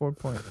 Yeah,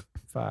 4.5.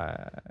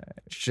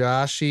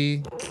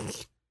 Joshy,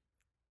 That's-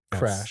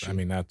 crash. I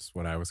mean, that's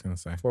what I was going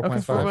to say.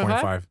 4.5.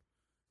 4.5. 4.5.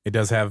 It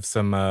does have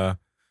some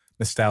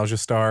nostalgia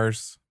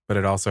stars, but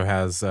it also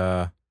has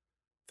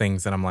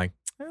things that I'm like,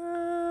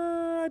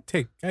 I'd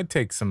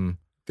take some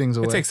Things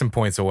away. I'd take some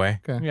points away.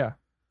 Yeah.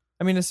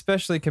 I mean,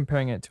 especially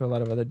comparing it to a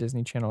lot of other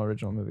Disney Channel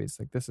original movies.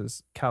 Like this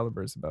is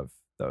calibers above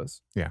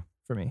those. Yeah.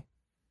 For me.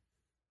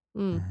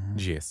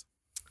 Jeez.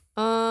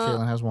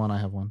 Caitlin has one. I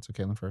have one. So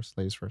Caitlin first.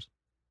 Ladies first.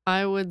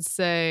 I would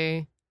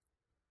say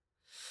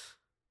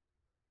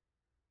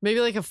maybe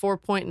like a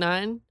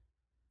 4.9.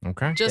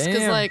 Okay. Just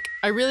because, Damn. like,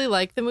 I really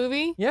like the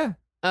movie. Yeah.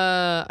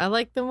 I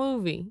like the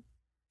movie.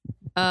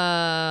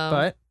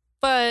 But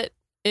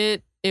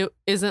it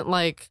isn't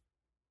like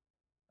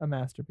a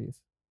masterpiece.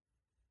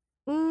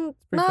 not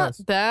pretty close.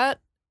 that.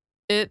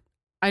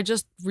 I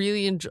just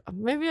really enjoy.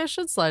 Maybe I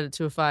should slide it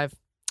to a 5.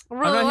 I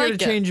really I'm not like here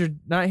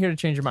to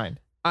change your mind.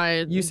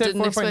 I You said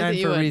didn't expect that 4.9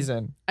 you for a would.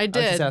 reason. I I was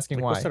just did. asking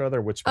Like, why. what's that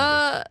other witch movie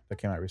that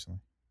came out recently?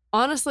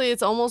 Honestly,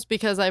 it's almost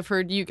because I've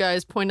heard you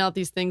guys point out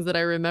these things that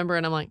I remember,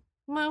 and I'm like,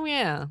 well,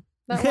 yeah,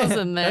 that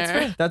wasn't there. That's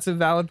fair. That's a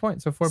valid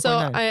point. So 4.9.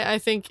 So I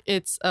think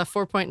it's a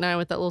 4.9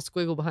 with that little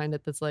squiggle behind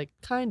it that's like,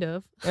 kind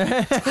of.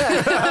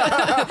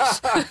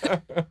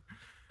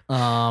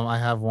 I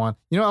have one.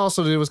 You know what I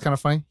also did was kind of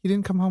funny? He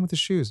didn't come home with his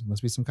shoes.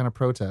 Must be some kind of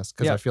protest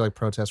because Yeah. I feel like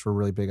protests were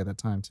really big at that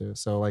time too.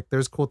 So like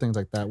there's cool things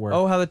like that where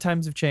Oh, how the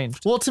times have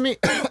changed. well to me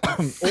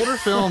older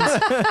films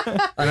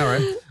I know,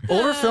 right?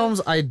 Older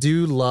films I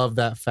do love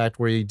that fact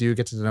where you do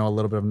get to know a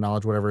little bit of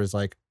knowledge, whatever is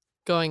like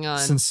Going on.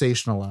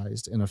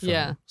 sensationalized in a film.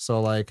 Yeah.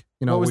 So like,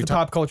 you know, What was we the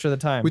pop culture of the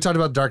time? we talked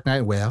about Dark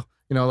Knight. Well,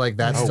 you know, like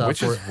that Oh, stuff.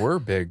 witches where- were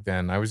big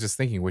then. I was just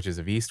thinking Witches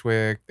of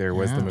Eastwick. There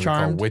was Yeah. the movie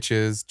Charmed. called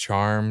Witches,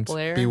 Charmed.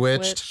 Blair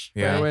Bewitched. Witch,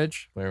 Yeah. Blair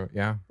Witch.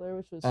 Yeah. Blair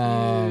Witch was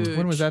Um,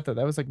 When was huge. that though?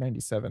 That was like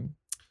 97.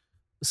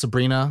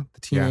 Sabrina,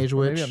 the Teenage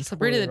Maybe Witch. I'm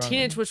Sabrina the totally wrong.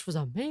 Teenage Witch was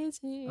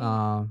amazing.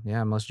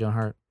 Yeah, Melissa Joan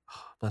Hart. Oh,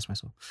 bless my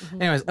soul.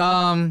 Mhm. Anyways,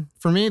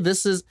 for me,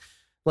 this is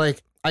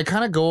like I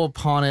kind of go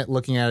upon it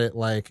looking at it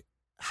like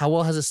how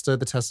well has it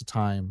stood the test of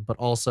time, but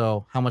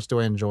also how much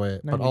do I enjoy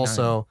it, but 99.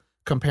 also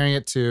comparing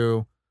it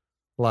to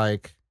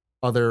like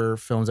other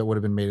films that would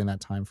have been made in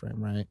that time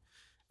frame, right?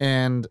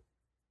 And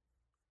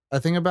I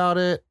think about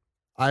it,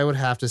 I would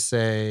have to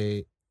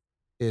say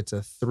it's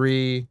a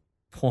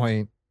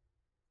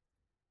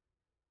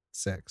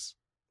 3.6.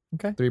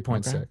 Okay.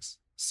 3.6.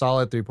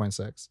 Solid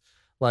 3.6.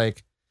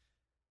 Like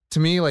to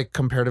me, like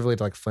comparatively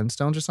to like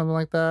Flintstones or something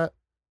like that,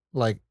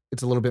 like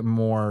it's a little bit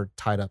more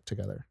tied up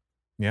together.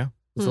 Yeah.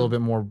 It's a little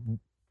bit more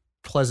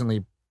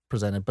pleasantly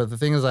presented. But the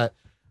thing is that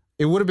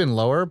it would have been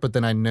lower, but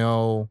then I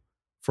know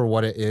for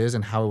what it is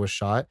and how it was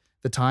shot,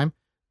 the time,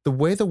 the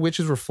way the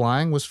witches were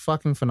flying was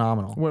fucking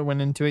phenomenal. What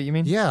went into it, you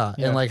mean? Yeah.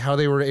 Yeah. And like how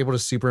they were able to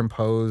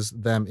superimpose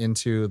them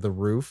into the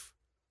roof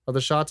of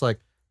the shots, like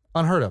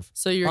unheard of.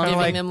 So you're Kinda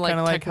giving like- them like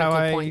kinda like technical how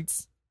I-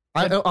 points.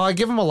 I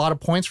give them a lot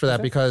of points for that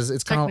Okay. because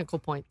it's kind of Technical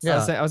points. Yeah.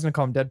 I was going to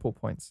call them Deadpool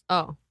points.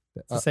 Oh.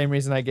 It's the same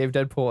reason I gave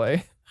Deadpool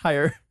a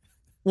higher.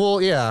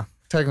 well, yeah,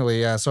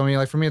 technically, yeah. So I mean,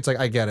 like for me, it's like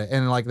I get it,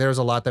 and like there's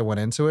a lot that went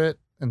into it,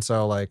 and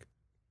so like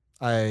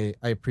I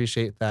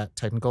appreciate that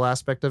technical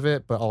aspect of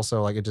it, but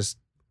also like it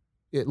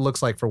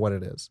looks like for what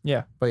it is.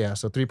 Yeah. But yeah,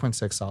 so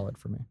 3.6 solid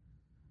for me.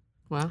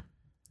 Wow.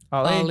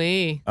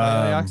 Ollie.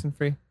 Ali. Oxen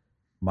free.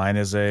 Mine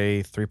is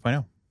a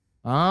 3.0.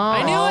 Oh,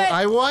 I knew it.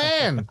 I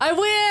win. I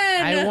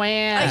win.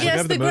 win. I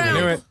guess the ground.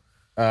 Knew it.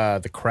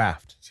 The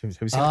Craft. Have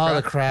you seen Oh, the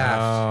the Craft?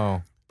 craft.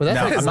 Oh. But that's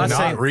No, not, I'm not not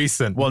saying-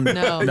 recent. Well, No.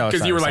 no, it's Because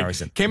not- you were it's not like,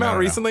 recent. came No, out no, no.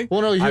 recently?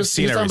 well, no, I've you're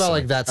seen it talking about recently.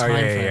 like that Oh, time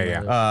yeah, frame. yeah,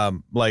 of yeah. it.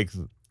 Like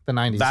The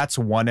 90s. that's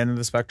one end of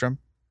the spectrum,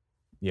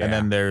 Yeah. and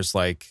then there's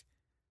like,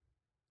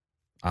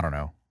 I don't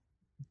know,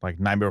 like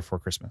Nightmare Before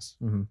Christmas.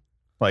 Mhm.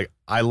 Like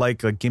I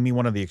like give me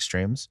one of the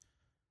extremes.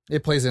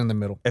 It plays in the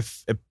middle.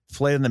 If it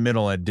played in the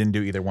middle and it didn't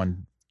do either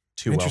one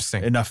too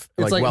Interesting. well, enough,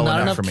 It's like well not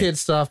enough enough for me. kid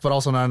stuff, but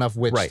also not enough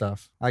witch Right.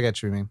 stuff. I get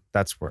what you mean.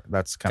 That's kind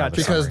Gotcha. of the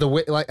Because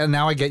summary. the and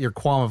now I get your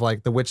qualm of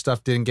like the witch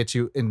stuff didn't get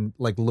you in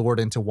like lured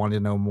into wanting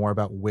to know more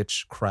about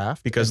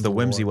witchcraft because and the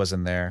whimsy lore.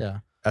 wasn't there Yeah.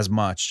 as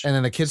much. And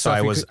then the kid so stuff I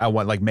you was could- I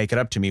want like make it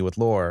up to me with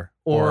lore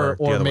or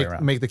the other way make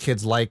around. make the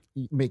kids like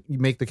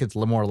make the kids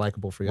more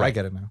likable for you. I Right.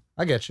 get it now.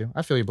 I get you.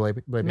 I feel you,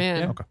 Blaby.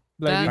 Man, Yeah. Okay.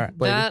 that, Alright,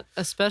 Blady. that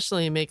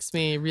especially makes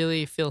me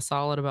really feel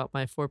solid about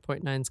my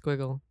 4.9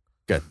 squiggle.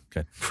 Good.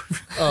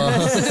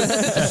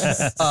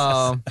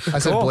 I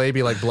said Cool.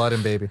 Blaby like blood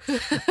and baby.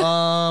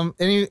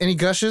 Any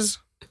gushes?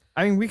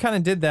 I mean, we kind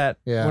of did that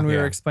Yeah. when we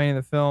were Yeah. explaining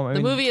the film. I The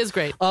mean, movie is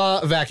great.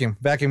 Vacuum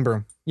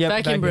broom. Yep,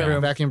 Vacuum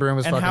broom. Vacuum broom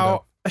is And fucking how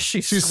dope.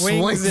 she She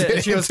swings it.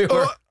 And she goes, into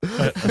 "Oh."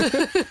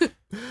 her.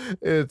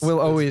 It's Will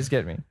always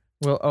get me.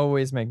 Will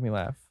always make me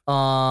laugh.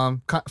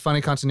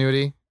 funny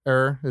continuity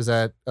error is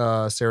that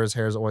Sarah's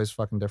hair is always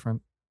fucking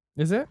different.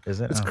 Is it?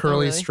 Is it? It's Oh.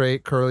 curly, really?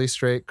 straight, curly,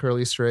 straight,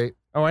 curly, straight.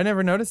 Oh, I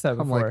never noticed that I'm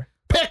before. like,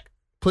 pick,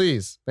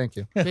 please, thank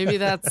you. Maybe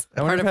that's I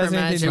part wonder if of it her has anything to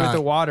magic. do with Nah.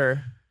 the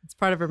water. It's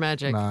part of her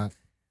magic. Not.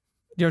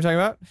 You know what I'm talking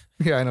about?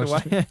 Yeah, I know. The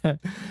what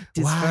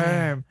you-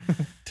 wa-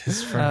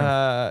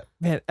 Disfirm.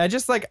 Man, I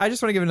just want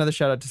to give another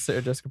shout out to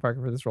Sarah Jessica Parker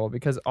for this role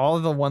because all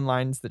of the one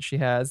lines that she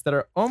has that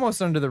are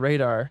almost under the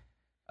radar,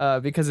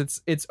 because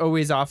it's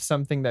always off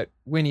something that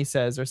Winnie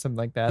says or something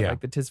like that, Yeah. like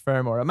the tis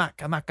firm or amak,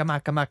 amak,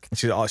 amak,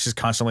 amak. She's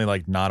constantly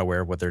like not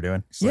aware of what they're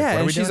doing. She's like, Yeah, what are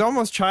and we she's doing?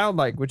 almost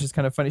childlike, which is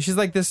kind of funny. She's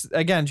like this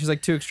again. She's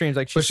like two extremes.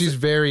 Like But she's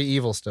very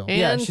evil still. And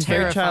yeah, she's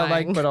very terrifying.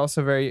 childlike, but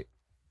also very,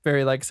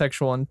 very like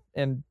sexual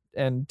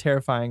and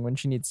terrifying when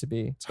she needs to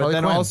be. It's But Harley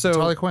then Quinn. also, It's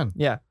Harley Quinn.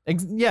 yeah,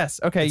 yes,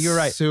 okay, It's you're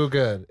right. So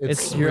good.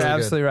 It's You're really good.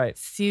 absolutely right.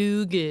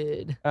 So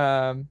good.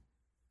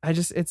 I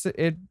just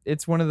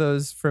it's one of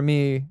those for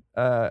me.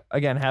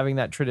 Again, having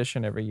that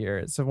tradition every year.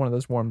 It's one of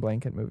those warm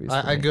blanket movies. For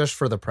I me. gush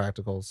for the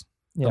practicals.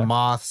 Yeah. The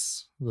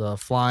moths, the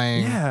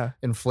flying, Yeah.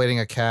 inflating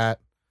a cat.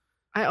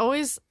 I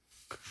always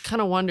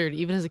kind of wondered,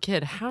 even as a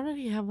kid, how did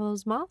he have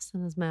those moths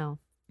in his mouth?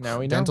 Now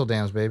we know. Dental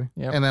dams, baby.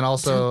 Yep. And then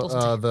also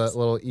Dental the dams.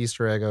 little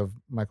Easter egg of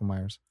Michael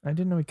Myers. I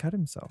didn't know he cut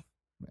himself.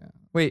 Yeah.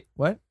 Wait,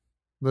 what?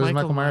 There's Michael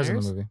Michael Myers in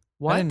Myers? the movie.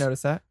 What? I didn't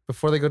notice that.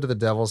 Before they go to the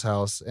devil's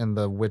house and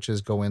the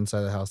witches go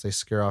inside the house, they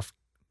scare off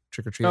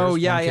trick or treaters. Oh,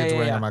 yeah, One yeah, kid's yeah,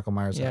 wearing yeah. a Michael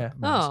Myers Yeah.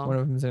 mask. Oh. One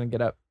of them's gonna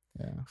get up.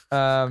 Yeah.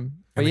 And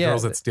But the yeah,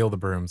 girls that steal the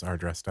brooms are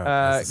dressed up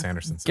as the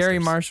Sanderson sisters. Gary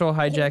Marshall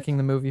hijacking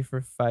the movie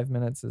for 5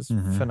 minutes is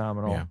Mhm.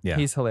 phenomenal. Yeah. Yeah.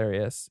 He's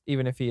hilarious,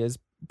 even if he is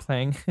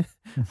playing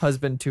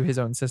husband to his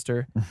own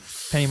sister,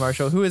 Penny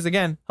Marshall, who is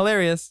again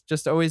hilarious.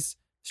 Just always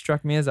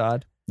struck me as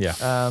odd.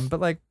 Yeah. But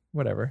like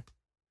whatever.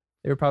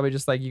 They were probably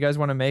just like, you guys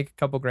want to make a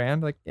couple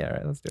grand? Like, yeah, all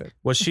right, let's do it.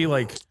 Was she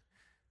like?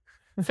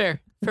 Fair.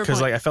 Fair Because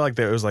point. like I felt like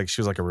there was like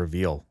she was like a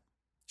reveal.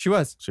 She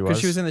was. She Because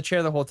was? she was in the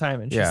chair the whole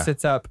time, and she Yeah.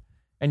 sits up,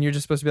 and you're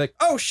just supposed to be like,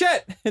 oh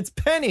shit, it's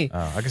Penny.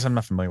 Oh, I guess I'm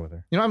not familiar with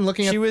her. You know, I'm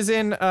looking at She was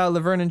in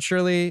Laverne and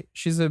Shirley.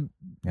 She's a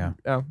Yeah.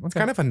 Oh, okay. It's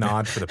kind of a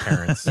nod for the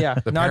parents. Yeah,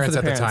 The nod for parents the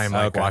at parents. the time,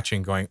 like Okay.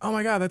 watching, going, "Oh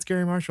my god, that's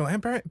Gary Marshall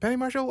and Penny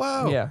Marshall!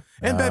 Whoa, yeah.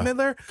 and Bette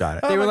Midler." Got it.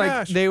 Oh They were my like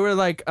gosh. they were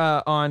like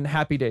on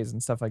Happy Days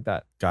and stuff like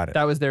that. Got it.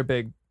 That was their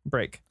big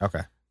break.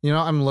 Okay. You know,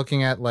 I'm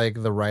looking at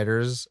like the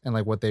writers and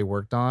like what they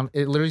worked on.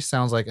 It literally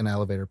sounds like an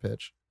elevator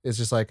pitch. It's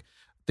just like,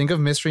 think of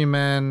Mystery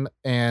Men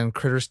and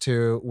Critters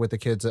 2 with the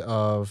kids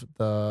of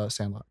the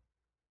Sandlot.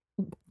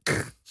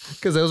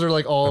 Because those are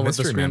like all The with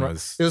the Mystery Men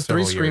screenwriters. It was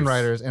three several years.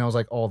 screenwriters, and it was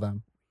like all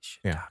them.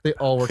 Yeah, They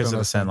all worked Because on of the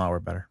those Sandlot were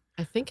better.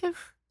 I think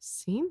I've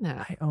seen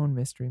that. I own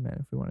Mystery Men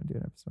if we want to do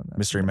an episode on that.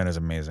 Mystery Men is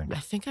amazing. I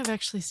think I've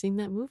actually seen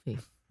that movie.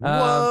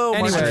 Whoa,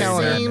 anyway, Mark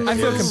Calendar. I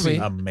feel Yes. complete.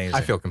 Amazing.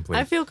 I feel complete.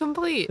 I feel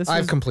complete. This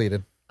I've was-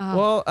 completed.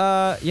 Oh.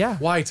 well, yeah.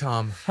 Why,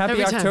 Tom? Happy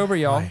Every time. October,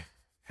 y'all. Why?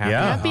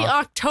 Yeah. Happy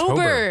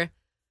October.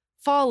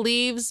 Fall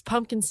leaves,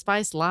 pumpkin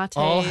spice lattes,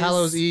 All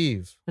Hallows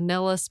Eve.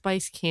 vanilla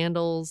spice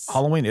candles.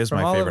 Halloween is From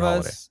my all favorite of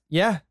holiday. us.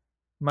 Yeah.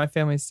 My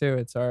family's too.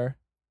 It's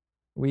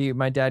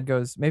my dad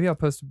goes, maybe I'll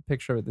post a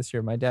picture of it this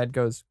year. My dad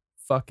goes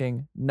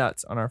fucking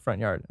nuts on our front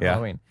yard on Yeah.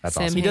 Halloween. That's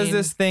Same awesome. He does Pain.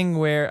 this thing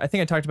where I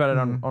think I talked about it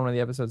on Mhm. one of the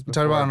episodes We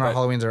before. talked about it on our but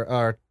Halloween's or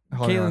our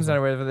Halloween. Caitlin's episode. not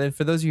aware of it.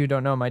 For those of you who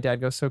don't know, my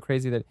dad goes so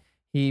crazy that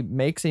he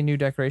makes a new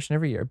decoration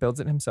every year, builds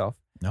it himself.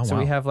 Oh, So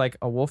wow. we have like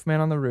a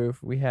wolfman on the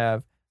roof. We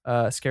have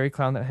a scary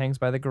clown that hangs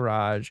by the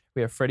garage.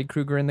 We have Freddy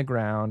Krueger in the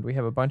ground. We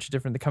have a bunch of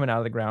different coming out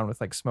of the ground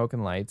with like smoke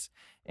and lights.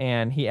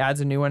 And he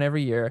adds a new one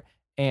every year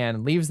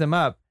and leaves them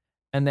up.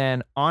 And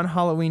then on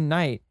Halloween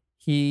night,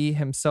 he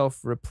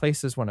himself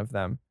replaces one of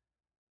them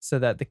so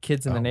that the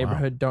kids in Oh, the wow.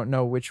 neighborhood don't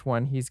know which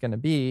one he's going to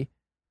be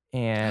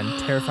and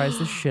terrifies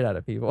the shit out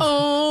of people.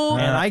 Oh,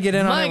 And I get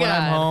in on my it when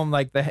I'm God. home,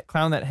 like the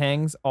clown that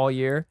hangs all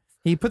year.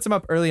 He puts them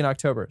up early in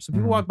October. So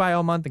people Mhm. walk by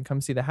all month and come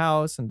see the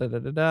house and da da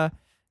da da.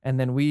 And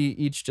then we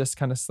each just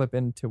kind of slip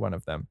into one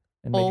of them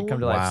and make it come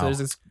to life. So wow. there's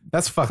this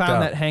That's fucked clown up.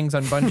 that hangs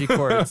on bungee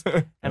cords.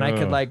 And I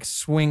could Ugh. like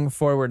swing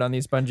forward on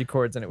these bungee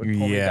cords and it would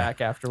pull me Yeah.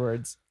 back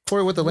afterwards.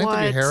 Corey, with the length of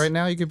your What? hair right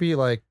now, you could be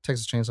like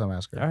Texas Chainsaw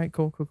Massacre. All right,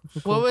 cool.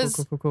 What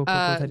was, cool,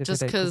 tight,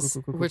 just tight, cool, because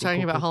cool, cool, we're cool,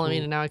 talking cool, about cool, Halloween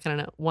cool. and now I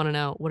kind of want to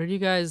know,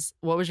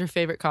 what was your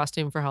favorite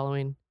costume for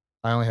Halloween?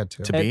 I only had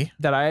two. To be?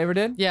 That I ever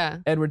did? Yeah.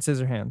 Edward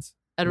Scissorhands.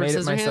 Edward made it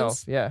Scissorhands?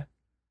 myself. Yeah.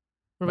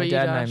 What My about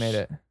dad you, and I Josh? made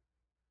it.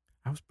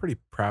 I was pretty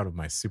proud of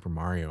my Super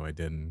Mario I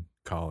did in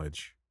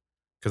college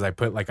because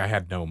I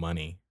had no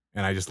money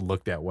and I just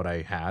looked at what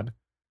I had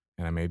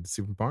and I made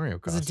Super Mario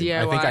was a costume.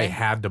 I think I DIY.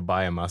 had to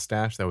buy a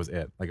mustache. That was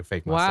it, like a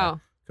fake mustache.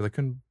 Wow. Because I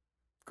couldn't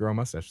grow a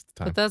mustache at the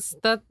time. But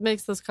that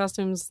makes those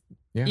costumes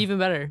Yeah. even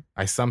better.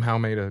 I somehow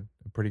made a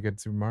pretty good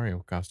Super Mario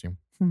costume.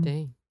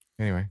 Dang.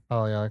 Anyway,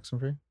 Oh yeah, Alex and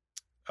Free.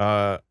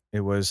 It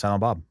was Silent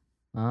Bob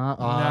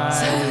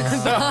Nice.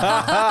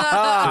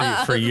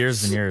 for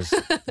years and years.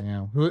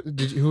 Yeah.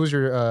 Who was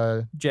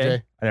your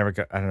Jay. I never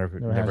got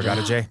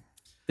a J.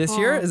 This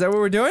year? Aw. Is that what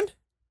we're doing?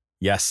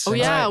 Yes. Oh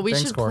yeah, Alright, we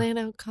thanks, should Cor. plan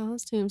out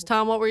costumes.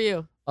 Tom, what were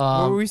you?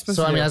 What were we supposed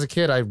so to I mean, do? as a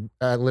kid, I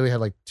literally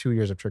had like 2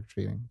 years of trick or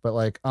treating, but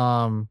like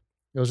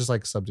it was just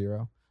like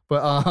Sub-Zero.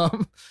 But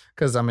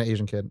because I'm an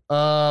Asian kid.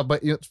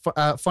 But you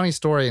know, funny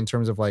story in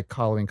terms of like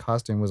Halloween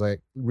costume was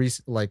like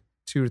like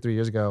 2 or 3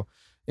 years ago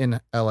in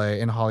LA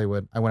in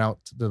Hollywood. I went out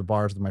to the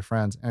bars with my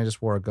friends and I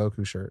just wore a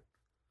Goku shirt,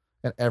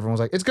 and everyone was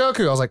like, "It's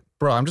Goku." I was like,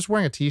 "Bro, I'm just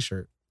wearing a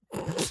T-shirt."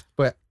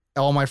 But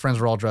all my friends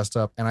were all dressed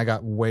up, and I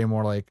got way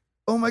more like,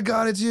 "Oh my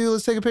god, it's you!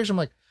 Let's take a picture." I'm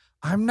like,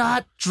 I'm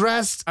not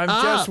dressed I'm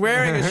up. just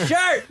wearing a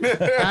shirt.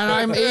 And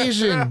I'm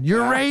Asian.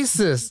 You're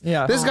racist.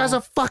 Yeah. This guy's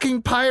a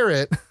fucking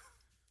pirate.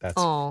 That's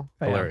Oh,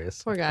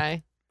 hilarious. poor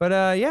guy.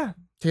 But yeah.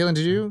 Kaylin,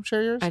 did you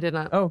share yours? I did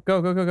not. Oh,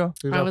 go.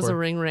 Who's I up was for a it?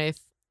 ring wraith.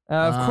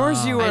 Of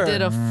course you were. I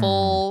did a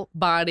full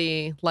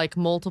body, like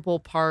multiple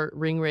part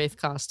ring wraith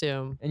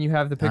costume. And you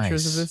have the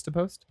pictures Nice. of this to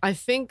post? I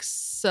think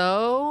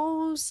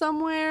so,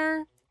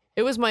 somewhere.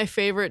 It was my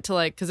favorite to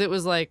like, because it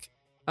was like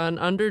an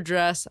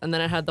underdress and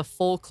then it had the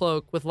full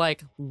cloak with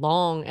like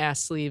long ass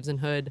sleeves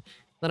and hood.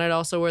 Then I'd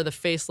also wear the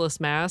faceless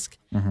mask.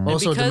 And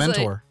Also because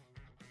Dementor.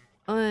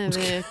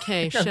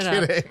 Okay, shut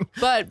up. kidding.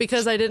 But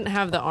because I didn't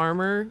have the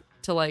armor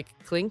to like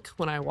clink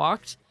when I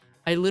walked,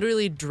 I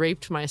literally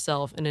draped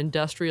myself in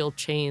industrial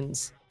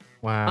chains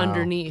Wow.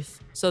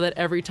 underneath so that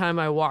every time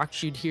I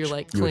walked, you'd hear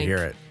like You would clink. hear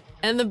it.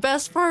 And the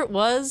best part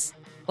was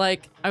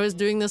like I was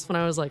doing this when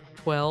I was like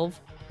 12.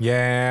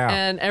 Yeah.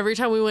 And every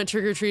time we went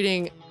trick or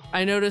treating,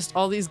 I noticed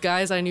all these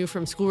guys I knew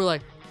from school were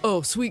like,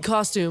 "Oh, sweet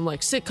costume,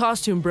 like sick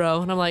costume,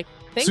 bro." And I'm like,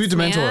 "Thanks, Sweet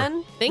Dementor.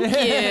 man. Thank you.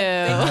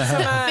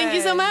 Thank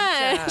you so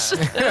much."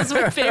 That was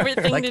my favorite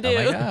thing Like, to do.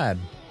 oh my God.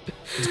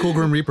 It's cool,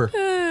 Grim Reaper.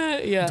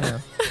 Yeah.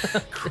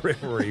 Grim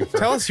Reaper.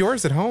 Tell us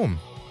yours at home.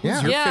 Yeah.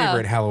 Who's your Yeah.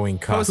 favorite Halloween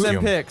Post them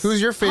costume? pics.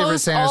 Who's your favorite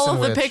Post Sanderson all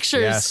of the witch?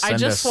 pictures. Yes, I send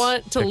just us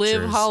want to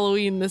live pictures.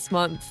 Halloween this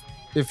month.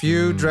 If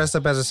you dress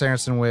up as a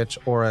Sanderson witch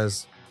or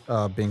as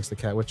Binks the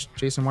cat, which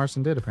Jason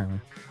Marston did apparently,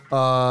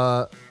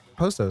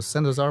 post those.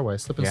 Send those our way.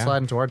 Slip and Yeah. slide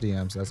into our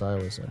DMs, as I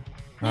always say.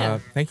 Yeah.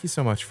 Thank you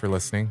so much for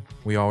listening.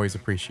 We always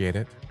appreciate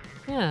it.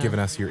 Yeah. Giving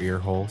us your ear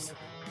holes.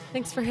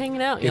 Thanks for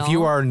hanging out, y'all. If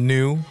you are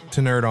new to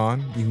Nerd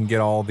On, you can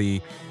get all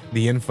the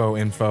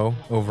info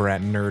over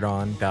at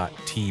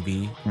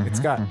nerdon.tv. It's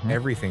got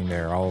everything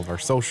there, all of our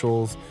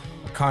socials,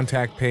 our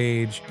contact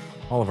page,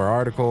 all of our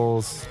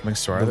articles,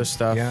 Links to our other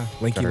stuff. Yeah,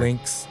 linky Got our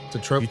links. It's a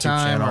trope YouTube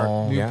time, our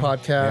channel. new Yeah.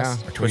 podcast. Yeah.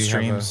 Our Twitch We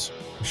have streams.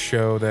 a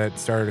show that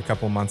started a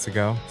couple months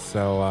ago.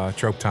 So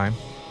Trope Time.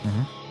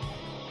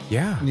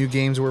 Yeah. New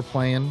games we're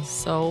playing.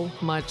 so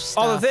much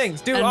stuff. All the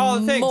things. Do and all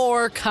the things.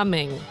 More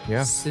coming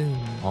Yeah. soon.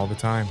 All the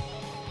time.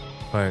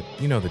 But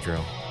you know the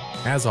drill.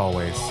 As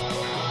always.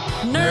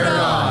 Nerd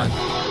on.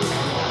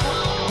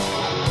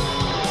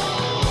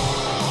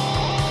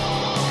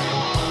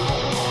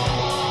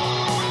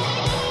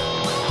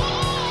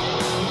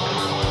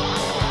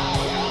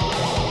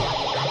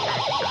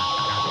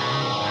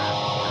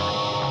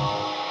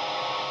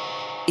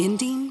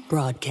 Ending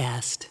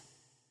broadcast.